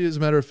 we actually, as a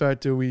matter of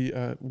fact, we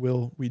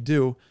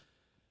do.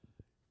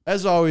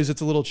 As always,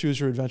 it's a little choose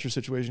your adventure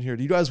situation here.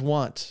 Do you guys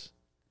want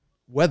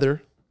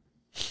weather,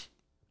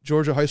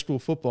 Georgia high school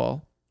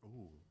football?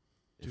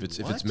 If it's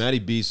what? Maddie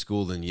B's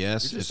school, then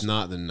yes. You're just- If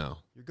not, then no.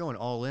 You're going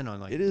all in on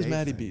like It is day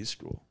Maddie thing. B's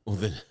school. Well,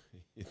 then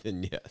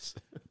yes,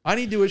 I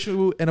need to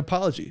issue an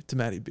apology to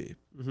Maddie B.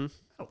 Mm-hmm.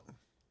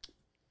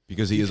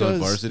 because he is on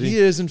Because varsity. He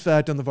is, in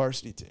fact, on the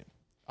varsity team.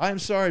 I'm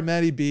sorry,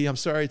 Maddie B. I'm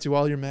sorry to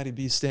all your Maddie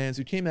B stands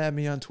who came at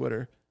me on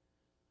Twitter.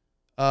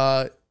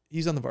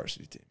 He's on the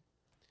varsity team,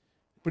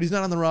 but he's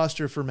not on the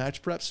roster for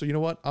match preps. So you know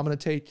what? I'm gonna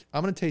take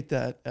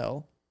that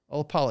L. I'll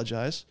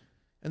apologize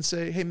and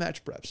say, hey,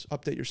 match preps,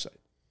 update your site.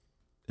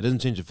 It doesn't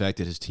change the fact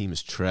that his team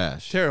is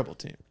trash. Terrible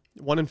team.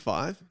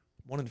 1-5.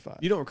 1-5.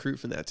 You don't recruit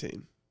from that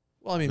team.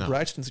 Well, I mean, No.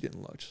 Braxton's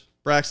getting looks.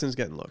 Braxton's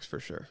getting looks for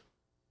sure.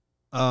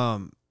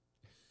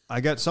 I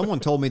got someone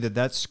told me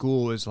that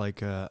school is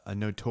like a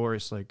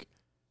notorious like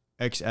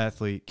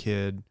ex-athlete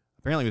kid.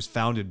 Apparently, it was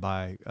founded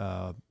by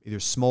either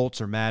Smoltz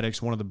or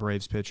Maddox, one of the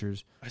Braves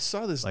pitchers. I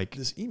saw this Like-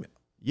 this email.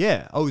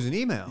 Yeah. Oh, it was an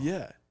email.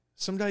 Yeah,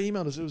 some guy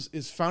emailed us.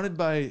 It's founded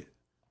by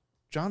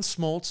John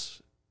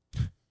Smoltz,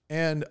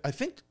 and I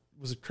think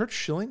was it Kurt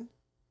Schilling?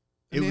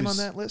 A name on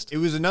that list? It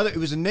was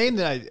a name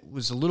that I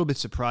was a little bit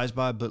surprised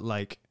by, but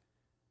like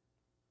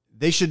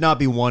they should not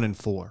be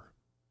 1-4.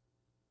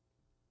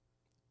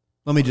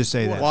 Let me just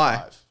say that.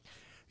 Why?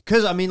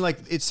 Because, I mean, like,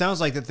 it sounds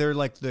like that they're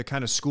like the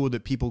kind of school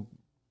that people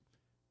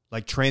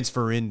like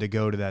transfer in to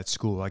go to that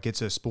school. Like,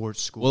 it's a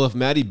sports school. Well, if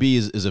Matty B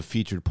is a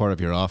featured part of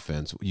your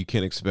offense, you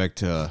can't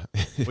expect. What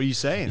are you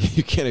saying?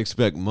 You can't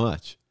expect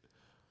much.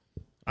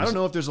 I don't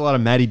know if there's a lot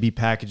of Matty B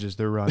packages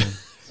they're running.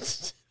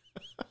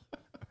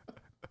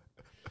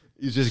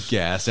 He's just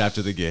gassed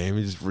after the game.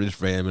 He just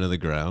ran him into the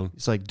ground.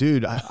 It's like,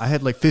 dude, I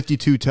had like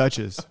 52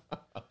 touches.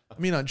 I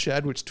mean, on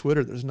Chadwick's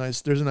Twitter, there's a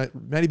nice.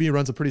 Matty B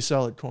runs a pretty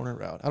solid corner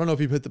route. I don't know if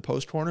he hit the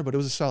post corner, but it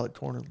was a solid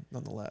corner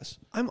nonetheless.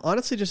 I'm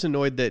honestly just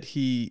annoyed that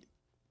he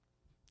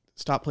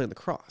stopped playing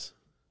lacrosse.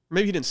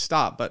 Maybe he didn't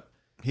stop, but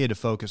He had to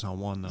focus on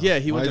one, though. yeah,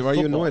 he went to Why are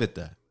you football. annoyed at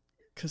that?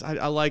 Because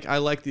I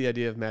like the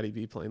idea of Matty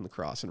B playing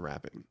lacrosse and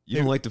rapping. You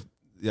don't like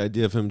the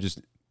idea of him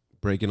just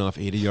breaking off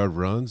 80-yard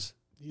runs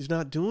He's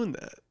not doing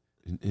that.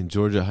 in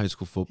Georgia high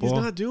school football?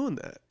 He's not doing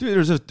that. Dude,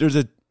 there's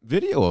a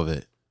video of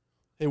it.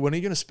 Hey, when are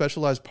you going to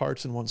specialize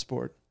parts in one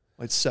sport?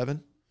 Like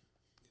 7?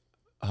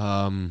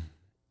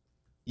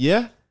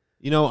 Yeah.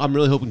 You know, I'm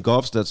really hoping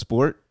golf's that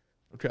sport.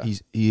 Okay.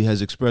 He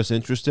has expressed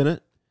interest in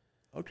it.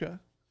 Okay.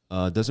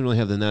 Doesn't really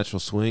have the natural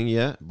swing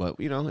yet, but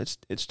you know, it's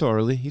too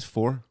early. He's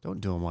 4. Don't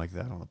do him like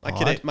that on a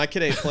pod. My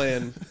kid ain't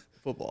playing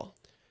football.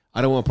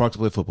 I don't want Parks to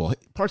play football.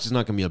 Parks is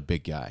not going to be a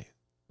big guy.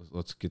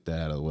 Let's get that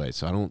out of the way.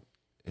 So I don't.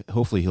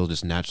 Hopefully, he'll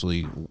just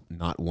naturally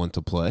not want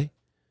to play.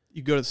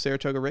 You go to the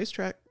Saratoga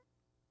racetrack.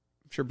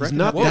 I'm sure Brett He's can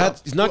not help you out.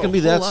 that. He's not going to be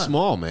hold that on.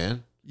 small,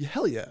 man. Yeah,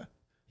 hell yeah.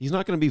 He's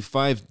not going to be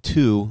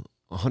 5'2",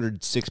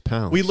 106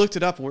 pounds. We looked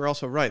it up and we're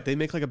also right. They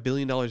make like $1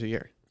 billion a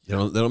year. They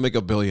don't make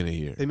 $1 billion a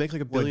year. They make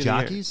like $1 What, billion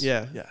jockeys? a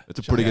year. Yeah. That's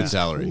a pretty Yeah. good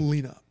salary.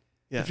 Clean up.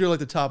 Yeah. If you're like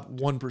the top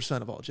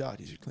 1% of all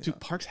jockeys, you clean Dude, up.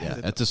 Parks Yeah, has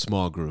it. that's a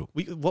small group.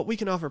 What we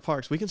can offer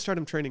Parks, we can start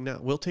him training now.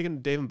 We'll take him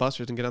to Dave &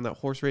 Buster's and get on that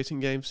horse racing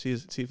game, see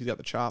if he's got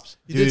the chops.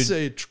 He did Dude.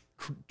 say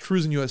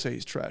Cruising USA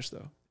he's trash,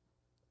 though.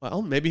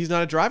 Well, maybe he's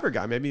not a driver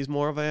guy. Maybe he's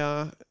more of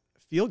a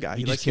field guy. You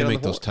He just likes to get can't on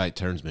make the those horse. tight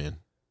turns, man.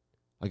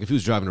 Like if he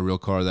was driving a real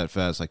car that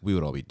fast, like we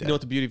would all be dead. You know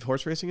what the beauty of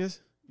horse racing is?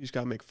 You just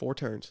got to make 4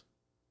 turns.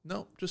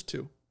 No, just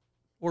 2.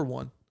 Or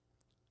 1.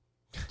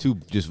 2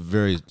 just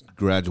very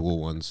gradual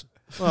ones.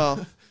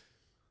 Well,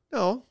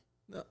 no.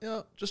 No,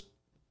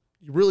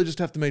 you really just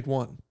have to make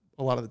 1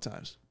 a lot of the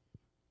times.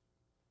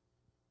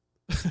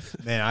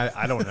 Man,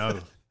 I don't know.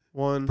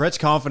 One. Brett's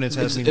confidence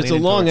has me It's a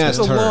leaning long towards ass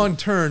It's him. a turn. long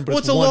turn, but Well,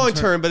 it's it's a one long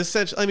turn, but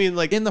essentially, I mean,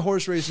 like, In the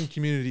horse racing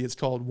community, it's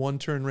called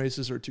 1-turn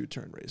races or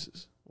 2-turn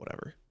races.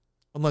 whatever.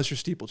 Unless you're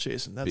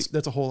steeplechasing.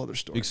 That's a whole other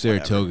story. Big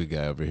Saratoga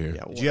guy over here.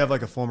 Yeah. Did you have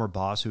like a former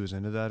boss who was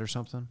into that or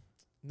something?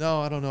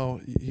 No, I don't know.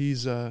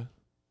 He's at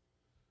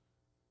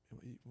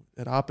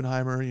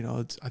Oppenheimer. You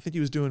know, I think he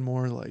was doing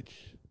more like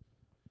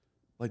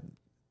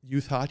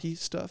youth hockey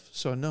stuff.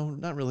 So no,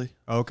 not really.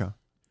 Oh, okay.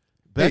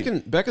 Back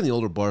in the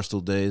older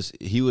Barstool days,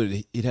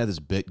 he'd have this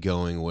bit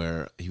going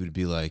where he would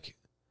be like,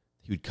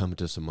 he would come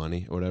to some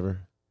money or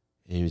whatever,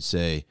 and he would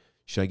say,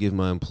 "Should I give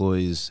my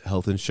employees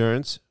health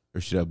insurance or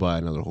should I buy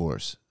another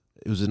horse?"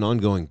 It was an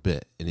ongoing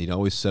bit, and he'd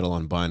always settle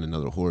on buying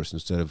another horse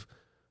instead of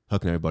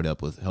hooking everybody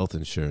up with health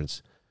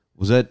insurance.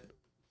 Was that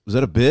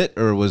a bit,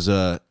 or was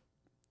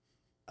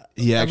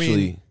he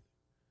actually?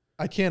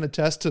 I can't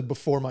attest to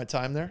before my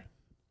time there,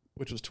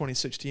 which was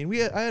 2016.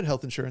 I had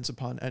health insurance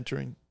upon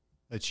entering,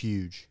 That's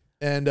huge.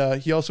 and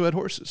he also had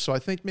horses. So I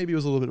think maybe it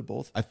was a little bit of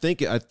both. I think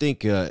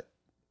the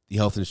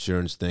health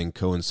insurance thing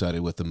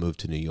coincided with the move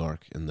to New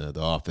York and the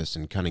office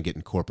and kind of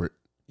getting corporate.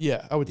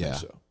 Yeah, I would Yeah.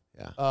 think so.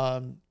 Yeah.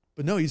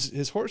 But no,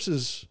 his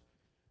horses.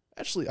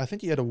 Actually, I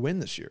think he had a win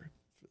this year.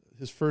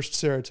 His first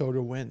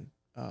Saratoga win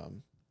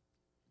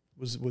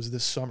was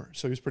this summer,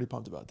 so he was pretty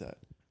pumped about that,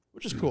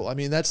 which is cool. I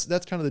mean, that's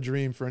kind of the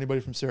dream for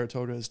anybody from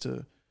Saratoga is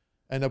to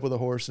end up with a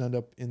horse and end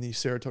up in the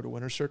Saratoga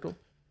Winner's Circle,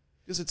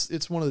 because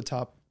it's one of the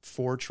top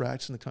 4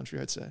 tracks in the country,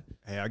 I'd say.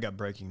 Hey, I got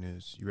breaking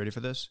news. You ready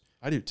for this?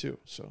 I do too.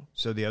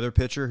 So The other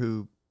pitcher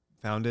who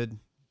founded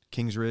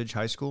Kings Ridge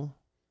High School,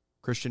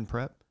 Christian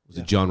Prep, Was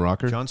it John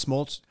Rocker? John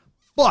Smoltz.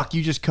 Fuck,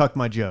 you just cucked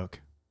my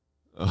joke.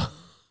 Oh.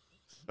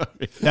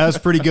 That was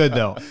pretty good,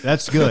 though.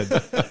 That's good.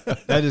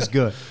 That is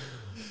good.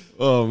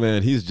 Oh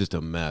man, he's just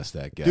a mess.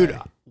 That guy, Dude,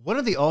 one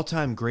of the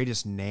all-time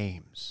greatest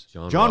names.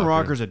 John John Rocker.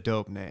 Rocker's a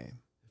dope name.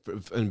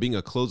 And being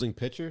a closing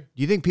pitcher.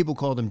 Do you think people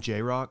called him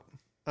J-Rock?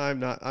 I'm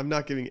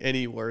not giving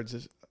any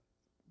words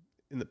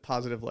in the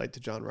positive light to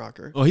John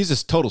Rocker. Oh, he's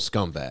a total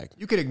scumbag.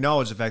 You could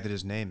acknowledge the fact that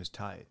his name is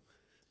tight.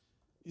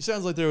 he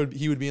sounds like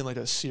he would be in like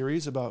a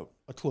series about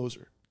a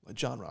closer, like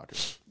John Rocker.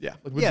 Yeah.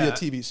 Like would be a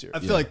TV series. I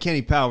feel like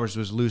Kenny Powers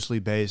was loosely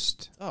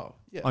based Oh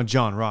yeah, on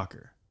John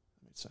Rocker.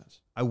 makes sense.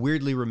 I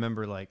weirdly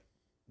remember like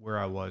where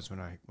I was when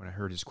I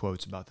heard his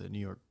quotes about the New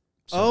York.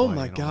 Oh subway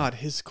my and all God, that.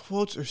 his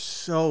quotes are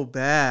so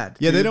bad.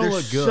 Yeah, they dude. don't They're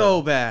look good.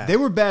 So bad. They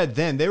were bad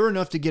then. They were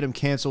enough to get him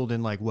canceled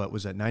in like what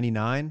was that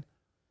 99?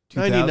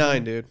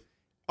 99, dude.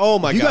 Oh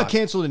my If you God. got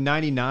canceled in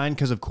 99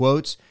 because of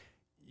quotes,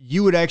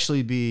 you would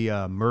actually be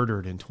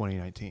murdered in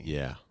 2019.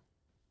 Yeah.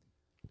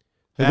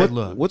 Bad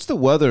luck. What's the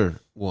weather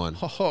one?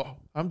 Oh,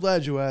 I'm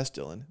glad you asked,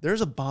 Dylan.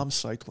 There's a bomb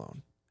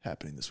cyclone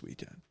happening this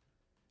weekend.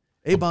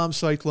 A bomb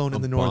cyclone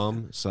in the north.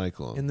 Bomb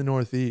cyclone In the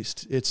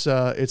northeast. It's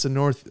a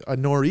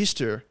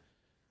nor'easter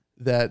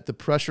that the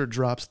pressure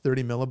drops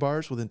 30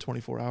 millibars within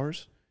 24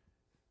 hours.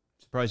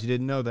 Surprised you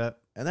didn't know that.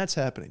 And that's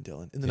happening,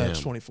 Dylan, in the Damn.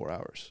 next 24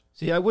 hours.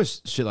 See, I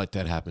wish shit like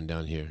that happened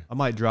down here. I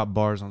might drop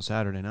bars on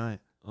Saturday night.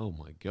 Oh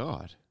my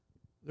god.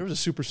 There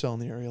was a supercell in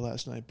the area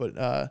last night,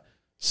 but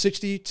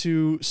 60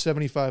 to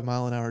 75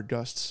 mile an hour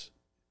gusts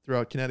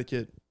throughout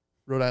Connecticut,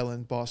 Rhode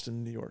Island,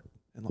 Boston, New York,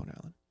 and Long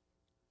Island.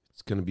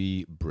 It's gonna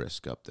be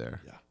brisk up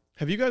there. Yeah.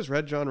 Have you guys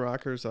read John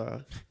Rocker's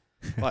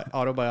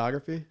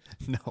autobiography?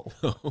 No.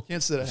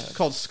 Can't say that I It's have.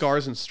 called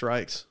Scars and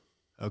Strikes.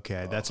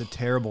 Okay, that's a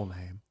terrible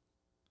name.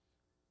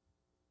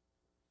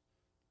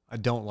 I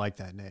don't like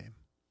that name.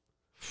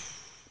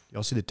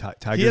 Y'all see the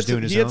Tigers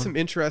doing his He had own? some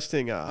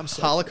interesting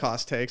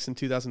Holocaust takes in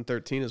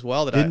 2013 as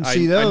well. That Didn't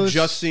see I'm those.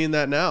 just seeing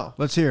that now.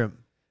 Let's hear him.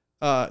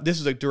 This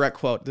is a direct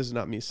quote. This is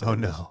not me saying. Oh,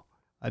 this. no.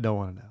 I don't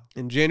want to know.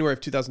 In January of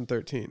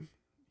 2013,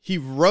 he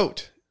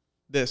wrote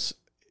this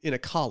in a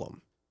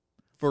column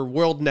for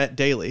WorldNet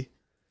Daily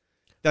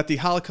that the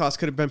Holocaust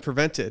could have been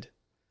prevented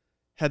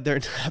had there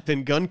not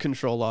been gun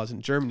control laws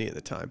in Germany at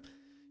the time.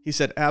 He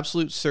said,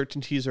 absolute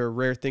certainties are a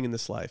rare thing in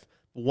this life.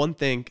 One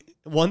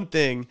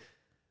thing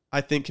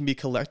I think can be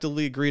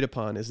collectively agreed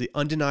upon is the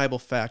undeniable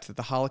fact that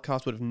the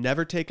Holocaust would have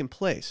never taken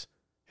place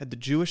had the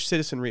Jewish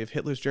citizenry of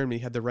Hitler's Germany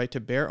had the right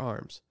to bear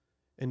arms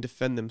and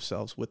defend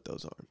themselves with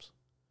those arms.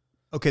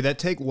 Okay, that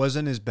take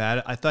wasn't as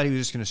bad. I thought he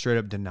was just going to straight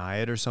up deny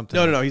it or something.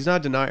 No, he's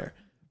not a denier.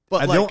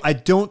 But I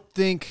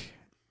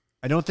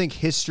don't think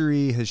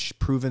history has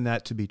proven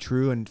that to be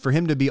true. And for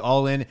him to be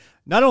all in,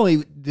 not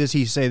only does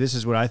he say this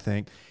is what I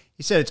think,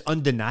 he said it's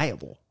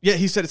undeniable. Yeah,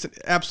 he said it's an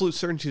absolute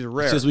certainty is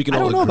rare. It says we can I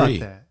all don't know agree.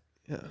 about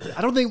that. Yeah.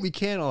 I don't think we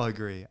can all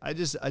agree. I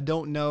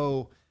don't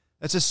know.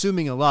 That's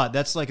assuming a lot.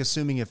 That's like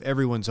assuming if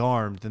everyone's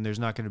armed, then there's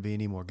not going to be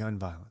any more gun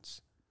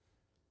violence.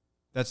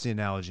 That's the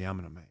analogy I'm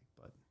going to make.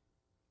 But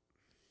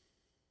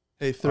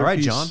Hey, All right,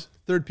 John.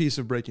 Third piece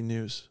of breaking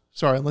news.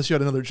 Sorry, unless you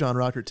had another John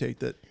Rocker take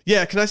that.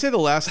 Yeah, can I say the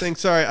last thing?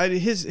 Sorry,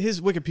 his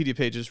Wikipedia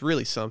page is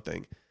really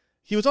something.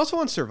 He was also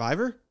on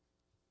Survivor.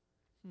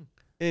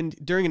 And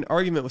during an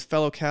argument with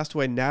fellow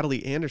castaway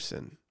Natalie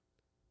Anderson,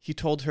 he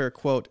told her,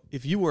 quote,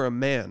 if you were a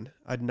man,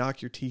 I'd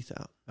knock your teeth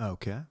out.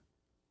 okay,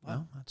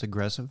 well, that's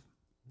aggressive.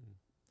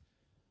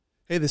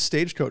 Hey, the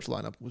Stagecoach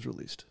lineup was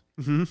released.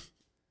 Mm-hmm.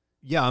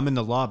 Yeah, I'm in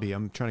the lobby.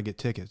 I'm trying to get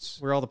tickets.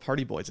 Where are all the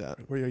party boys at?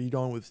 Where are you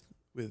going with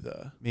Me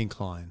and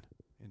Klein,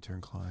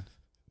 intern Klein.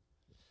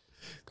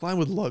 Klein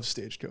would love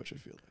Stagecoach, I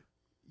feel like.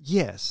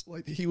 Yes,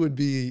 Like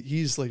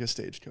he's like a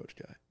Stagecoach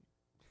guy.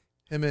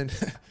 Him and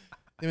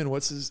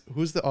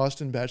who's the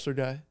Austin Bachelor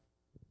guy?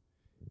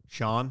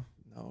 Sean.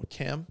 No,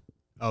 Cam.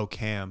 Oh,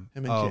 Cam.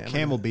 Him and Cam.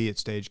 Cam will be at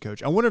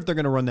Stagecoach. I wonder if they're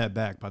going to run that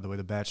back. By the way,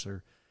 The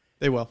Bachelor.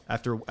 They will.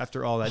 After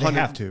all that, they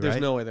have to. There's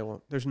right? no way they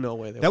won't. There's no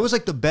way they won't. That was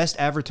like the best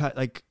advertise.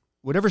 Like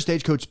whatever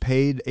Stagecoach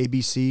paid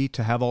ABC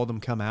to have all of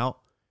them come out,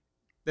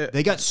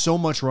 they got so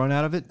much run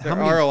out of it. Their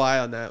ROI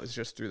on that was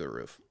just through the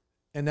roof.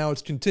 And now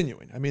it's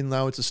continuing. I mean,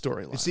 now it's a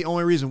storyline. It's the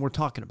only reason we're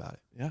talking about it.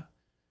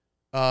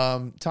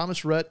 Yeah.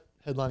 Thomas Rhett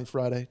headlining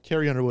Friday.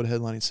 Carrie Underwood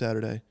headlining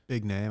Saturday.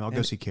 Big name. I'll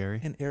go see Carrie.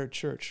 And Eric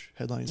Church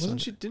headlining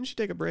Sunday. Didn't she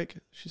take a break?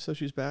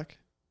 She's back.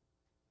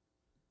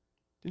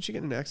 Didn't she get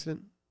in an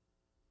accident?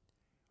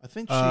 I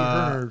think her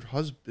and her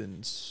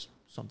husband's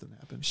something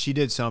happened. She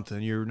did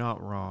something. You're not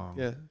wrong.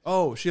 Yeah.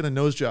 Oh, she had a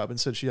nose job and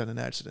said she had an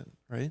accident,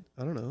 right?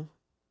 I don't know.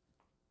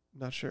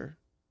 Not sure.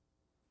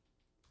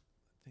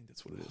 I think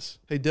that's what it is.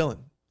 Hey, Dylan.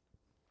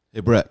 Hey,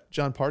 Brett.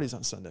 John Party's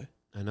on Sunday.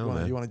 I know, You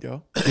man. want to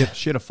go?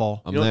 She had a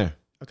fall. I'm You know- there.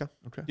 Okay.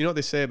 Okay. You know what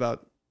they say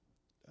about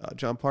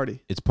John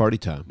Party? It's party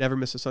time. Never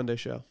miss a Sunday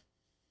show.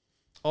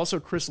 Also,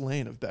 Chris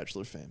Lane of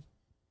Bachelor fame.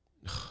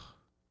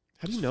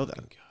 How do you know that?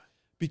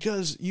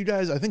 Because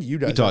I think you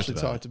guys talked actually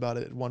about talked about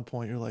it at one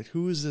point. You're like,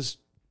 who is this?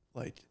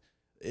 Like,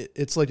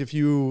 it's like if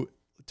you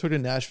took a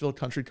Nashville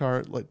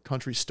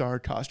country star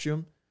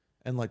costume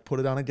and like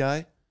put it on a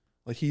guy,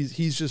 like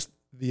he's just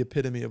the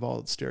epitome of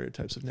all the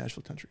stereotypes of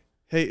Nashville country.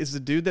 Hey, is the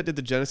dude that did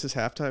the Genesis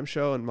halftime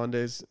show on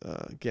Monday's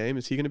game,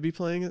 is he going to be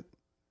playing at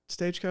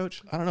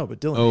Stagecoach? I don't know,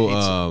 but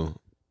Dylan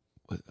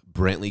hates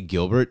Brantley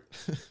Gilbert.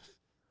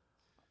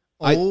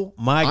 My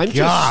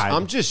God.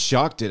 I'm just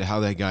shocked at how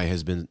that guy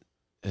has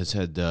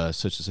had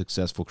such a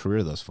successful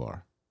career thus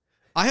far.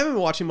 I haven't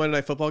been watching Monday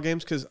Night Football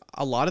games because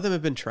a lot of them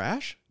have been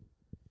trash.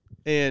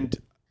 And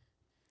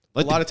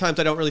a lot of times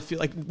I don't really feel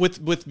like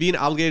with being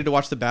obligated to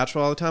watch The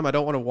Bachelor all the time, I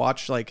don't want to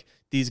watch like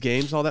these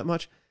games all that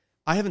much.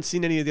 I haven't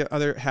seen any of the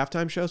other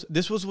halftime shows.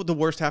 This was the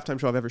worst halftime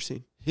show I've ever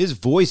seen. His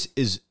voice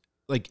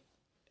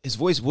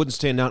wouldn't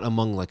stand out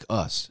among like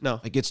us. No.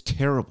 Like it's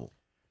terrible.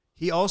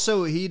 He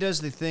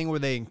does the thing where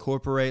they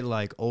incorporate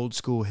like old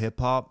school hip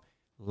hop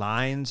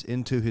lines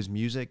into his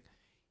music.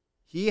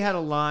 He had a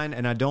line,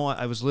 and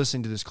I was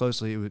listening to this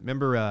closely.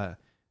 Remember,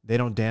 They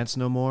Don't Dance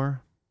No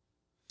More?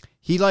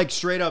 He like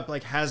straight up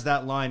like has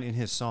that line in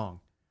his song.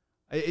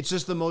 It's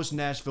just the most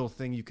Nashville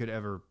thing you could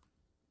ever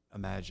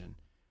imagine.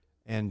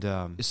 And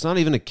It's not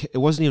even it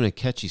wasn't even a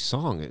catchy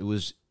song. It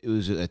was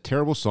a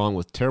terrible song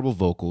with terrible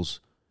vocals.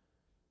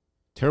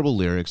 Terrible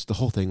lyrics. The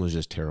whole thing was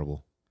just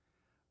terrible.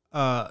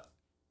 I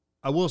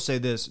will say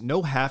this: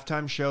 no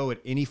halftime show at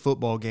any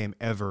football game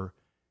ever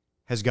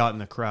has gotten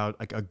the crowd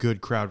like a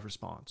good crowd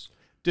response.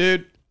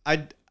 Dude,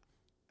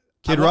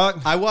 Kid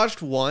Rock. I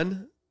watched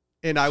one,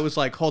 and I was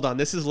like, "Hold on,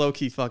 this is low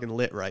key fucking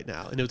lit right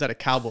now." And it was at a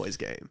Cowboys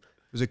game.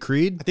 Was it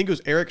Creed? I think it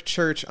was Eric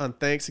Church on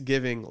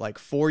Thanksgiving like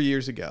 4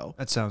 years ago.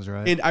 That sounds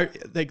right. And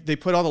they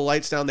put all the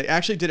lights down. They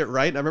actually did it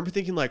right. And I remember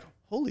thinking like,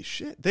 holy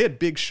shit. They had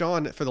Big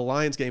Sean for the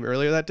Lions game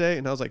earlier that day.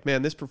 And I was like,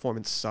 man, this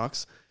performance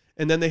sucks.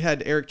 And then they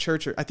had Eric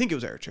Church. I think it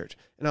was Eric Church.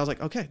 And I was like,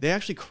 okay, they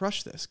actually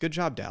crushed this. Good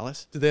job,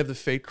 Dallas. Did they have the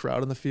fake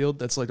crowd on the field?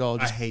 That's like all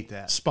I just hate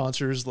that.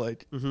 sponsors,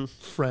 like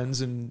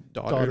friends and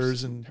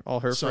daughters and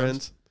all her sons.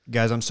 friends.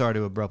 Guys, I'm sorry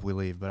to abruptly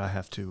leave, but I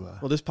have to.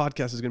 Well, this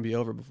podcast is going to be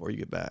over before you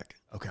get back.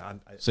 Okay.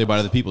 Say bye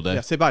to the people, Dave.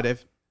 Yeah, say bye,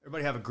 Dave.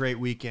 Everybody have a great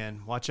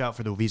weekend. Watch out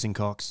for the Wiesn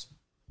Koks.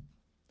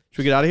 Should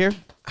we get out of here?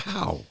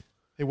 Ow.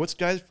 Hey, what's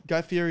Guy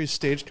Fieri's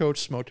Stagecoach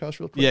Smokehouse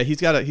real quick? Yeah,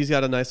 he's got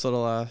a nice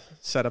little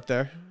setup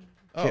there.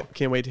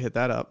 Can't wait to hit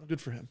that up.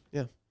 Good for him.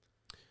 Yeah.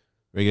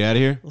 Ready to get out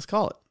of here? Let's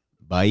call it.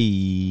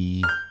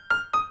 Bye.